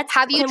gosh. this?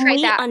 Have you Can tried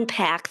we that?"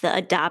 unpack the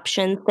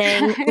adoption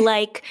thing?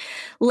 Like,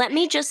 let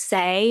me just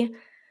say,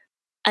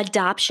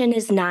 adoption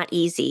is not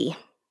easy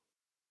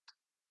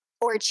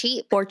Or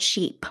cheap. or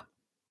cheap,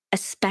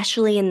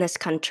 especially in this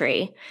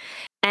country.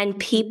 And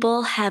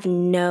people have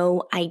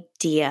no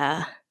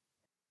idea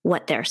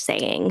what they're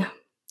saying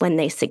when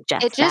they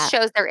suggest It just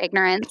that. shows their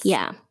ignorance.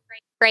 Yeah.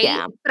 Right?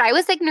 Yeah. But I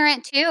was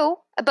ignorant too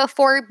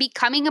before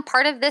becoming a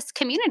part of this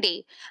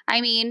community.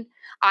 I mean,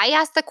 I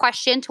asked the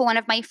question to one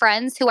of my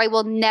friends who I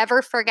will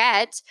never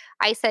forget.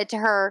 I said to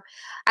her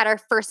at our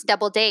first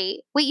double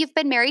date, "Wait, you've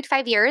been married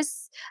 5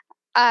 years?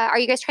 Are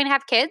you guys trying to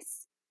have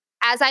kids?"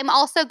 As I'm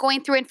also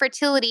going through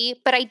infertility,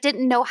 but I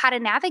didn't know how to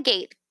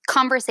navigate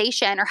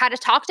conversation or how to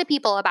talk to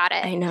people about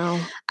it. I know.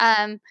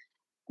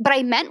 But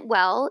I meant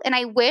well, and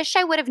I wish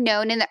I would have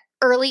known in the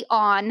early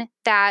on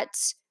that,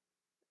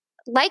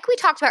 like we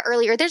talked about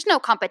earlier, there's no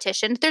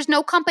competition. There's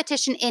no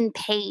competition in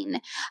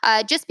pain.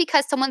 Just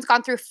because someone's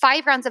gone through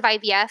 5 rounds of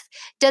IVF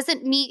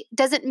doesn't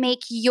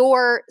make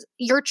your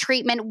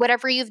treatment,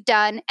 whatever you've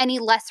done, any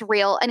less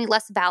real, any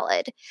less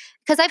valid.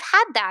 Because I've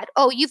had that.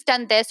 Oh, you've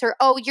done this, or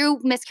oh, you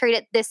miscarried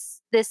at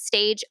this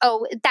stage.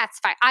 Oh, that's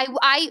fine.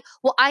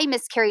 I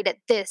miscarried at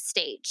this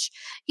stage.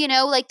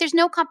 Like there's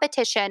no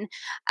competition.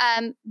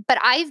 But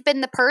I've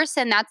been the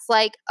person that's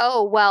like,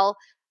 oh well,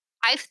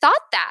 I've thought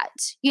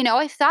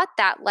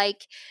that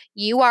like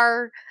you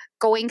are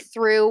going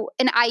through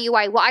an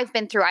IUI. Well, I've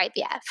been through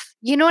IVF.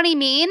 You know what I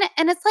mean?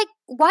 And it's like,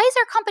 why is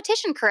there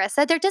competition,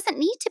 Carissa? There doesn't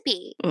need to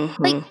be.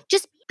 Like,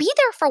 just be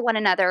there for one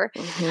another.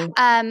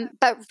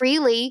 But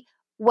really,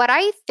 what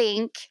I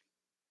think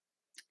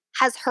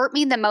has hurt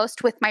me the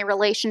most with my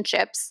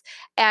relationships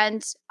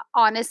and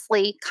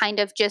honestly kind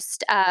of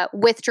just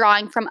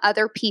withdrawing from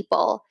other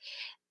people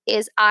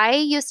is I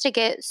used to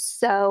get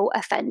so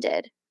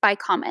offended by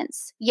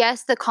comments.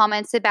 Yes, the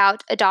comments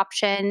about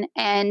adoption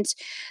and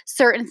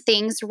certain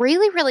things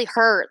really, really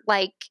hurt.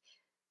 Like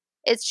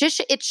it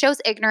shows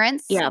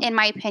ignorance, Yeah. in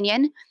my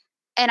opinion.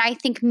 And I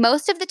think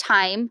most of the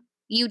time,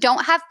 You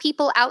don't have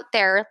people out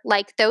there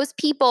like those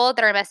people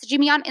that are messaging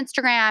me on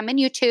Instagram and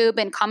YouTube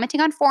and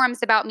commenting on forums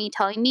about me,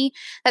 telling me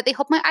that they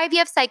hope my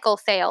IVF cycle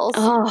fails.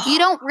 You Oh,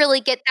 don't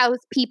really get those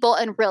people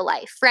in real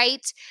life,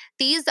 right?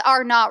 These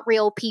are not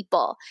real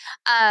people.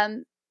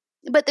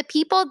 But the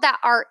people that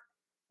are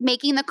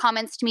making the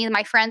comments to me,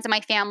 my friends and my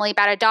family,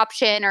 about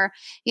adoption, or,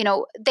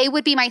 they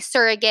would be my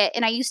surrogate.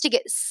 And I used to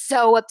get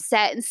so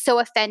upset and so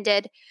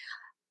offended.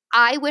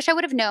 I wish I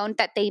would have known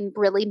that they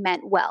really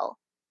meant well,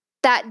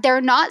 that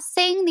they're not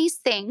saying these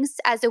things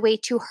as a way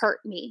to hurt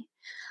me.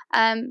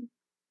 Um,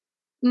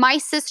 my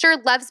sister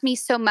loves me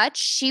so much,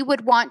 she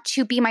would want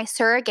to be my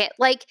surrogate.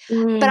 But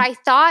mm, I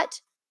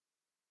thought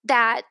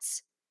that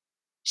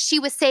she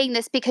was saying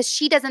this because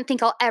she doesn't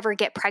think I'll ever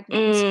get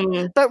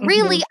pregnant. But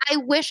really, mhm. I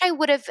wish I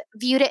would have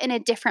viewed it in a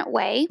different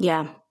way.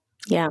 Yeah,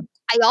 yeah.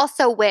 I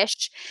also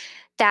wish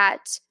that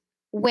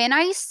when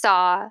I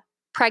saw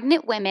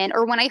pregnant women,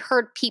 or when I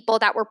heard people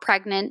that were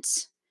pregnant,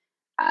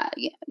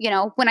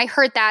 when I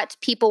heard that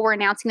people were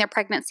announcing their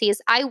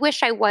pregnancies, I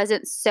wish I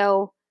wasn't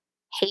so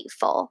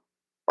hateful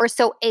or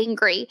so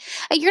angry.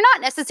 And you're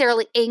not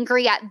necessarily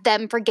angry at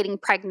them for getting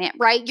pregnant,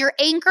 right? You're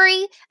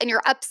angry and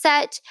you're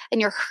upset and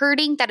you're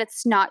hurting that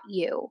it's not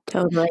you.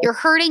 Totally. You're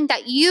hurting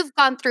that you've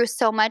gone through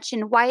so much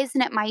and why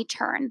isn't it my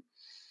turn?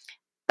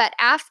 But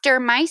after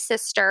my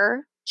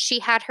sister, she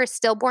had her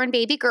stillborn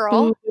baby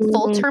girl,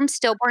 full Mm. term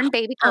stillborn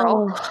baby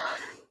girl, Oh,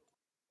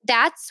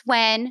 that's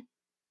when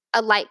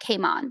a light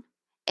came on.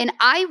 And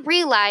I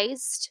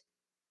realized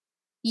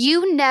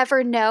you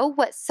never know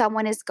what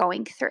someone is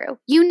going through.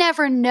 You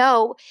never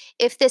know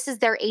if this is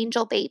their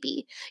angel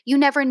baby. You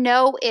never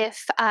know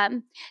if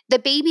the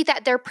baby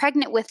that they're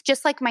pregnant with,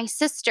 just like my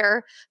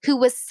sister, who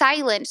was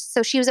silent.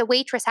 So she was a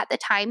waitress at the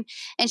time,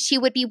 and she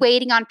would be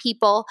waiting on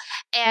people,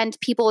 and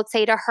people would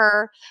say to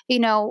her,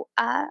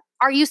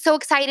 are you so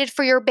excited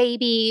for your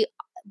baby?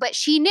 But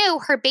she knew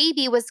her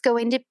baby was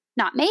going to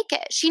not make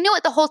it. She knew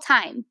it the whole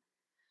time.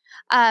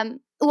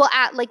 Well,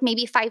 at like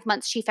maybe 5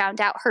 months, she found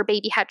out her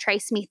baby had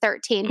trisomy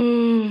 13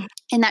 mm,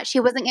 and that she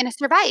wasn't going to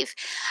survive.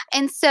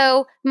 And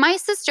so my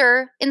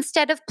sister,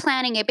 instead of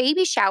planning a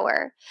baby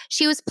shower,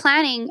 she was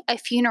planning a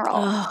funeral.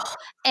 oh,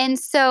 And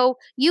so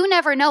you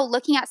never know,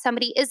 looking at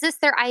somebody, is this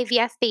their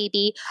IVF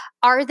baby?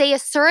 Are they a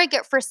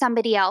surrogate for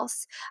somebody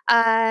else?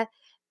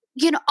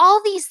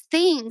 All these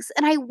things.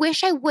 And I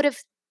wish I would have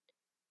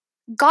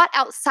got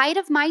outside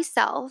of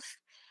myself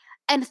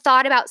and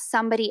thought about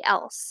somebody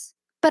else.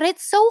 But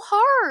it's so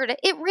hard.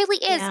 It really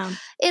is. yeah.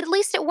 At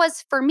least it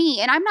was for me.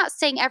 And I'm not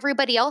saying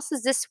everybody else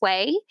is this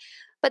way,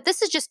 but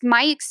this is just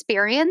my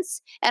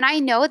experience. And I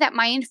know that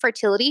my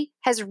infertility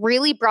has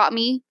really brought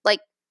me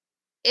like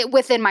it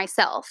within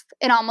myself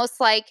and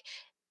almost like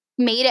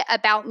made it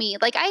about me.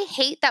 Like, I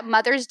hate that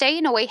Mother's Day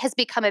in a way has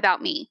become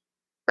about me,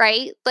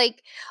 right?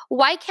 Like,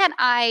 why can't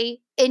I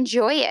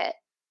enjoy it?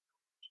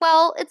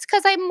 Well, it's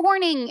because I'm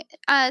mourning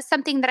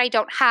something that I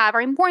don't have,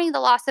 or I'm mourning the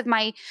loss of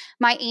my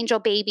angel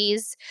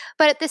babies.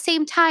 But at the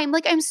same time,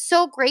 like, I'm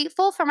so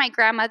grateful for my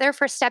grandmother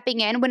for stepping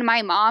in when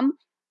my mom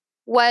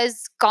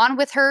was gone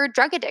with her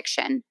drug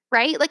addiction.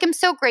 Right? Like, I'm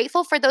so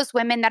grateful for those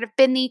women that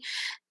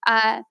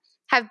uh,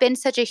 have been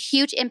such a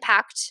huge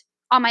impact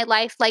on my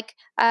life. Like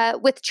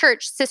with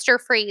church, Sister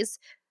Freeze.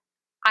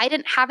 I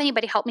didn't have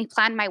anybody help me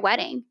plan my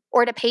wedding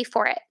or to pay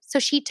for it, so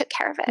she took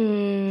care of it.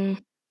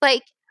 Mm.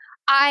 Like,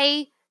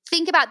 I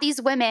think about these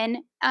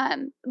women,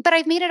 but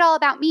I've made it all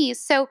about me.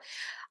 So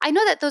I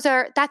know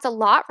that that's a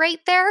lot right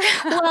there,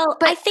 Well, I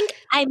but think,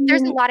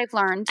 there's a lot I've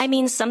learned.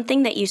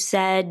 something that you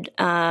said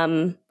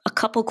a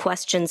couple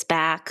questions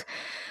back,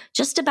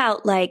 just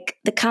about like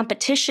the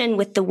competition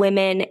with the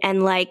women,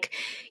 and like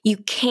you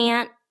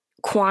can't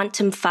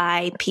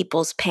quantify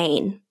people's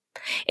pain.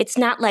 It's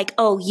not like,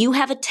 oh, you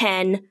have a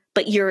 10,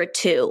 but you're a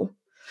 2.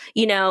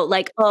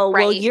 Like, oh,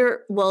 well,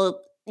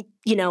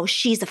 Right.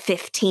 she's a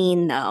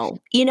 15 though.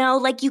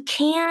 Like you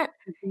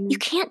Mhm.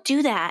 can't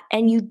do that,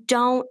 and you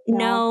don't No.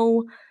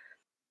 know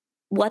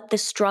what the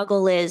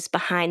struggle is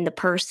behind the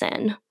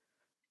person.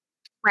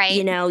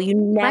 Right.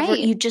 Right.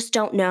 You just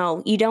don't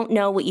know. You don't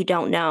know what you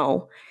don't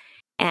know.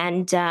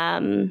 And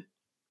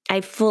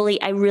I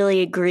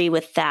really agree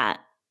with that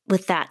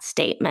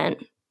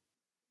statement.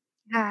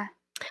 Yeah.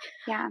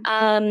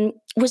 Yeah.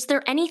 Was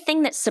there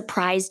anything that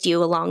surprised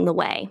you along the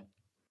way?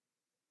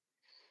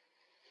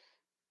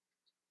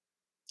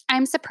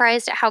 I'm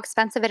surprised at how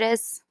expensive it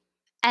is,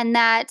 and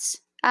that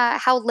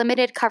how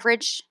limited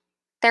coverage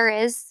there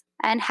is,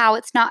 and how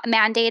it's not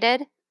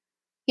mandated,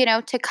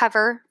 to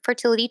cover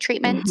fertility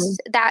treatment. Mhm.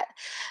 That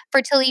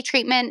fertility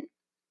treatment,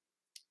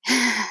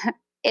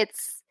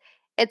 it's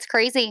it's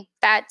crazy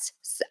that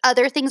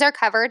other things are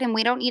covered, and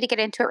we don't need to get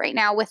into it right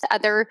now with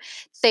other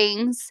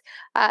things.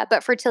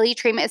 But fertility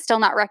treatment is still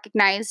not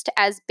recognized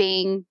as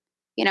being,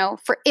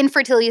 for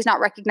infertility is not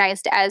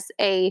recognized as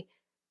a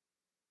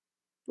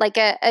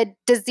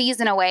disease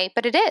in a way,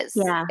 but it is.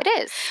 Yeah. It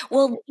is.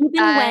 Well, even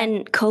Uh,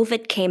 when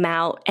COVID came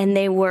out and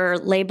they were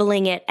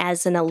labeling it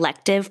as an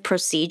elective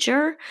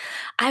procedure,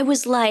 I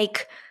was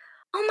like,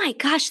 "Oh my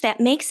gosh, that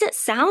makes it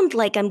sound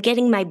like I'm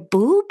getting my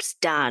boobs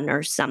done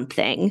or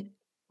something."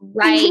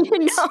 Right.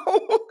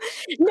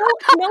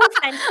 No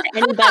offense to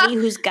anybody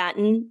who's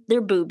gotten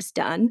their boobs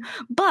done,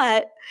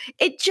 but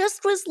it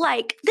just was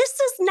like, this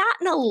is not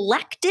an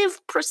elective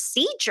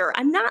procedure.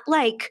 I'm not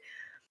like,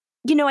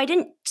 I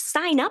didn't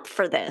sign up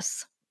for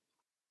this.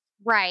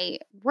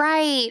 Right.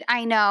 Right.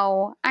 I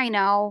know. I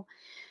know.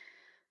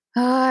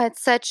 Oh,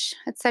 it's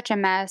such a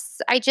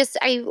mess.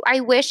 I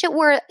wish it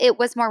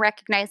was more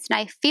recognized, and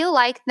I feel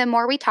like the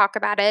more we talk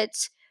about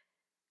it,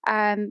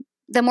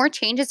 the more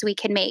changes we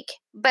can make.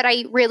 But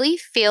I really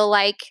feel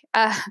like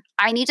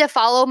I need to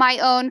follow my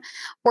own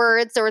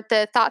words or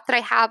the thought that I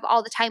have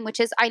all the time, which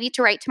is I need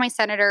to write to my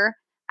senator,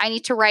 I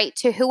need to write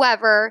to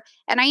whoever,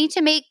 and I need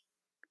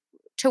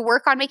to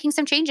work on making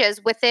some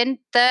changes within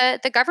the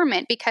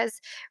government,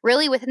 because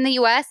really within the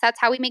U.S. that's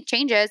how we make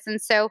changes.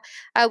 And so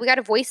we got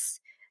a voice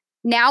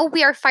now.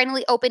 We are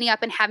finally opening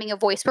up and having a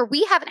voice where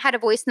we haven't had a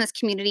voice in this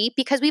community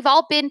because we've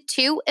all been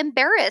too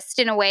embarrassed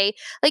in a way.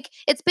 Like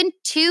it's been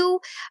too,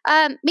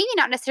 maybe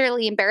not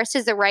necessarily embarrassed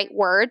is the right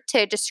word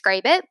to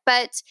describe it,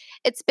 but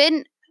it's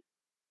been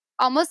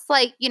almost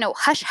like,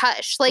 hush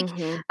hush. Like,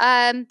 hmm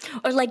um,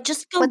 Or like,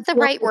 just go what's the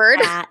right word?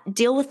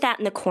 deal with that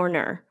in the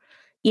corner,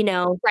 be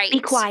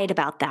Right. quiet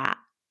about that.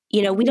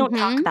 We don't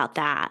talk Mm-hmm. about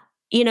that.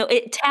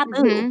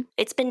 Taboo. Mm-hmm.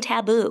 It's been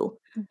taboo.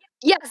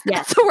 Yes,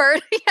 Yes. that's the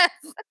word. Yes.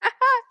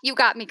 You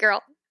got me,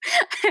 girl.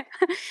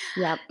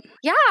 Yep.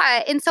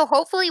 Yeah, and so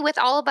hopefully with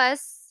all of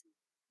us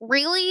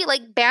really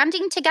like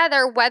banding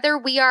together, whether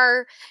we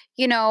are,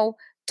 you know,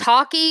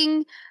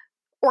 talking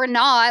or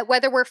not,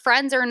 whether we're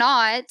friends or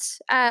not,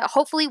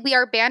 hopefully we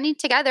are banding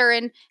together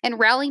and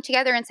rallying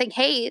together and saying,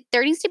 "Hey,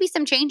 there needs to be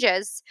some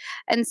changes."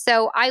 And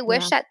so I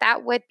wish Yeah.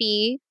 that would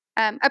be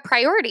a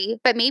priority,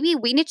 but maybe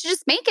we need to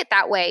just make it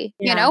that way.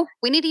 Yeah.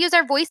 We need to use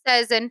our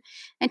voices and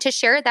to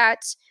share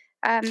that.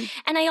 Um,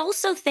 And I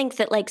also think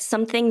that, like,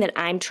 something that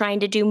I'm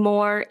trying to do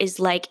more is,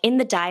 like, in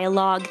the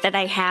dialogue that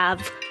I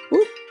have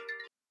oop,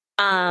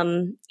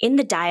 in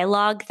the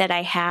dialogue that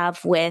I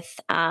have with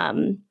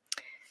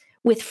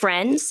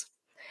friends,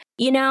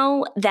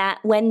 that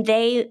when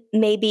they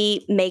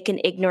maybe make an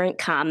ignorant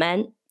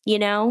comment,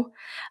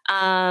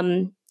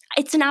 um,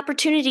 it's an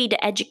opportunity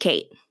to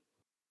educate,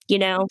 you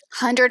know?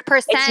 It's an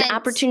 100%.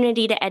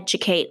 opportunity to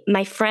educate.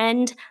 My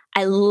friend,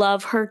 I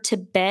love her to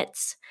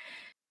bits.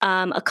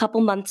 A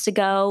couple months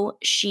ago,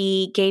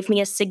 she gave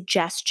me a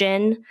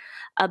suggestion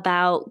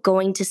about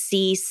going to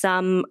see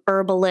some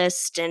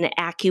herbalist and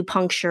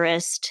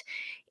acupuncturist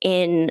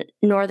in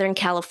Northern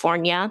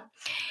California.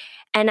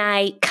 And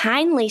I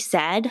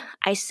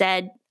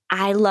said,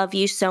 I love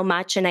you so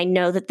much. And I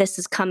know that this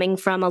is coming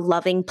from a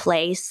loving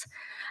place.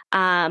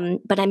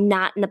 But I'm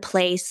not in a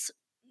place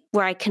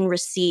where I can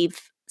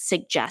receive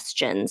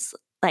suggestions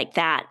like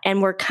that.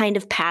 And we're kind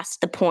of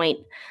past the point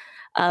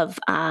of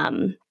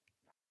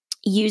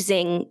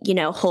using,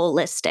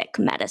 holistic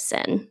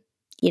medicine,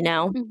 you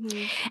know?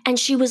 Hmm. And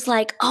she was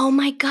like, "Oh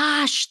my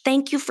gosh,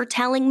 thank you for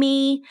telling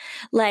me.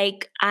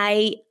 Like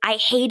I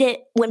hate it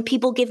when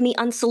people give me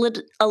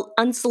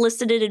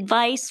unsolicited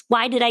advice.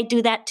 Why did I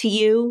do that to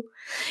you?"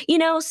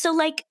 So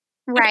like it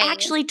Right.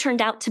 actually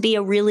turned out to be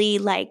a really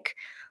like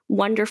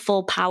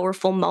wonderful,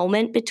 powerful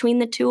moment between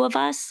the two of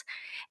us.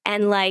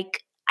 And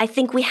like I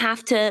think we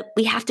have to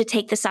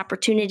take this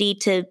opportunity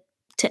to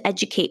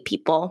educate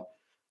people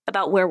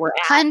about where we're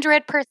at.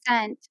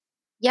 100%.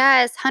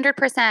 Yes,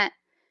 100%.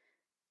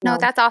 No, So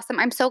that's awesome.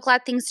 I'm so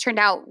glad things turned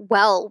out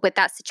well with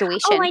that oh,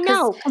 situation I because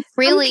know. 'Cause some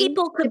really,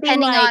 people could be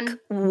depending like, on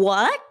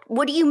 "What?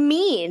 What do you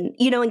mean?"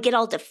 And get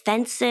all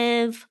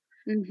defensive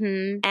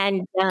mhm.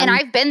 and, And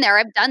I've been there,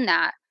 I've done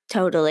that.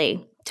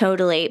 totally,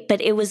 totally.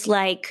 But it was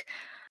like,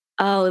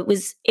 oh, it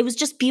was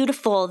just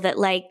beautiful that,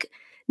 like,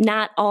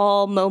 not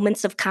all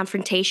moments of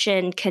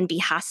confrontation can be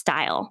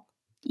hostile,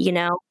 you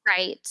know?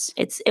 Right.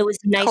 It was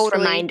a nice Totally.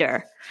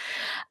 reminder.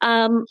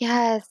 Um,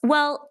 Yes.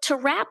 well, to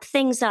wrap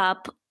things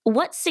up,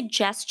 what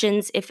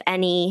suggestions, if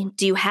any,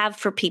 do you have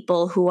for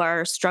people who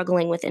are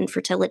struggling with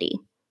infertility?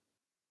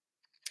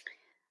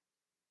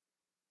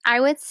 I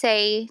would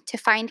say to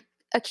find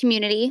a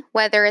community,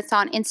 whether it's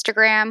on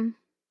Instagram,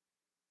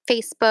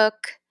 Facebook.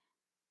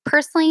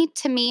 Personally,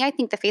 to me, I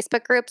think the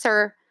Facebook groups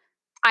are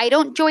I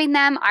don't join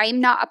them. I'm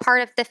not a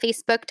part of the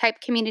Facebook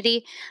type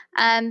community.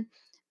 Um,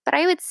 but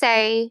I would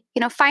say,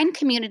 find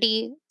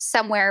community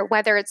somewhere,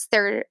 whether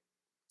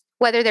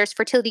there's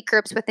fertility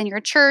groups within your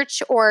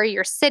church or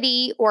your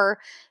city or,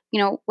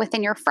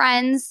 within your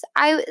friends.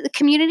 The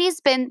community has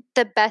been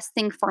the best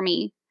thing for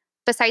me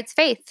besides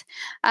faith.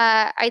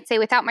 I'd say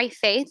without my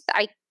faith,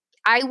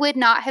 I would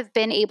not have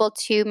been able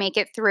to make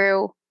it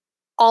through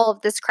all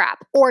of this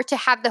crap or to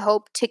have the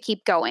hope to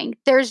keep going.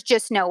 There's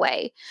just no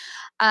way.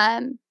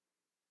 Um,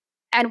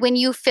 and when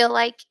you feel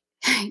like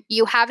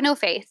you have no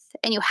faith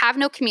and you have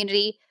no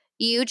community,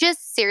 you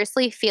just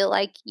seriously feel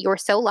like you're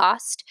so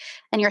lost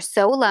and you're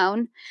so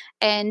alone.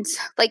 And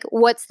like,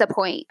 what's the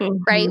point,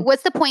 right? Mhm.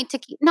 What's the point to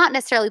keep, not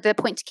necessarily the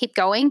point to keep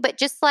going, but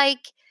just like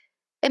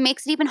it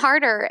makes it even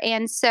harder.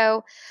 And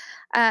so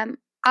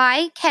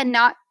I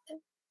cannot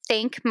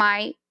thank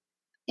my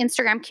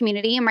Instagram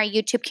community and my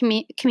YouTube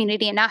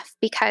community enough,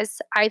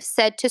 because I've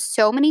said to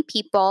so many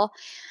people,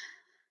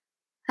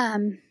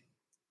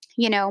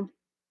 you know,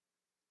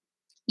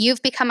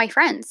 you've become my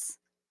friends.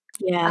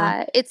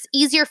 Yeah. It's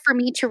easier for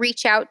me to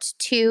reach out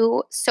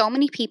to so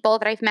many people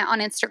that I've met on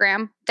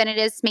Instagram than it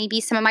is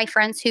maybe some of my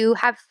friends who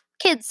have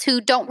kids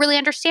who don't really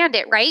understand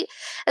it, right?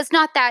 It's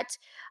not that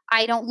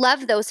I don't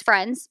love those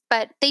friends,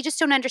 but they just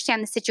don't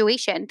understand the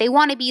situation. They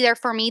want to be there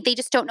for me, they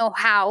just don't know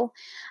how.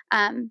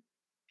 Um,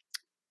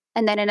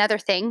 and then another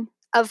thing,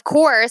 of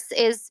course,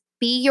 is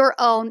be your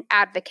own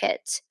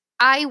advocate.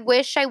 I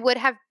wish I would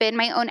have been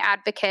my own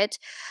advocate.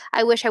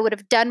 I wish I would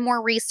have done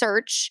more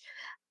research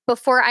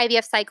before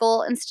IVF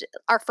cycle,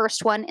 our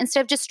first one,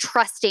 instead of just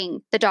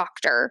trusting the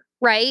doctor,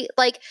 right?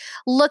 Like,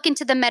 look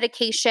into the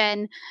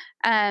medication.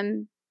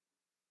 Be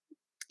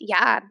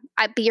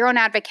your own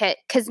advocate,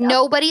 because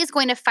nobody is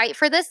going to fight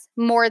for this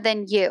more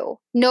than you.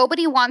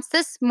 Nobody wants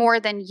this more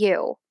than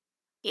you.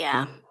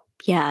 Yeah.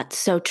 Yeah, it's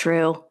so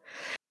true.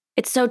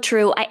 It's so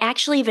true. I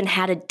actually even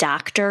had a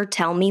doctor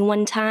tell me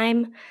one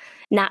time,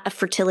 not a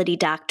fertility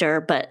doctor,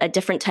 but a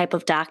different type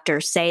of doctor,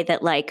 say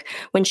that like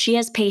when she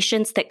has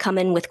patients that come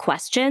in with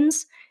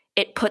questions,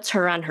 it puts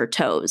her on her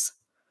toes.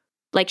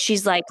 Like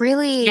she's like,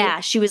 Really? yeah,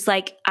 she was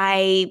like,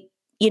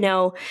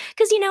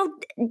 because,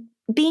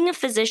 being a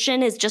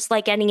physician is just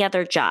like any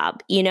other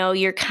job.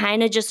 You're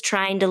kind of just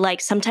trying to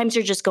like, sometimes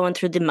you're just going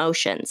through the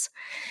motions,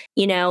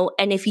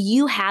 and if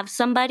you have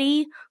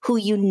somebody who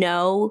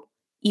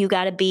you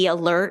got to be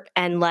alert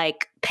and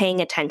like paying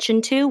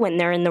attention to when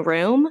they're in the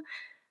room,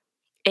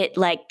 it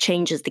like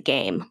changes the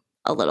game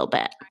a little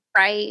bit.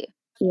 Right.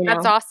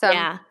 That's awesome.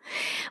 Yeah.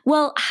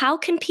 Well, how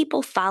can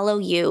people follow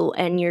you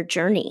and your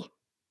journey,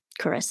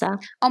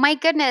 Carissa? Oh my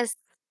goodness.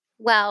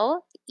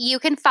 Well, you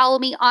can follow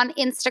me on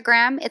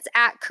Instagram. It's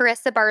at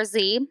Carissa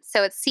Barzee.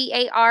 So it's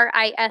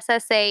CarissABarzee.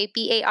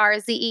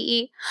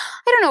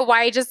 I don't know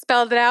why I just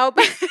spelled it out,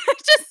 but I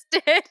just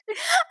did.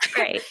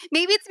 Great.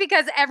 Maybe it's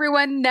because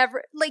everyone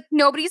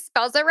nobody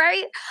spells it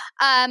right.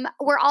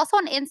 We're also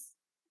on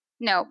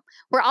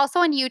we're also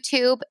on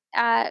YouTube.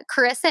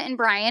 Carissa and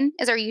Brian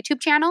is our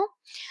YouTube channel.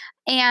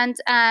 And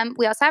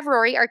we also have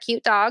Rory, our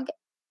cute dog.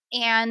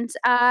 And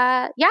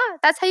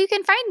that's how you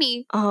can find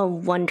me. Oh,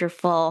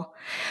 wonderful.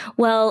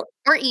 Well,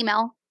 or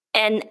email.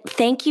 And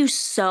thank you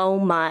so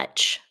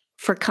much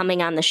for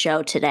coming on the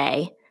show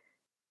today.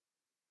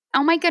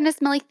 Oh my goodness,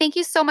 Millie, thank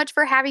you so much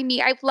for having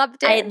me. I've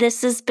loved it.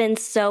 This has been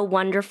so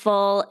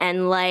wonderful.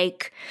 And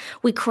like,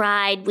 we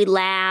cried, we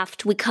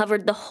laughed, we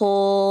covered the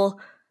whole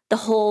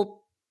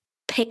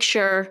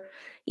picture.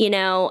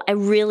 I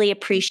really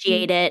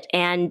appreciate it.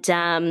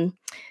 And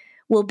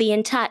we'll be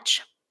in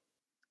touch.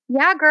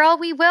 Yeah, girl,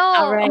 we will.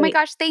 All right. Oh my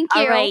gosh, thank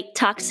you. All right,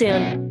 talk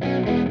soon.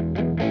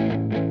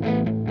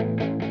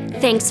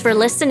 Thanks for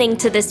listening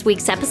to this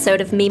week's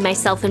episode of Me,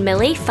 Myself, and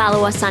Millie.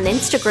 Follow us on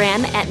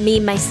Instagram at Me,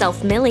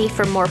 Myself, Millie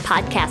for more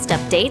podcast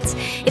updates.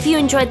 If you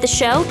enjoyed the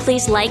show,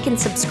 please like and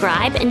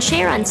subscribe and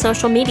share on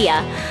social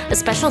media. A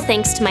special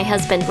thanks to my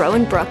husband,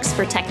 Rowan Brooks,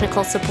 for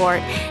technical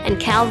support,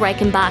 and Cal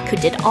Reichenbach, who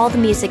did all the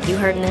music you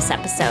heard in this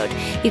episode.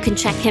 You can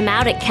check him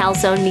out at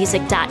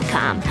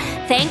calzonemusic.com.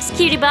 Thanks,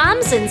 cutie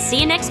bombs, and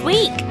see you next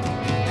week.